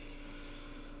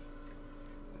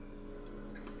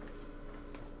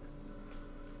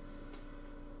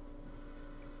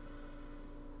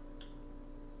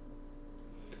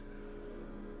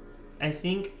 I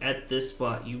think at this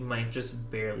spot you might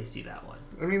just barely see that one.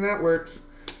 I mean, that works.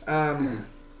 I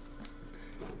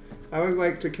would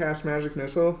like to cast Magic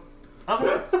Missile.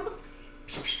 Okay.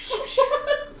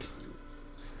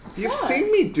 You've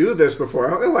seen me do this before. I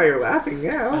don't know why you're laughing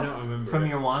I now. don't remember. From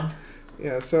your wand?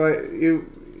 Yeah, so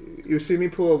you see me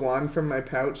pull a wand from my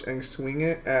pouch and swing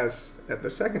it as at the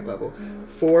second level.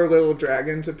 4 little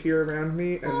dragons appear around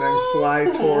me and then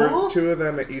fly toward 2 of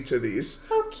them at each of these.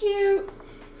 How cute.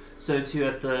 So 2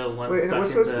 at the one Wait, stuck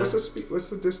what's in the the... what's the speed? What's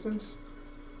the distance?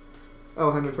 Oh,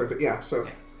 120 feet. Yeah, so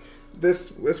Okay.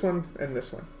 this one and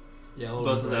this one. Yellow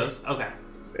Both and of red. those? Okay.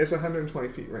 It's 120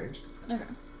 feet range. Okay.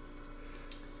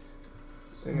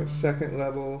 And it's second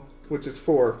level, which is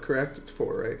 4, correct? It's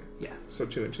 4, right? Yeah. So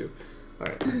 2 and 2. All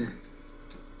right.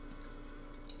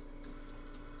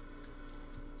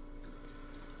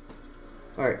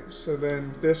 All right. So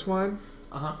then this one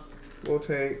Uh-huh. will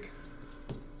take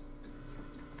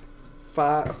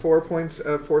 4 points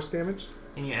of force damage.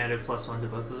 And you added +1 to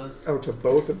both of those? Oh, to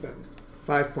both of them.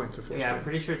 5 points of force Yeah, I'm damage.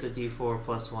 pretty sure it's a d4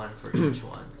 +1 for each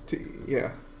one.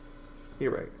 Yeah,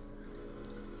 you're right.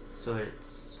 So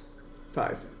it's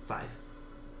 5. 5.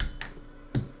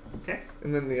 Okay.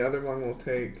 And then the other one will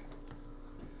take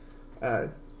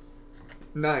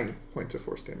 9 points of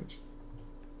force damage.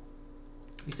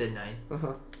 You said 9.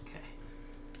 Uh-huh. Okay.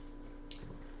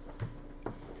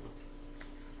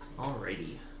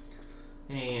 Alrighty.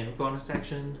 And bonus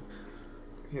action?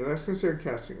 Yeah, that's considered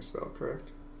casting a spell, correct?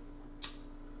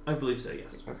 I believe so,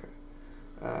 yes. Okay.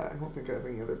 I don't think I have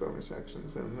any other bonus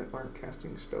actions then that aren't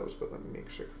casting spells, but let me make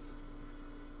sure.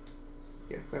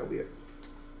 Yeah, that'll be it.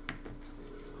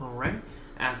 Alright.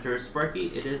 After Sparky,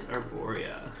 it is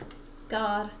Arborea.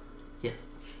 God. Yes.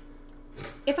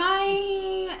 If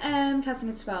I am casting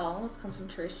a spell, it's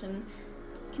concentration.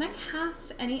 Can I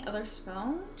cast any other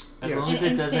spell? As Yeah. long as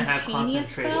An it doesn't have instantaneous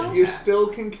concentration. spell? You tag. still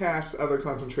can cast other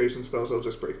concentration spells, they'll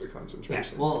just break the Yeah,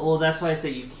 concentration. well, that's why I say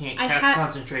you can't I cast ha-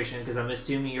 concentration, because I'm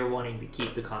assuming you're wanting to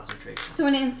keep the concentration. So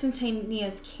an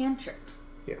instantaneous cantrip.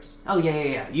 Yes. Oh,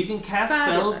 yeah. You can cast spells,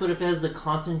 Fabulous. but if it has the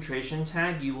concentration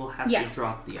tag, you will have Yeah. to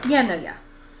drop the other Yeah, one. no, yeah.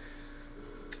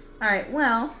 Alright,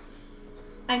 well,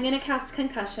 I'm gonna cast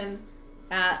concussion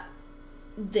at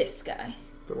this guy.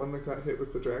 The one that got hit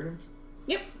with the dragons?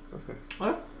 Yep. Okay.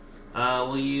 What?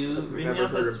 Will you I've read me never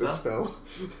out heard that of this spell?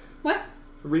 spell. What?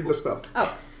 Read the spell.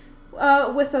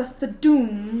 Oh. With a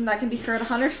Thadum that can be heard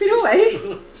 100 feet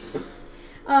away.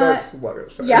 That's what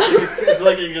it says. Yeah. It's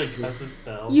like a concussive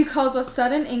spell. You cause a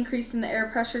sudden increase in the air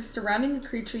pressure surrounding a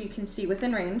creature you can see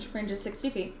within range. Range is 60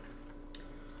 feet.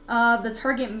 The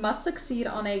target must succeed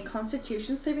on a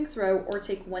Constitution saving throw or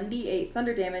take 1d8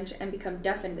 thunder damage and become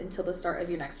deafened until the start of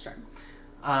your next turn.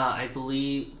 I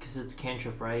believe, because it's a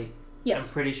cantrip, right? I'm Yes.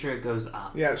 pretty sure it goes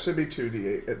up. Yeah, it should be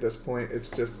 2d8 at this point. It's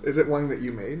just... Is it one that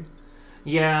you made?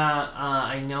 Yeah,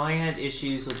 I know I had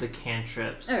issues with the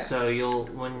cantrips, Okay. so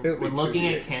when It'll be looking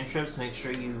 2d8. at cantrips, make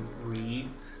sure you read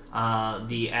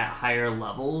the at higher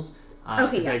levels, Okay,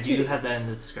 because yeah, I do 2d8. have that in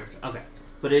the description. Okay,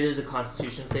 but it is a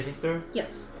Constitution saving throw.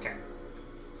 Yes. Okay.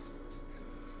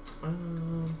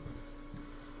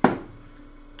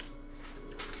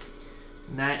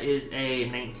 That is a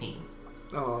 19.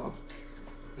 Oh.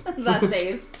 That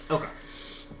saves. Okay.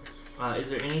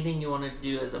 Is there anything you want to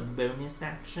do as a bonus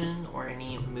action or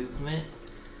any movement?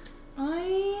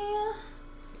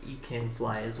 You can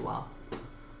fly as well.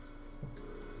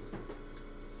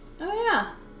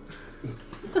 Oh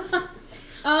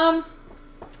yeah.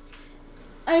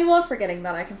 I love forgetting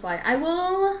that I can fly. I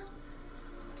will.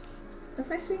 What's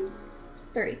my speed?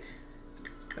 30.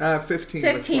 15.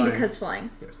 15 because flying.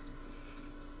 Yes.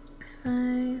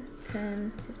 5,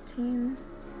 10, 15.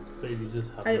 So you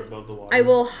just hover above the water. I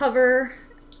will hover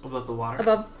Above the water?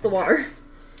 above the water.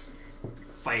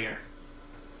 Fire.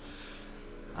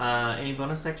 Any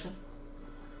bonus section?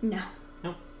 No.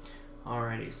 Nope.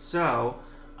 Alrighty, so,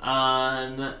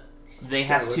 they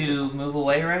have to move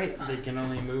away, right? They can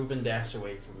only move and dash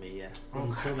away from me, yeah.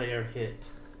 Until they are hit.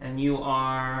 And you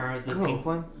are the pink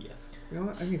one? Yes. You know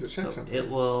what? I need to check So something. it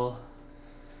will...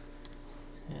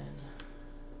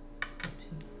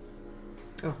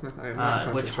 Oh, no, I am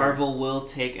not which concentrating. Harville will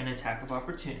take an attack of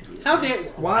opportunity. How dare...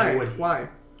 Why? would he? Why?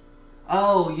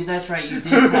 Oh, that's right. You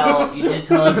did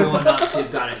tell everyone not to.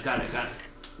 Got it.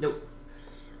 Nope.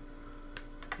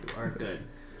 You are good.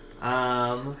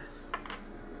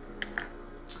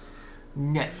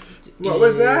 Next. What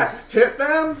was that? Hit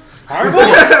them? Harville?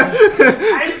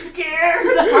 I'm scared.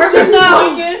 Harville,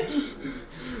 no!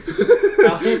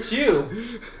 I'll hit you.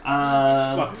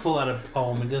 Um. Pull out a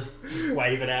tome and just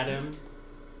wave it at him.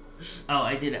 Oh,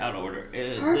 I did it out of order.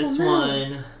 Harville, This no.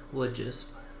 one would just.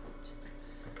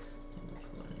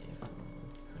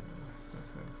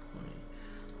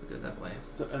 Go that way.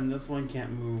 So, and this one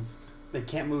can't move. They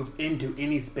can't move into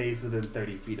any space within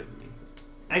 30 feet of me.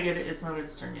 I get it. It's not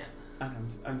its turn yet.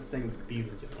 I'm saying these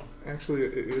in general. Actually,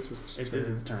 it's a It is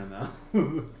its turn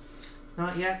though.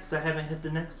 Not yet, because I haven't hit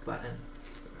the next button.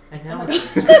 And now Oh my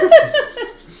it's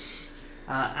its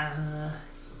turn.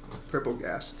 purple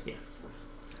gassed. Yes.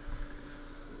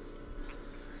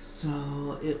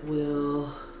 So it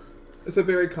will. It's a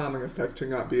very common effect to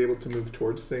not be able to move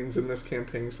towards things in this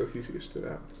campaign, so he's used to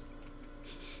that.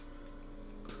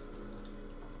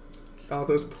 All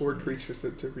those poor creatures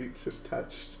that Dorit's has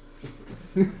touched.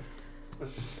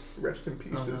 Rest in Oh, no,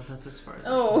 pieces. that's as far as.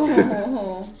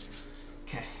 Oh.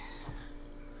 Okay.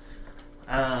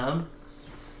 I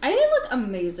didn't look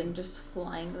amazing just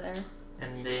flying there.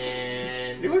 And You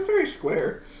then look very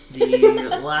square.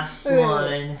 the last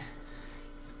one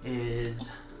is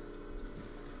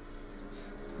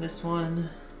this one,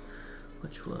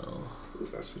 which will. Ooh,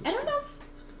 that's I don't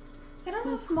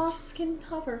know if moths can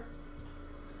hover.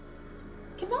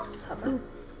 Can moths hover?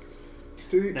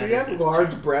 Do That you is have its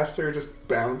large turn. breasts that are just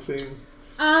bouncing?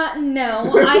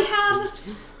 No. I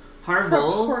have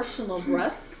Harville proportional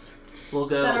breasts will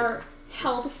go. that are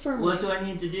held firmly. What do I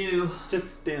need to do?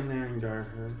 Just stand there and guard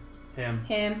her.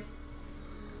 Him.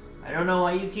 I don't know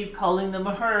why you keep calling them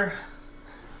a her.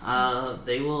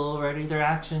 They will ready their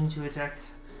action to attack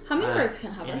Hummingbirds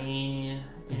can hover.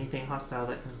 anything hostile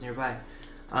that comes nearby.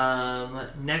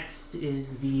 Next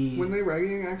is the. When they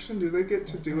readying action, do they get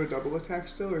to do a double attack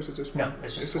still, or is it just No, one?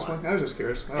 it's just one. I was just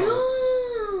curious.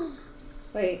 Oh.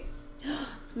 Wait.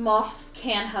 Moths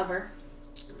can hover.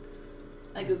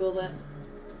 I googled it.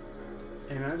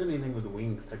 Imagine anything with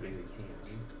wings technically can.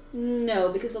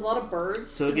 No, because a lot of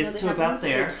birds. So it even gets though to they have about wings,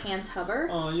 there. They can't hover.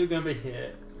 Oh, you're gonna be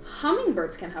hit.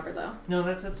 Hummingbirds can hover though. No,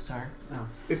 that's its turn. Oh.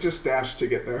 It just dashed to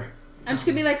get there. I'm just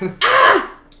gonna be like,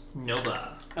 ah!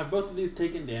 Nova. Have both of these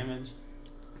taken damage?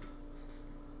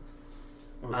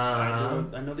 Or,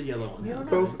 I know the yellow one has.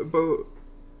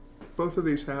 Both of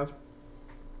these have.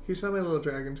 He saw my little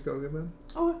dragons go get them.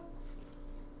 Oh.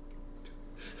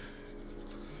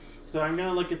 So I'm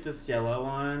gonna look at this yellow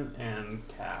one and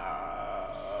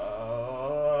cast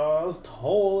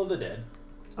Toll of the Dead.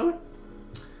 Okay.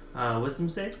 Wisdom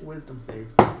save? Wisdom save.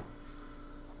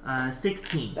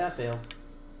 16. That fails.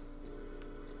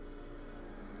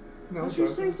 No, What's it your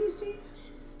doesn't. save DC?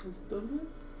 Doesn't it?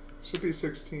 Should be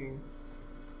 16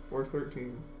 or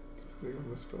 13. Depending on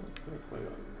the spell. Wait.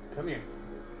 Come here.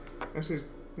 Actually,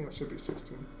 yeah, it should be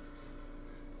 16.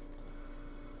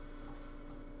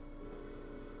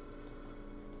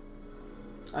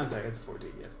 I'm sorry, it's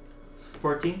 14, yes.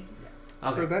 14?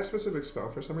 Okay. For that specific spell,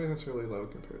 for some reason it's really low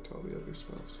compared to all the other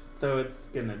spells. So it's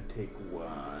gonna take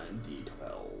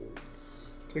 1d12.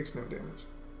 Takes no damage.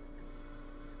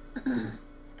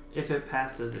 If it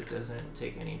passes, it doesn't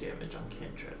take any damage on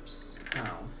cantrips.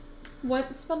 Oh.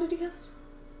 What spell did you cast?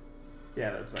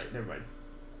 Yeah, that's right. Never mind.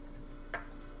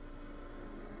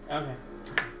 Okay.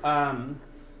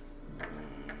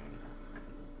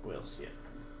 Well, shit.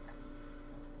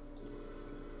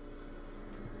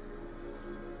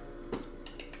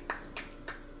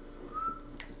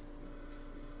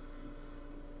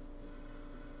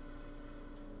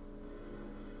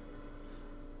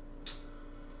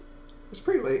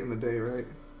 pretty late in the day, right?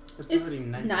 It's already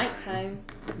nighttime.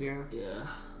 Yeah. Yeah.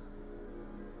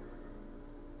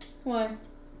 Why?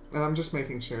 I'm just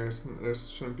making sure there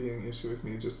shouldn't be any issue with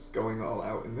me just going all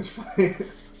out in this fight.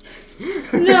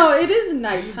 No, it is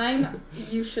nighttime.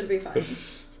 You should be fine.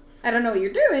 I don't know what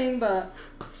you're doing, but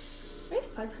I have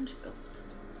 500 gold.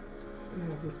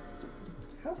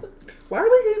 Yeah, but why are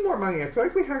we getting more money? I feel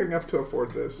like we had enough to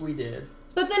afford this. We did.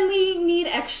 But then we need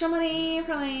extra money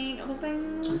for like other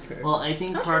things. Okay. Well, I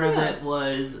think How part much of do we it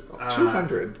was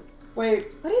 200. Wait,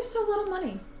 Why do you have so little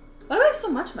money? Why do I have so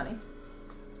much money?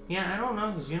 Yeah, I don't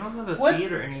know because you don't have a What?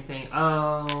 feat or anything.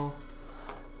 Oh,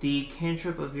 the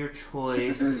cantrip of your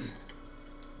choice.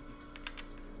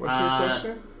 What's your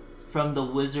question? From the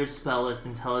wizard spell list,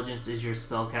 intelligence is your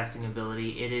spellcasting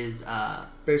ability. It is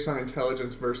Based on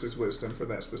intelligence versus wisdom for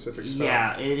that specific spell.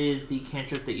 yeah, it is the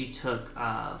cantrip that you took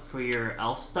for your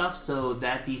elf stuff. So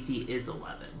that DC is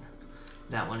 11.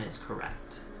 That one is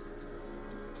correct.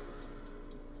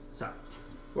 So,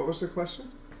 What was the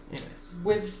question? anyways,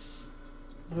 with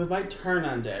my turn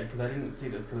undead, because I didn't see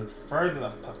this because it's further the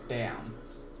fuck down.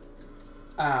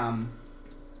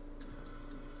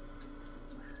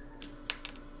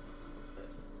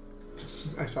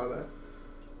 I saw that.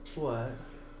 What?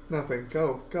 Nothing.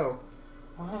 Go.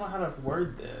 I don't know how to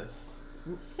word this.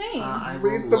 Same. I will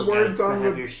Read the look at it words 'cause I on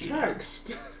have the your sheet.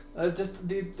 text.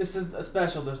 This is a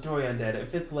special destroy undead. At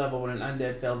 5th level, when an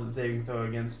undead fails its saving throw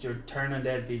against your turn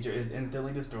undead feature, is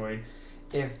instantly destroyed.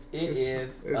 If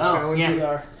It's Oh, challenging.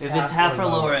 yeah. If it's half or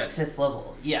lower at 5th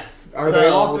level, yes. Are So they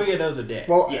all 3 of those are dead.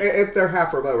 Well, Yeah. if they're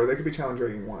half or lower, they could be challenge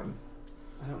rating 1.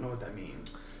 I don't know what that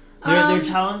means. Their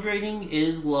challenge rating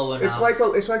is low enough.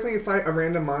 It's like when you fight a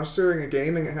random monster in a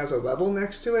game and it has a level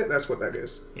next to it. That's what that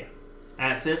is.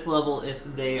 At 5th level, if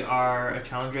they are a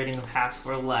challenge rating of half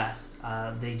or less,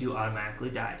 they do automatically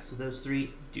die. So those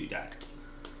 3 do die.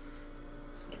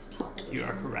 It's taller. You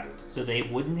are correct. So they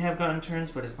wouldn't have gotten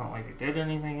turns, but it's not like they did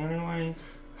anything anyways.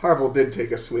 Harville did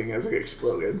take a swing as it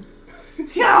exploded.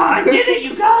 Yeah, I did it, you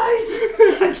guys!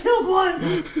 I killed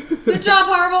one! Good job,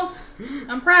 Harville.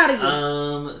 I'm proud of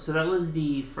you. So that was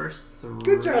the first 3.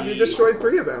 Good job, you destroyed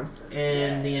 3 of them.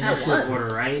 In the At initial once.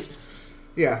 order, right?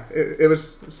 Yeah, it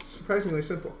was surprisingly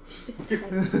simple. It's like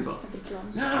the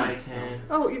drums. So I can...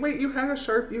 Oh, wait, you have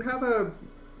a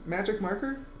magic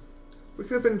marker? We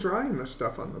could have been drawing this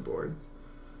stuff on the board.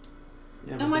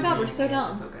 Yeah, Oh my god, we're so Yeah,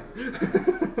 dumb. it's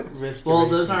okay. Risk Well,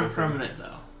 erasing those aren't everything. permanent,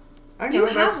 though. I You know,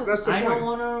 have- that's the I point. don't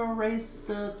want to erase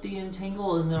the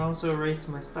entangle and then also erase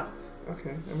my stuff.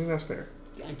 Okay, I mean, that's fair.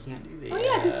 I can't do that. Oh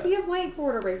yeah, because we have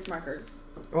whiteboard erase markers.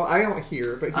 Well, I don't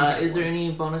hear, but he Is there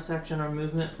any bonus action or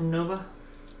movement from Nova?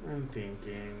 I'm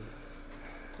thinking.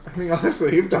 I mean,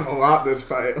 honestly, you've done a lot this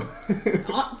fight.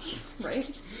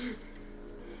 Right?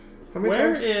 How many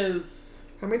Where times? is?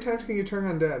 How many times can you turn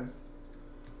undead?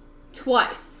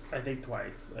 Twice. I think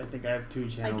twice. I think I have 2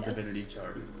 channel guess. divinity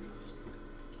charts.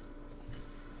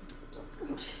 Oh,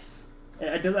 jeez.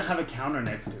 It doesn't have a counter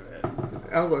next to it.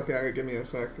 I'll look at it. Give me a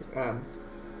sec.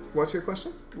 What's your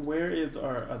question? Where is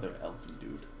our other elfy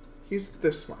dude? He's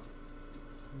this one.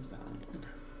 He's down.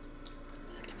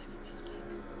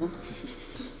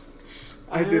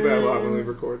 I do that a lot when we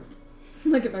record.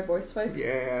 Look at my voice spikes.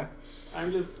 Yeah.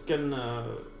 I'm just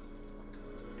gonna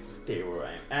stay where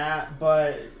I'm at,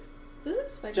 but Does it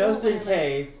spike just when in I,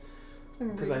 case, am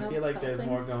because reading I those feel like spell there's things?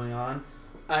 more going on,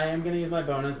 I am gonna use my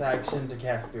bonus action to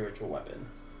cast spiritual weapon.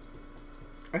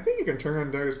 I think you can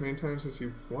turn undead as many times as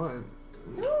you want.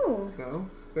 Ooh. No?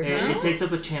 It takes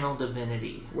up a channel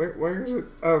divinity. Where is it?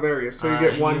 Oh, there he is. So you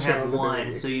get one you channel have one,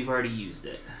 divinity. so you've already used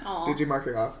it. Aw. Did you mark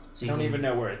it off? So I you don't can- even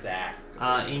know where it's at.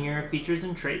 in your features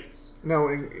and traits. No,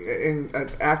 in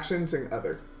actions and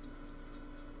other.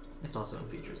 It's also in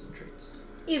features and traits.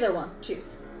 Either one.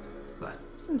 Choose. But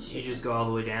You you just go all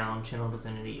the way down, channel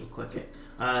divinity, you click it.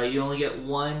 You only get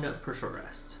 1 per short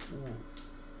rest.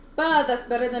 But that's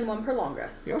better than 1 per long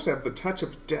rest. You also have the touch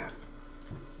of death.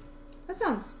 That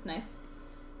sounds nice.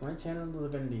 My channel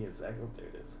divinity is that. Oh, there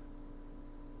it is.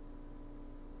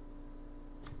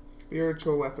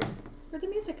 Spiritual weapon. Where'd the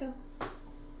music go?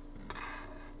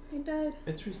 You died.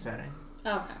 It's resetting.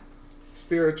 Oh, okay.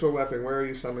 Spiritual weapon. Where are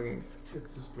you summoning?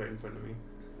 It's just right in front of me.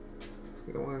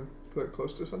 You don't want to put it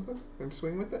close to something and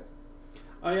swing with it?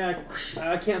 Oh yeah,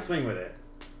 I can't swing with it.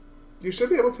 You should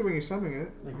be able to when you summon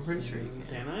it. Like, I'm pretty sure you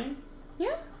can. Can I?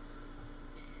 Yeah.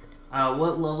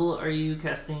 What level are you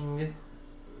casting?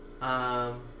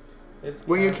 It's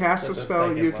When you cast cast a at the spell,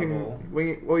 second you can.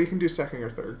 level. You can do second or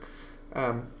third.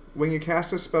 When you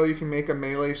cast a spell, you can make a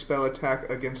melee spell attack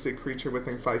against a creature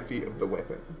within 5 feet of the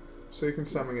weapon. So you can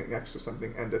summon it next to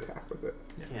something and attack with it.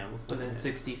 Yeah, we'll still Within hit.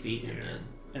 60 feet, and Yeah. then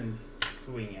and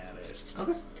swing at it.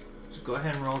 Okay. So go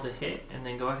ahead and roll to hit, and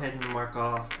then go ahead and mark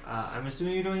off. I'm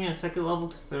assuming you're doing it at second level,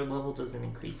 because third level doesn't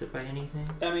increase it by anything.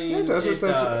 I mean, Yeah, it does. It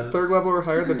says does. third level or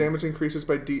higher, the damage increases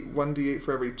by 1d8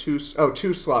 for every two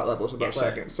slot levels above Yeah,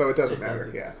 second. So it doesn't it matter.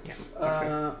 doesn't. Yeah.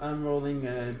 Yeah. I'm rolling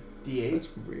a D8. That's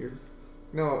weird.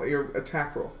 No, your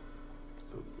attack roll.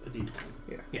 So a D20.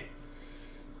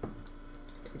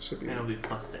 It should be. And it'll be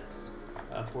 +6.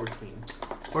 14.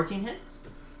 14 hits.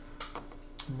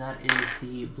 And that is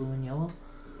the blue and yellow.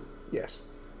 Yes.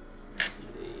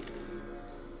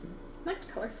 Nice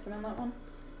color scheme on that one.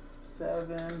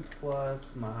 7 plus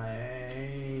my...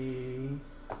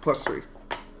 +3.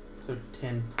 So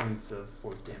 10 points of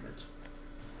force damage.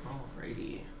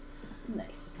 Alrighty.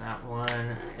 Nice. That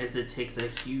one, as it takes a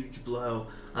huge blow,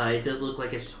 it does look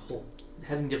like it's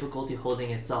having difficulty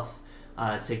holding itself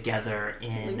together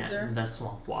in Loser. the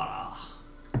swamp water.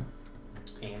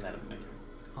 And that'll be my turn.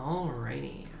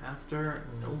 Alrighty, after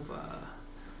Nova,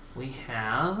 we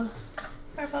have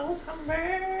Purple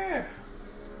Summer.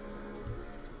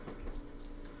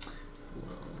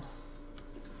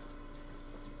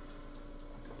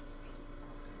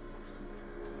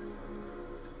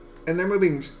 And they're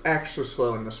moving extra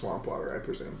slow in the swamp water, I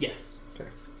presume. Yes. Okay.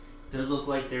 Does look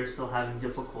like they're still having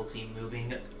difficulty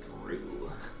moving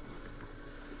through.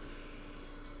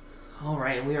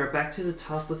 Alright, and we are back to the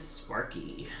top with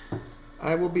Sparky.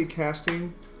 I will be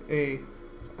casting a.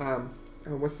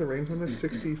 What's the range on this?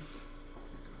 60.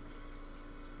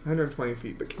 120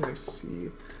 feet, but can I see?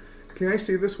 Can I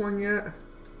see this one yet?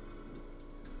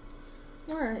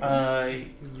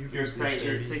 Alright. Your sight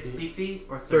is 60 feet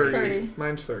or 30. 30.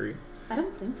 Mine's 30. I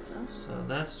don't think so. So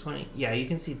that's 20. Yeah, you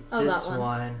can see Oh, this that one.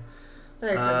 one. I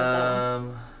thought you were talking about that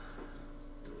one.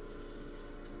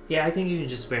 Yeah, I think you can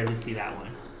just barely see that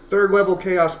one. Third level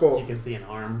Chaos You Bolt. can see an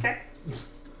arm. Okay.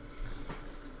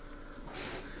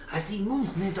 I see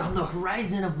movement on the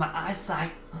horizon of my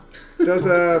eyesight. Does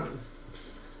a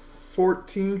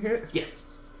 14 hit?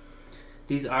 Yes.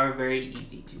 These are very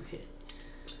easy to hit.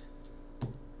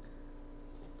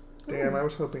 Damn, I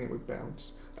was hoping it would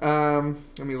bounce.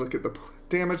 Let me look at the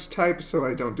damage type so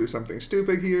I don't do something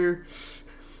stupid here.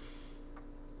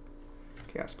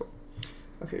 Chaos Bolt.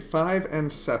 Okay, 5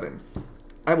 and 7.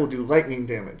 I will do lightning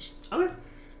damage. Okay.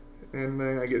 And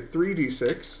then I get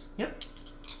 3d6. Yep.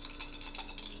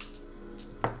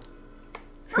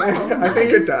 I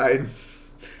think it nice.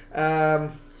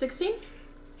 died. 16?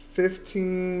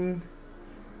 15,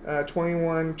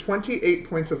 21, 28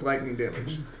 points of lightning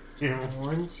damage.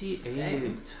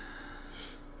 28.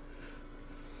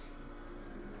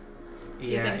 you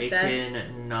Yeah, think it it's dead?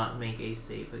 can not make a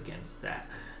save against that.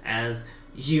 As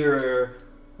your...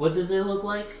 What does it look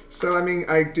like? So, I mean,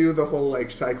 I do the whole,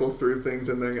 like, cycle through things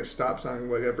and then it stops on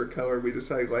whatever color we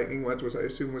decide lightning was I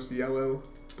assume was yellow,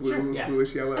 blue, Sure, yeah.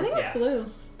 bluish yellow. I think it's Yeah. blue.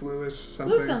 Bluish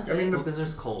something. sounds I mean, right. Well, because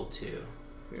there's cold too.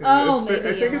 Oh, it's- maybe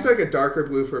I think it's yellow. like a darker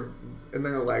blue for, and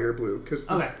then a lighter blue. Because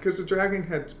Okay. the dragon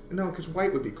had, no, because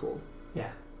white would be cold. Yeah.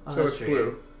 Oh, So that's it's true.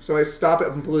 blue. So I stop it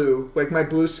in blue. Like my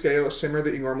blue scale shimmer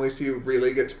that you normally see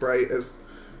really gets bright as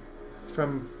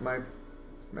from my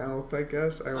mouth, I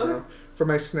guess. I don't know. For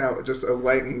my snout, just a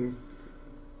lightning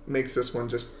makes this one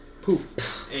just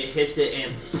poof. It hits it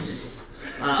and...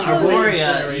 Oh,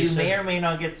 Arborea, you may or may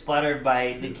not get splattered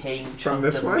by decaying chunks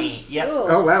this of one? meat. Yep. Ugh.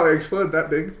 Oh wow, it exploded that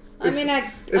big. I mean,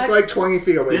 It's like 20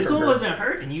 feet away This from one her. wasn't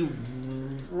hurt, and you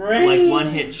Right. like one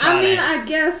hit shot. I mean, at it. I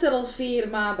guess it'll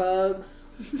feed my bugs.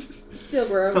 Still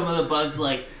gross. Some of the bugs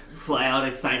like fly out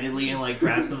excitedly and like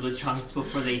grab some of the chunks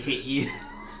before they hit you.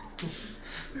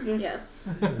 Yes.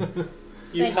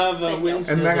 You Thank- have a thank you.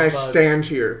 windshield And then I of bugs stand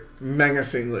here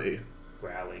menacingly.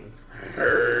 growling.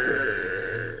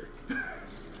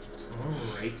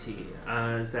 Alrighty.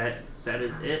 That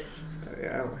is it.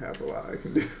 Yeah, I don't have a lot I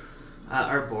can do.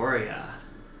 Arborea.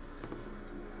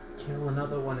 Kill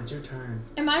another one. It's your turn.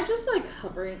 Am I just like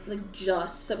hovering, like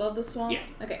just above the swamp? Yeah.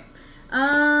 Okay.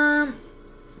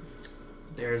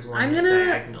 There's one I'm gonna-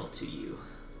 diagonal to you.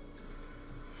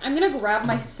 I'm gonna grab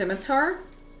my scimitar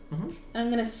Mhm. and I'm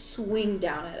gonna swing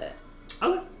down at it.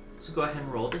 Okay. So go ahead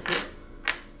and roll to hit.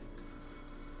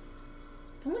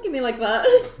 Don't look at me like that.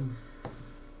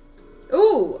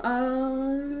 Ooh,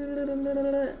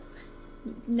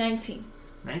 19.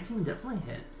 19 definitely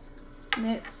hits. And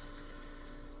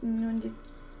it's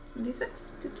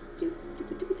 96.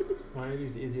 Why are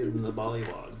these easier than the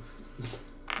bollywogs?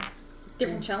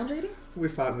 Different challenge ratings? We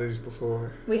fought these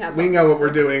before. We have. We one. know what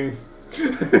we're doing.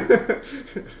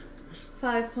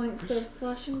 5 points of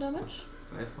slashing damage.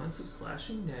 5 points of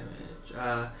slashing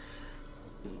damage.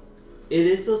 It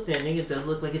is still standing. It does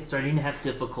look like it's starting to have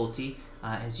difficulty.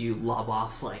 as you lob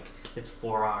off like its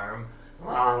forearm.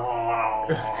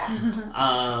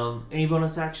 Any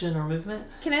bonus action or movement?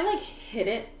 Can I hit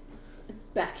it,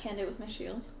 backhand it with my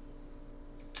shield?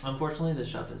 Unfortunately, the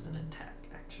shove is an attack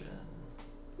action.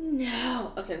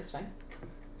 No. Okay, that's fine.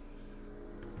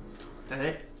 That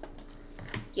it?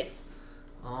 Yes.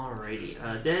 Alrighty.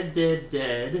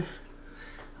 Dead.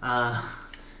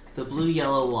 The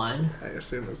blue-yellow one. I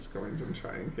assume it's going to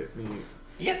try and hit me.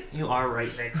 Yep, you are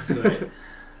right next to it.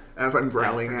 As I'm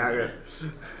growling at it.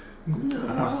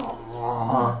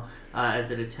 As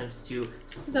it attempts to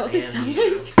Is that what they slam sound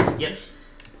you. like? Yep.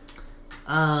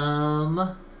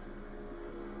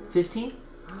 15?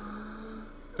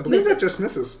 I believe that just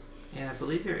misses. Yeah, I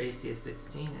believe your AC is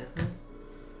 16, isn't it?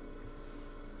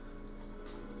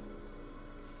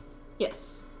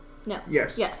 Yes. No.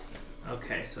 Yes. Yes.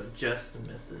 Okay, so it just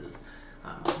misses.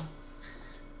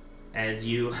 As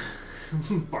you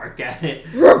bark at it,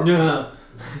 no,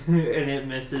 and it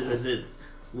misses as it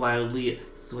wildly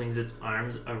swings its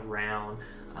arms around.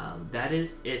 That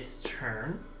is its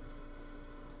turn.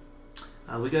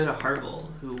 We go to Harville,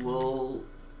 who will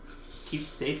keep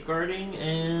safeguarding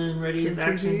and ready his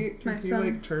action. Can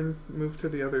he move to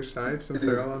the other side since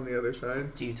they're all on the other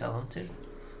side? Do you tell him to?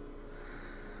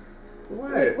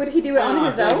 What? Wait, would he do it on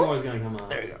his own? Always gonna come up.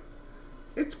 There you go.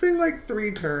 It's been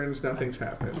 3 turns, nothing's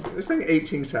happened. It's been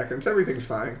 18 seconds, everything's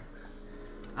fine.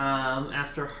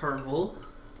 After Harville,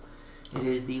 it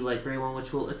is the light gray one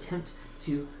which will attempt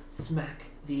to smack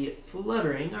the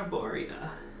fluttering Arborea.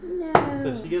 No. So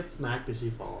if she gets smacked, does she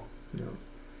fall? No.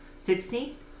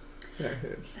 16? That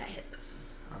hits. That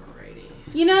hits. Alrighty.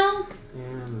 You know?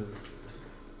 And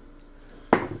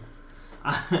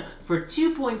For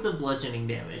 2 points of bludgeoning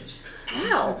damage.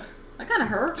 Ow. That kind of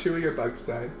hurt. 2 of your bugs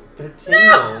died. that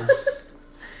tingles.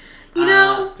 You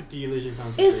know, Do you lose your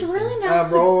concentration? it's really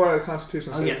nice. Roll a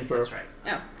Constitution Oh, saving yes, throw. that's right.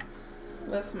 Oh.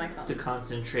 What's my To con?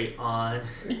 concentrate on.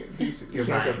 You Your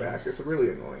can't go vines. back. It's really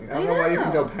annoying. I don't know why you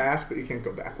can go past, but you can't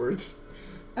go backwards.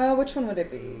 Which one would it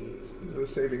be? The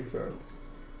saving throw.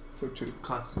 So 2.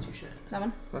 Constitution. That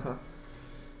one? Uh-huh.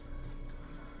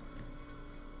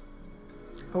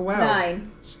 Oh, wow.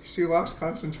 9. She lost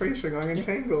concentration on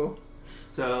Entangle.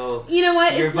 So You know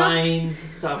what? your It's not. vines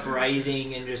stop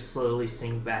writhing and just slowly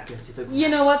sink back into the ground. You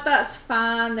know what? That's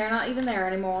fine. They're not even there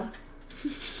anymore.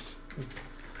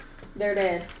 They're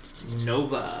dead.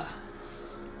 Nova.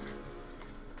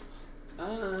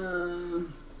 Oh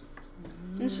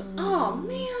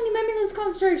man, you made me lose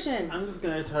concentration. I'm just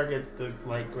gonna target the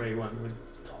light gray one with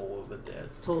Toll of the Dead.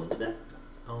 Total death.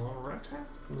 Alright.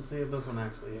 We'll see if this one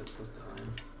actually hits this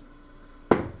time.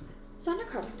 It's not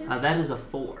necrotic damage. That is a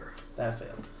 4. That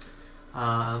fails.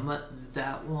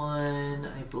 That one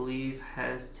I believe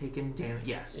has taken damage.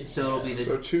 Yes, so it'll be the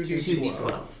So 2d12.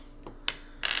 2d12.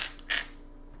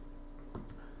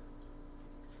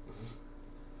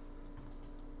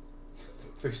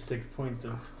 For 6 points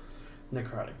of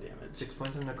necrotic damage. 6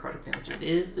 points of necrotic damage. It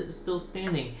is still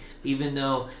standing, even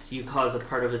though you cause a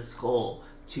part of its skull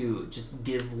to just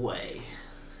give way.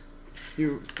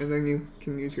 And then you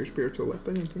can use your spiritual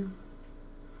weapon again.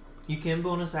 You can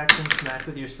bonus action smack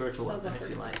with your spiritual That was weapon a if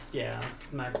you like. Yeah,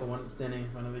 smack the one that's standing in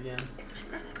front of it again. It's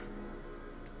necrotic.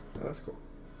 Oh, that's cool.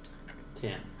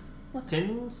 10.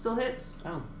 10 still hits.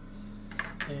 Oh.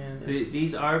 And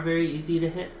These are very easy to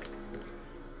hit.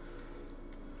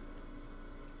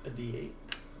 a D8.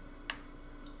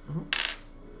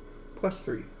 Plus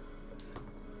 3.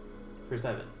 For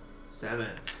 7. 7.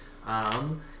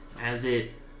 As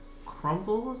it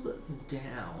crumbles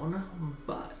down,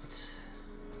 but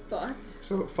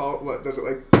So what does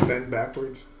it bend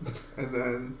backwards? And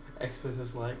then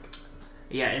Exorcist like.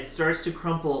 yeah, it starts to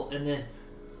crumple and then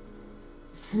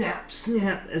snap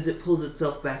as it pulls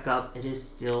itself back up. It is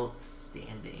still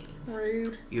standing.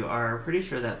 Rude. You are pretty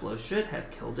sure that blow should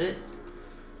have killed it.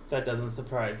 That doesn't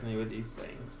surprise me with these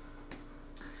things.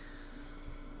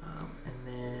 And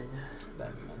then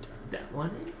That'd be my turn. that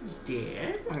one is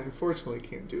dead. I unfortunately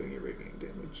can't do any radiant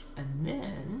damage. And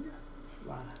then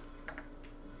Why?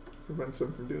 Prevents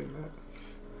them from doing that.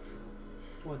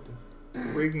 What the?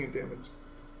 Radiant damage.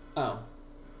 Oh.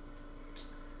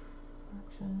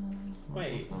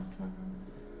 Wait.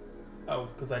 Oh,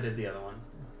 because I did the other one.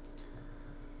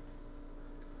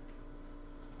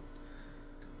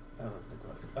 Oh, that's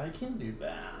necrotic. I can do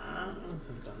that. I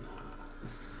should have done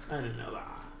that. I didn't know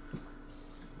that.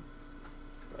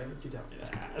 Why didn't you tell me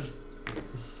that?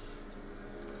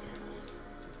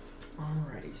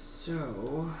 alrighty,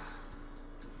 so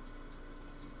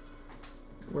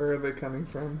Where are they coming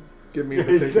from? Give me the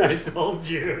figures. I told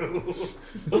you.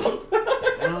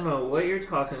 I don't know what you're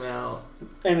talking about.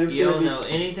 And it's You gonna don't be know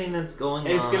anything that's going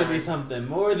on. It's gonna be something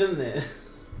more than this.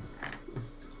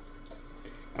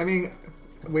 I mean,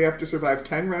 we have to survive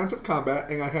 10 rounds of combat,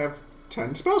 and I have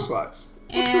 10 spell slots. What's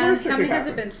the And worst that how many could has it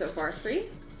happen? been so far? 3?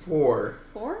 4.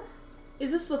 4?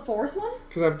 Is this the 4th one?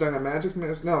 Because I've done a magic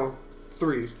miss. No,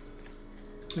 3.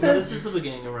 No, this is the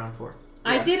beginning of round 4.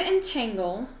 I Yeah. did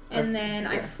entangle, and then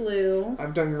I flew.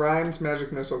 I've done Rhymes,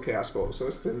 Magic Missile, Cast Bolt, so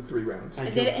it's been 3 rounds. I I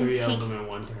killed did it in 3 of tank- them in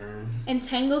one turn.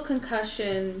 Entangle,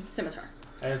 concussion, scimitar.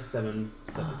 I have 7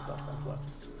 spell slots left.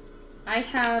 I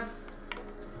have.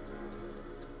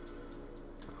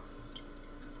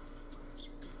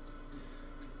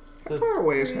 How far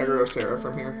away is Heterosera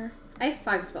from here? I have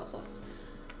 5 spell slots.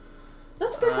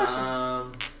 That's a good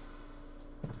question.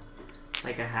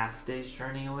 Like a half day's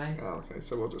journey away. Oh, okay,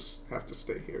 so we'll just have to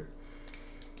stay here.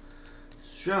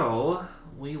 So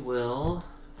we will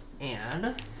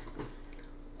add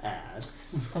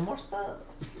some more stuff.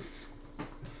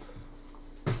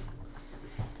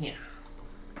 Yeah.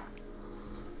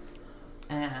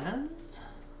 As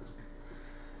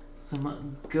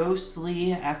some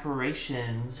ghostly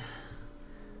apparitions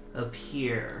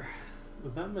appear.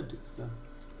 Was that Medusa?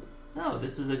 No,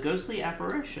 this is a ghostly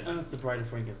apparition. Oh, it's the Bride of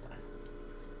Frankenstein.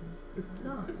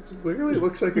 No. It literally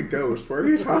looks like a ghost. What are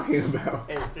you talking about?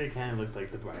 It kind of looks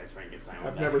like the Bride of Frankenstein.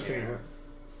 I've never seen it.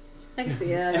 I can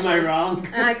see it. Am I wrong?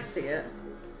 I can see it.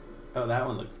 Oh, that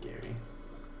one looks scary.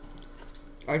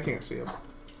 I can't see him.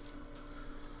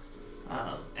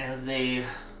 As they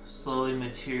slowly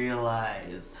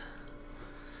materialize,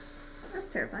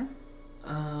 That's terrifying.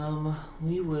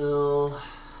 we will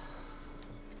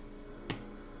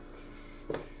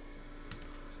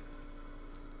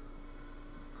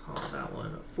call that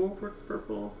one forward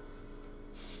purple.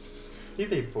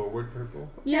 He's a forward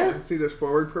purple. Yeah. See, there's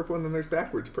forward purple and then there's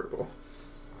backwards purple.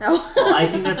 Oh. Well, I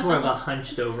think that's more of a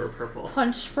hunched over purple.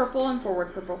 Punched purple and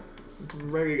forward purple.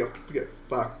 I'm ready to get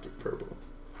fucked purple.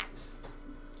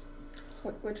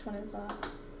 Which one is that?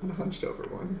 The hunched over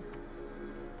one.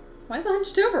 Why the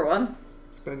hunched over one?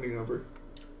 It's bending over.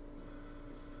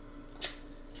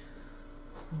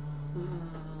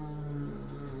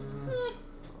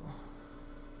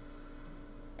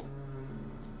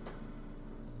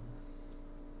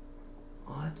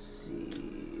 Let's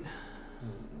see.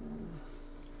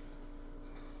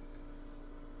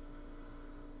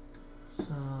 So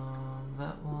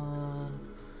that one.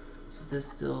 So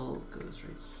this still goes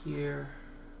right here.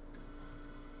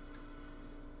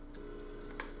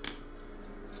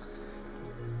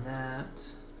 And then that.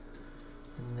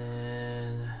 And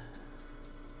then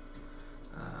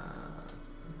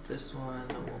this one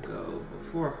will go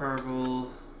before Harville.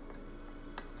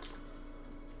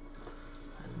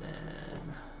 And then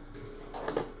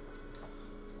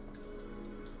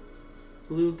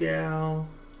Blue Gal.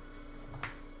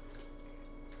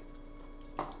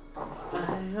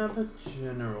 I have a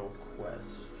general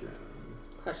question.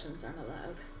 Questions aren't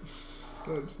allowed.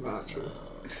 That's not true.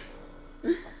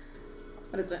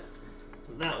 What is it?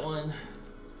 That one,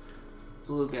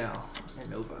 Blue Gal and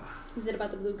Nova. Is it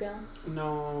about the blue gal?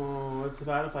 No, it's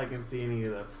about if I can see any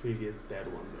of the previous dead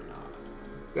ones or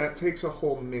not. That takes a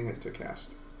whole minute to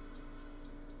cast.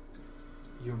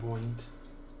 Your point.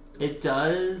 It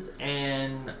does,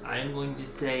 and I'm going to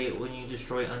say when you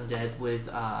destroy undead with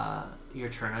your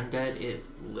turn undead, it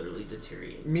literally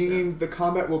deteriorates. Meaning the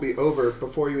combat will be over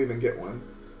before you even get one.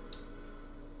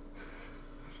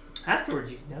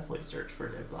 Afterwards, you can definitely search for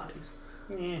dead bodies.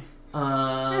 Yeah.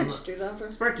 I just do it over.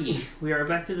 Sparky, we are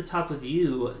back to the top with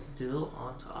you, still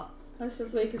on top. This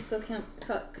is why you can still can't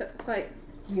fight.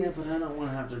 Yeah, but I don't want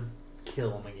to have to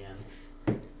kill him again.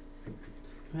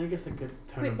 I guess I could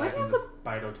turn him Wait, why back do you into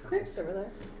have Bido Grapes over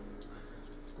there.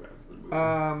 Just grab the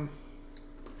movie.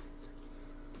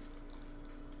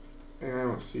 And I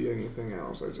don't see anything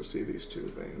else. I just see these two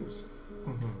things.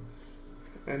 Mm-hmm.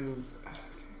 And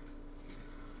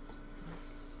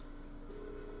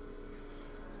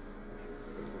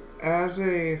as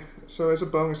a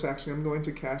bonus action, I'm going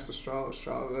to cast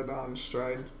Astraladdon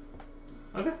Stride.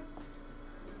 Okay.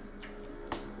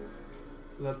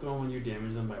 Is that the one when you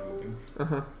damage them by moving?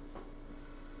 Uh-huh.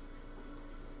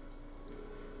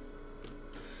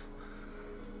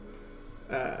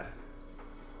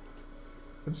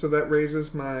 And so that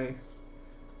raises my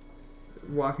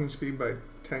walking speed by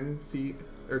 10 feet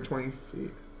or 20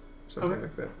 feet, something Okay.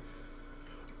 like that.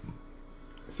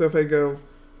 So if I go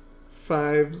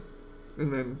 5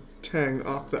 and then 10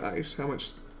 off the ice, how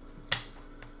much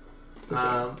does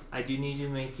that? I do need to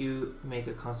make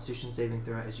a Constitution saving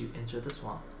throw as you enter the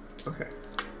swamp. Okay.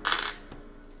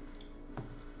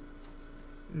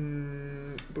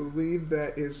 Believe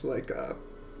that is like a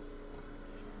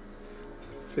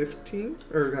 15?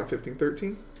 Or not 15,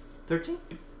 13? 13?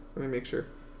 Let me make sure.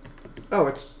 Oh,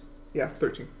 it's... Yeah,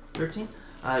 13. 13?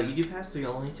 You do pass, so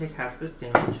you'll only take half this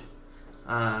damage.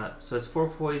 So it's 4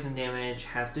 poison damage,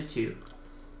 half to 2.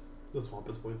 The swamp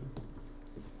is poison.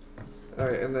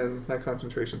 Alright, and then my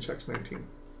concentration check's 19.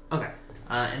 Okay.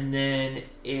 And then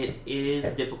it is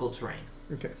difficult terrain.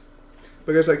 Okay.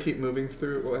 But as I keep moving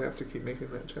through it, will I have to keep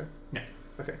making that check? No.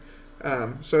 Okay.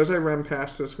 So as I run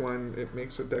past this one, it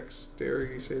makes a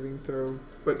dexterity saving throw,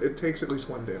 but it takes at least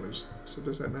 1 damage. So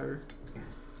does that matter?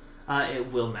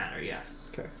 It will matter, yes.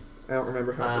 Okay. I don't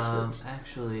remember how this works.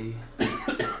 Actually,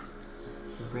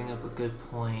 you bring up a good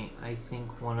point. I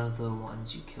think one of the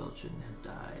ones you killed shouldn't have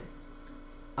died.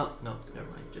 Oh, no, never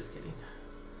mind. Just kidding.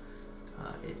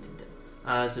 It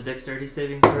didn't. So dexterity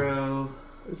saving throw.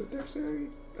 Is it dexterity?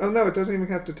 Oh no, it doesn't even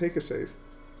have to take a save.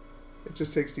 It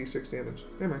just takes d6 damage.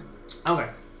 Never mind.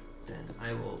 Okay. Then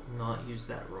I will not use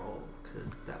that roll,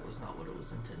 because that was not what it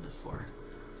was intended for.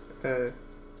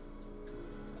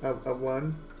 A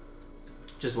 1?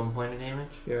 Just 1 point of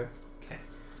damage? Yeah. Okay.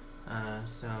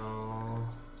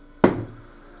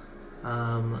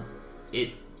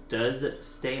 It does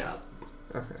stay up.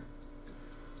 Okay.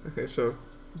 Okay, so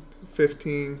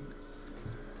 15,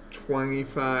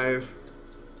 25,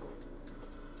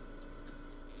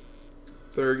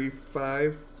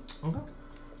 35. Okay.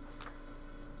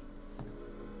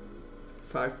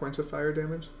 5 points of fire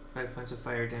damage. 5 points of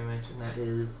fire damage, and that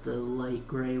is the light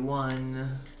gray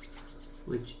one,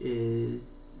 which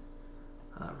is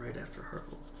right after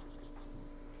Harville.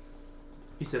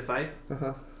 You said 5?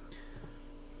 Uh-huh.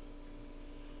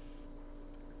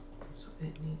 So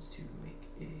it needs to make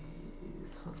a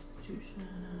Constitution.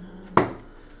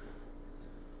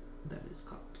 That is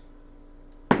cocked.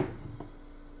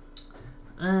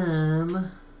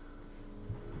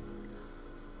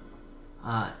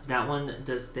 That one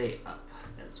does stay up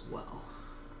as well.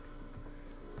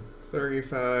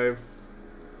 35,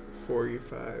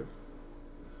 45,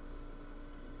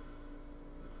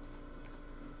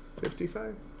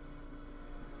 55.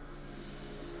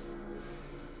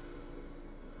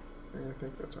 I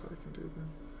think that's all I can do then.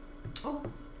 Oh.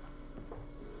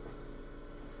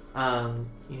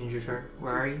 You end your turn.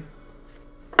 Where are you?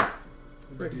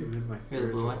 Right. You're my You're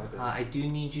the blue one. spiritual weapon. I do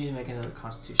need you to make another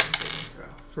Constitution saving throw.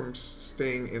 From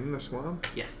staying in the swamp?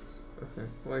 Yes. Okay.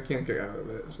 Well, I can't get out of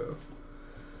it, so.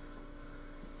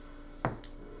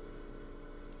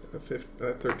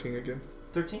 13 again.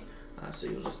 13. So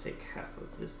you'll just take half of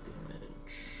this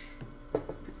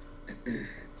damage.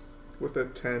 With a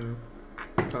 10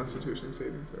 Constitution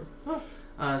saving throw.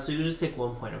 So you'll just take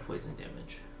 1 point of poison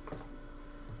damage.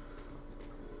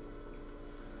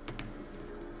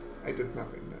 I did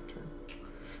nothing that turn.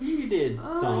 You did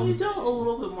some. You dealt a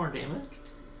little bit more damage.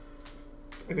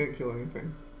 I didn't kill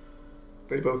anything.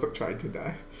 They both have tried to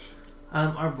die.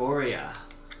 Can Arborea.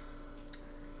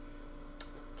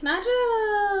 I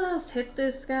just hit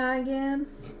this guy again?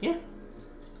 Yeah.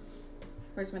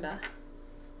 Where's my die?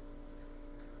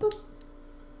 Boop.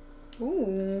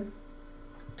 Ooh.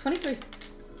 23.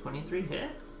 23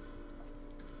 hits.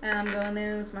 And I'm going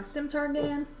in with my scimitar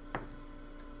again.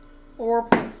 4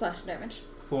 points slash damage.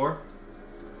 4.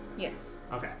 Yes.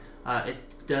 Okay.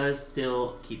 It does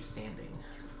still keep standing.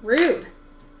 Rude.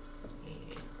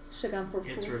 Yes. Should have gone for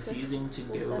It's full refusing 6, to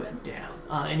full go 7.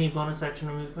 down. Any bonus action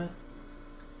or movement?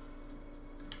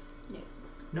 Yeah.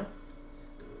 No?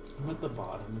 I'm at the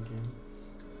bottom again.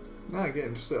 Not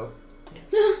again, still.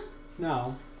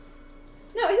 No.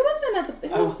 No, he wasn't at the.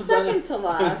 He was second to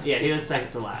last. Yeah, he was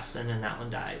second to last, and then that one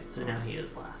died, so now he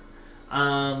is last.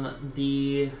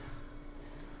 The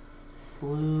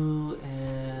blue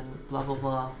and blah blah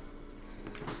blah.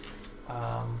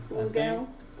 Blue go.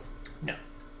 No.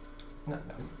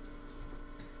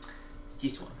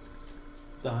 This one.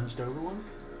 The hunched over one?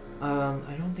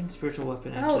 I don't think spiritual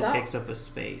weapon actually takes up a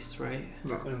space, right?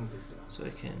 No. I don't think so. So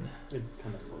it can It just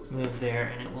kind of floats. move there,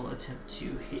 and it will attempt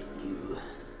to hit you.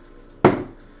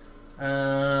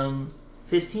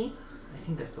 15. I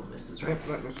think that still misses, right? Yep,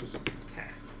 that misses. Okay.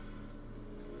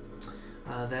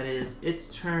 That is its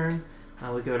turn.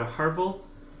 We go to Harville.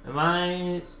 Am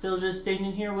I still just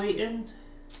standing here waiting?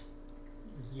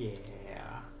 Yeah.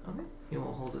 Okay. He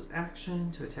will hold his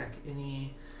action to attack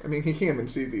any. I mean, he can't even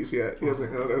see these yet. He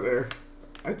doesn't know they're there.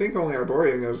 I think only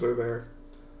Arborea knows they're there.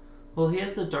 Well, he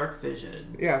has the dark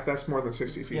vision. Yeah, that's more than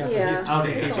 60 feet. Yeah, Yeah. but he's 20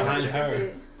 Okay, feet It's behind almost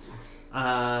her.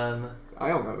 a I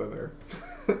don't know they're there.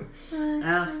 feet.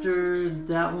 After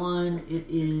that one, it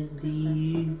is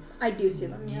the I do see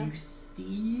them, yeah.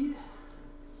 Eustace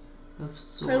of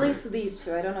Swords. Or at least these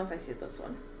two. I don't know if I see this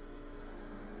one.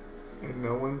 And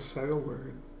no one said a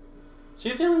word.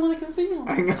 She's the only one that can see him.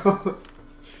 I know.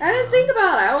 I didn't think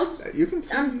about it. I was You can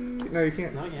see. No, you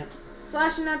can't. No, I can't.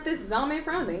 slashing at this zombie in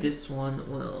front of me. This one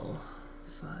will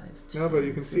 5, 10, No, but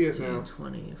you can 15, see it now.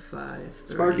 25,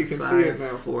 30, Spark, you can see it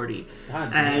now. 40.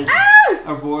 God, As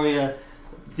Arborea,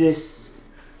 this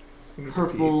You need to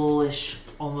pee. purplish,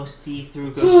 almost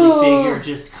see-through ghostly figure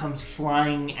just comes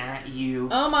flying at you.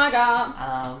 Oh my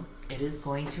god. It is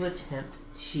going to attempt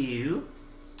to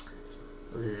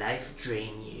life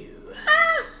drain you.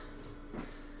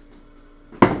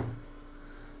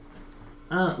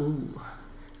 Ooh.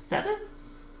 7?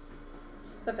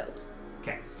 That feels.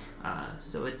 Okay.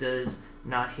 So it does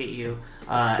not hit you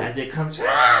as it comes and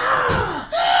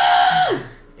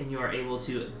you are able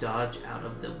to dodge out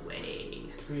of the way.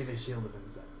 Free the shield of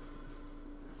insects.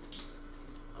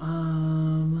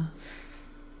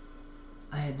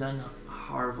 I had done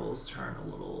Harvel's turn a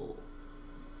little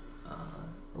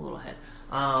ahead.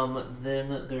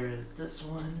 Then there is this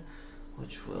one,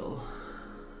 which will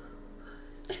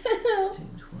 15,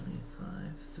 25,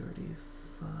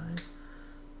 35,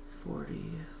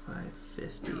 45,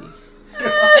 50.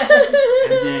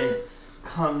 As it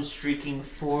comes streaking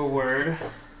forward,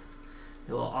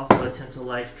 it will also attempt to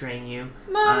life drain you.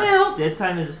 Mom, help! This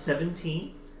time is a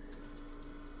 17.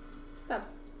 That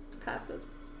passes.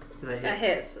 So that hits. That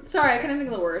hits. Sorry, I couldn't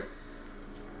think of the word.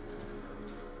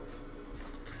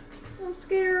 I'm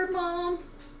scared, Mom.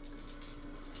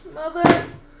 Mother.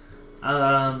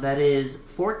 That is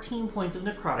 14 points of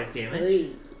necrotic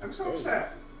damage. I'm so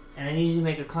upset. And I need you to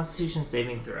make a Constitution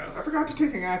saving throw. I forgot to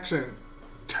take an action.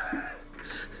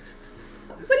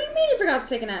 What do you mean you forgot to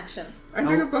take an action? I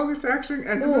did a bonus action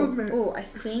and a movement. Ooh, I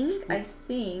think,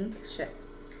 shit.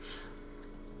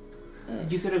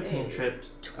 You could have cantripped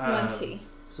 20.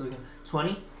 So we can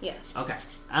 20? Yes. Okay.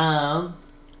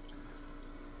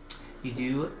 You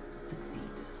do succeed.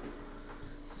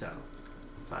 So,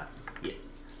 but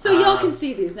yes. So y'all can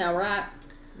see these now, right?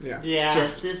 Yeah.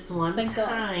 Just this one Thank God.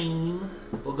 time.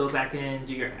 We'll go back and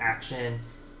do your action.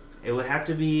 It would have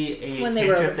to be a When they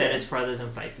were cantrip over that here. is farther than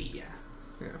 5 feet. Yeah.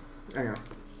 Hang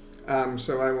on.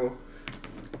 So I will.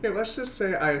 Yeah, let's just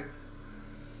say I.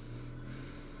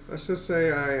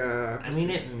 I mean,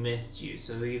 it missed you,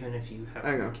 so even if you have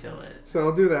I to know. kill it. So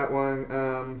I'll do that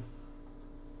one.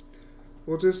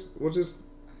 We'll just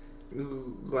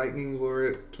lightning lure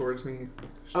it towards me.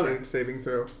 Strength saving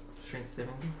throw. Strength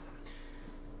saving.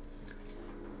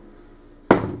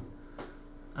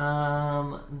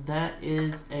 That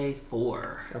is a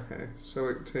 4. Okay, so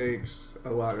it takes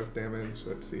a lot of damage.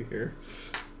 Let's see here.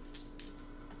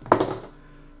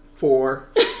 4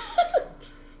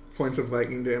 points of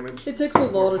lightning damage. It takes a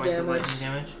lot 4 of points of damage.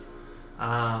 lightning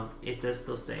damage. It does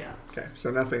still stay up. Okay,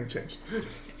 so nothing changed.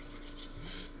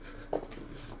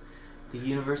 The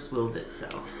universe willed it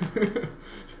so.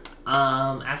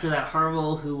 After that,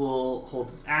 Harvel, who will hold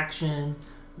his action.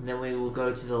 And then we will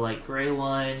go to the light gray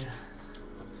one.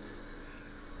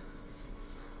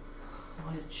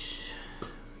 Which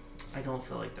I don't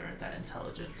feel like they're that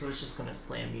intelligent, so it's just gonna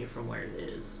slam you from where it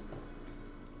is.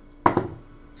 How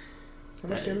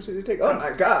much damage did it take? Oh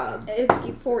my god!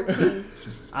 14.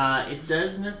 It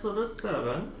does miss with a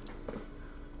 7.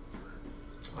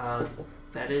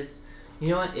 That is, you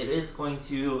know what? It is going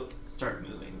to start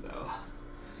moving though.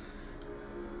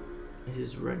 It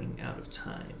is running out of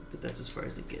time, but that's as far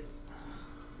as it gets.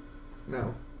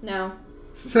 No. No.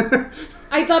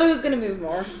 I thought it was gonna move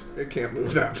more. It can't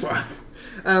move that far.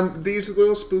 These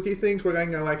little spooky things, where I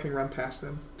know I can run past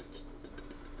them.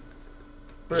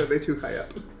 Or are they too high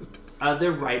up?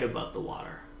 They're right above the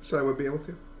water. So I would be able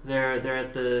to? They're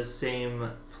at the same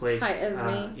place. Height as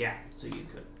me? Yeah, so you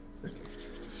could.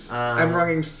 I'm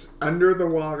running under the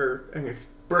water, and it's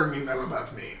burning them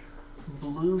above me.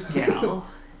 Blue gal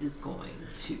is going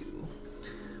to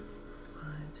 5,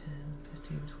 10,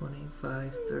 15,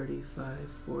 25, 35,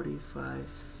 45,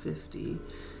 50.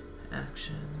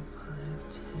 Action 5,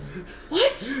 10,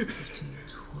 What? 15,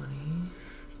 20,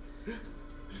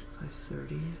 5,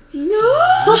 30. No!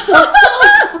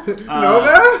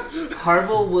 Nova?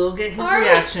 Harvel will get his Harvel.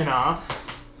 reaction off.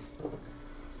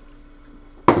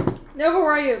 Nova,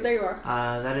 where are you? There you are.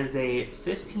 That is a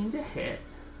 15 to hit.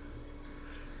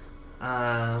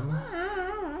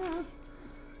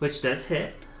 Which does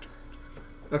hit.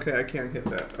 Okay, I can't hit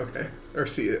that. Okay. Or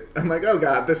see it. I'm like, oh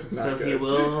god, this is not So good. he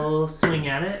will swing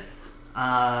at it,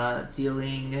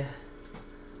 dealing.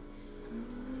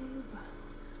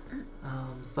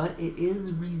 But it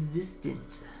is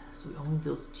resistant, so he only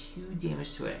deals 2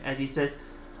 damage to it. As he says,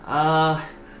 my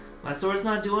sword's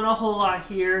not doing a whole lot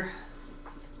here.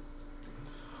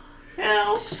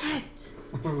 Help! Shit.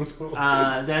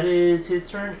 That is his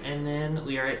turn, and then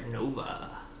we are at Nova.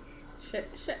 Shit.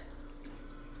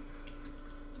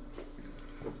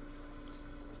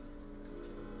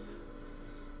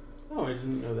 Oh, I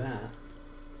didn't know that.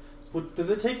 Does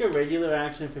it take a regular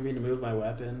action for me to move my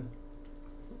weapon?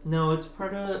 No, it's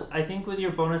part of... I think with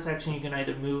your bonus action, you can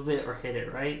either move it or hit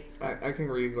it, right? I can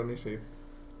read. Let me see.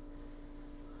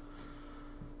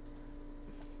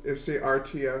 It's the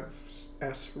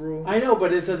RTS rule. I know,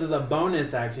 but it says as a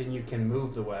bonus action, you can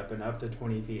move the weapon up to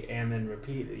 20 feet and then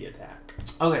repeat the attack.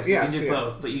 Okay, so you Yes, can do yeah.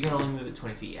 both, but you can only move it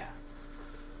 20 feet, yeah.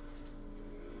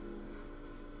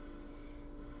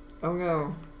 Oh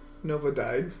no. Nova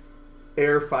died.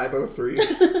 Air 503.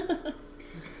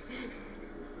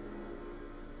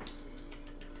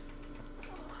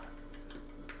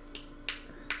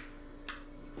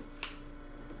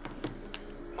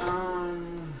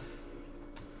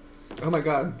 Oh my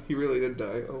god, he really did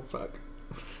die. Oh fuck.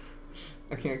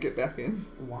 I can't get back in.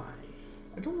 Why?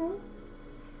 I don't know.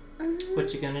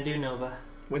 What you gonna do, Nova?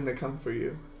 When they come for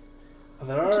you. Oh,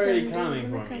 they're already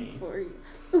coming for me.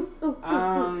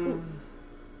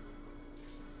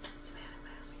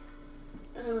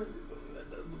 That does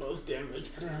the most damage,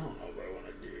 but I don't know what I want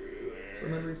to do.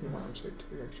 Remember, you can wild shape to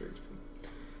get extra HP.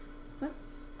 What?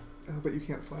 Oh, but you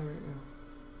can't fly right now.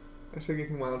 I said you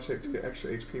can wild shape to get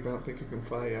extra HP, but I don't think you can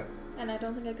fly yet. And I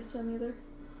don't think I could swim either.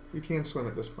 You can swim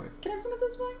at this point, Can I swim at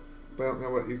this point? but I don't know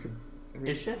what you could. I mean,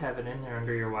 It should have it in there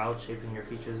under your wild shape and your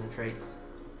features and traits.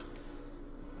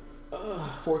 Ugh.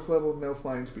 4th level, no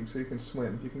flying speed, so you can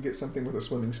swim. You can get something with a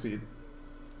swimming speed.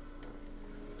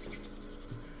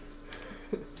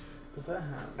 Does that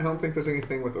happen? I don't think there's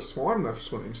anything with a swarm of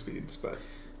swimming speeds, but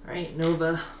Alright,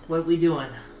 Nova, what we doing?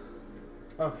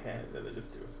 Okay, then I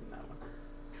just do it from that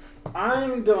one.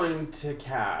 I'm going to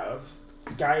cast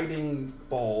Guiding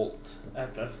Bolt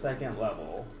at the 2nd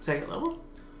level Second level?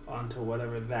 onto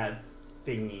whatever that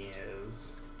thingy is.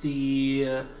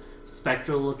 The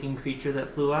spectral looking creature that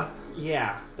flew up?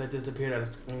 Yeah, that disappeared out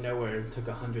of nowhere and took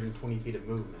 120 feet of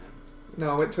movement.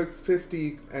 no, it took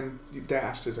 50 and you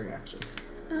dashed as an action.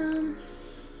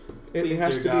 It Please,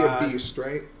 has to dear be God. a beast,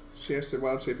 right? She has to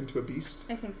wild shape into a beast.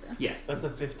 I think so. Yes. That's a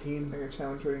 15. Like a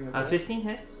challenge rating of that. 15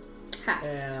 hits? Ha.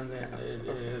 And then it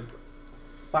Okay. is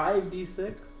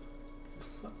 5d6.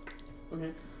 Fuck.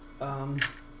 Okay.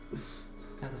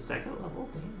 At the second level?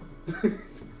 Damn.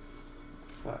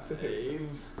 5,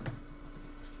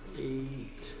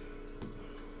 8,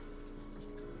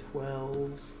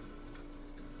 12,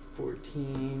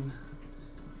 14,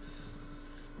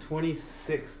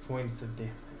 26 points of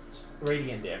damage.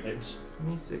 Radiant damage.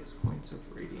 26 points of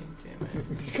radiant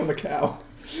damage. Become a cow.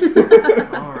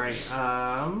 Alright,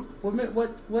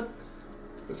 What?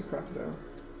 There's a crocodile.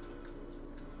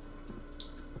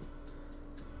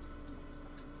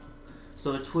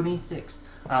 so a 26.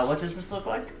 What does this look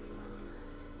like?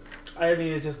 I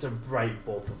mean, it's just a bright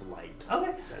bolt of light.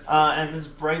 Okay. That's As this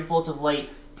bright bolt of light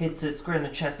hits it square in the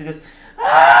chest, it goes,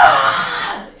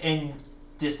 "Ah!" and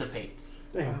dissipates.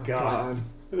 Thank Oh, God.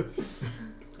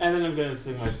 And then I'm going to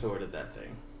swing my sword at that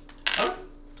thing. Oh,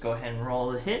 go ahead and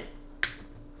roll the hit.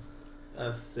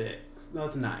 A 6. No,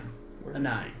 it's a 9. Where A is-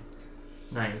 9.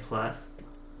 9 plus.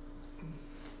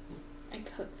 I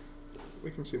could.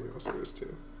 We can see what else there is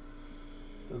too.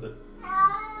 Was it?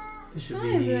 It should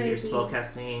Hi, be your baby.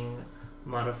 spellcasting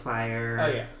modifier. Oh,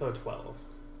 yeah. So 12.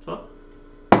 12.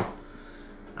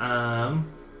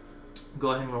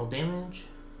 Go ahead and roll damage.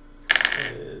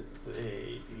 It's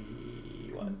a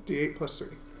D... what? D8 plus 3.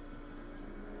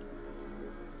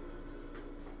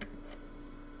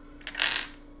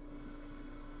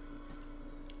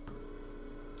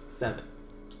 Seven.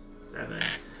 7.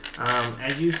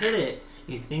 As you hit it,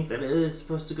 you think that it is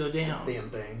supposed to go down. Damn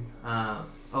thing. Oh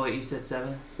wait, you said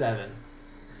 7? 7.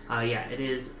 Yeah, it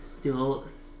is still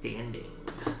standing.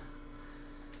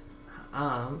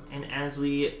 And as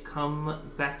we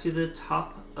come back to the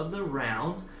top of the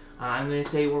round, I'm going to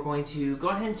say we're going to go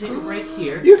ahead and take a break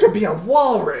here. You could be a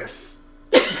walrus!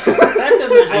 That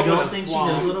doesn't I help don't with a think she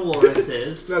swamp. knows what a walrus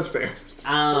is. That's fair.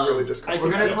 We're really just I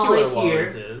We're can gonna teach call you it what a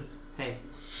walrus here. is. Hey,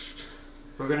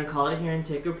 we're going to call it here and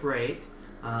take a break.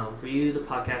 For you, the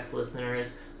podcast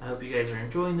listeners, I hope you guys are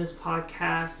enjoying this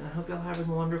podcast, and I hope y'all are having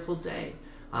a wonderful day.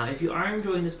 If you are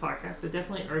enjoying this podcast, I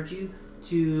definitely urge you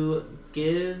to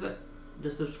give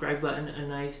the subscribe button a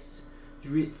nice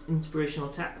inspirational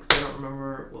tap, because I don't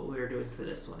remember what we were doing for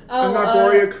this one. An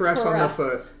arborea caress on the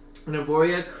foot. An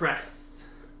arborea caress.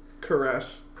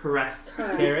 Caress. Caress.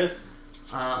 Paris.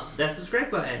 That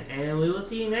subscribe button, and we will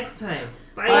see you next time.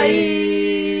 Bye! Bye.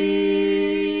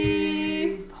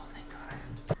 Oh, thank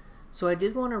God. So I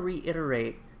did want to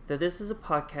reiterate that this is a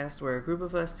podcast where a group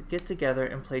of us get together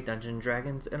and play Dungeons &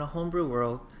 Dragons in a homebrew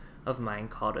world of mine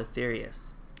called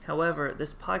Itherias. However,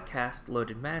 this podcast,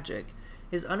 Loaded Magic,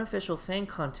 is unofficial fan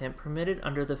content permitted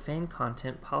under the fan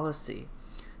content policy.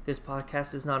 This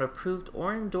podcast is not approved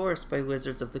or endorsed by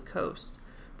Wizards of the Coast.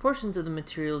 Portions of the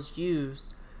materials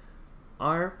used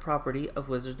are property of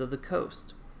Wizards of the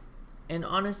Coast. And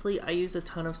honestly, I use a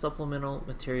ton of supplemental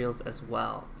materials as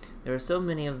well. There are so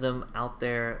many of them out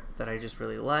there that I just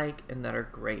really like and that are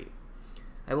great.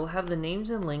 I will have the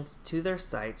names and links to their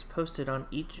sites posted on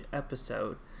each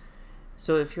episode,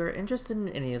 so if you're interested in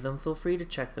any of them, feel free to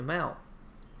check them out.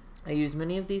 I use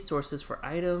many of these sources for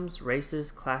items,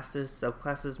 races, classes,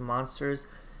 subclasses, monsters,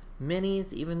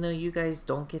 minis, even though you guys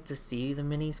don't get to see the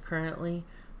minis currently,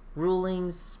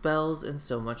 rulings, spells, and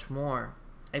so much more.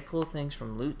 I pull things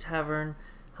from Loot Tavern,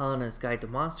 Helena's Guide to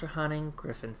Monster Hunting,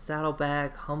 Griffin's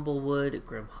Saddlebag, Humblewood,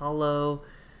 Grim Hollow,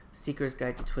 Seeker's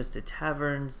Guide to Twisted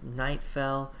Taverns,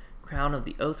 Nightfell, Crown of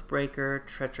the Oathbreaker,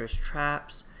 Treacherous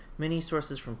Traps, many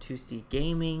sources from 2C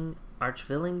Gaming,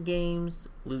 Archvillain Games,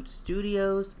 Loot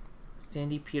Studios,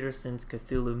 Sandy Peterson's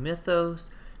Cthulhu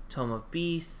Mythos, Tome of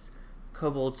Beasts,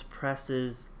 Kobold's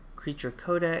Presses, Creature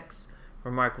Codex,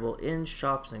 Remarkable Inns,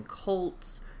 Shops and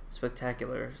Cults,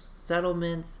 Spectacular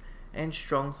Settlements, and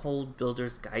Stronghold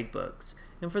Builders Guidebooks.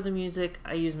 And for the music,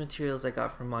 I use materials I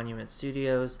got from Monument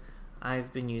Studios.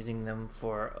 I've been using them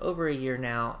for over a year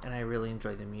now, and I really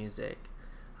enjoy the music.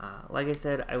 Like I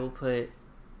said, I will put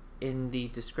in the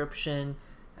description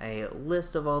a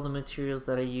list of all the materials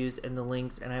that I use and the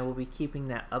links, and I will be keeping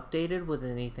that updated with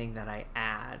anything that I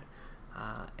add.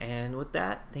 And with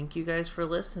that, thank you guys for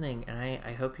listening, and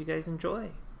I hope you guys enjoy.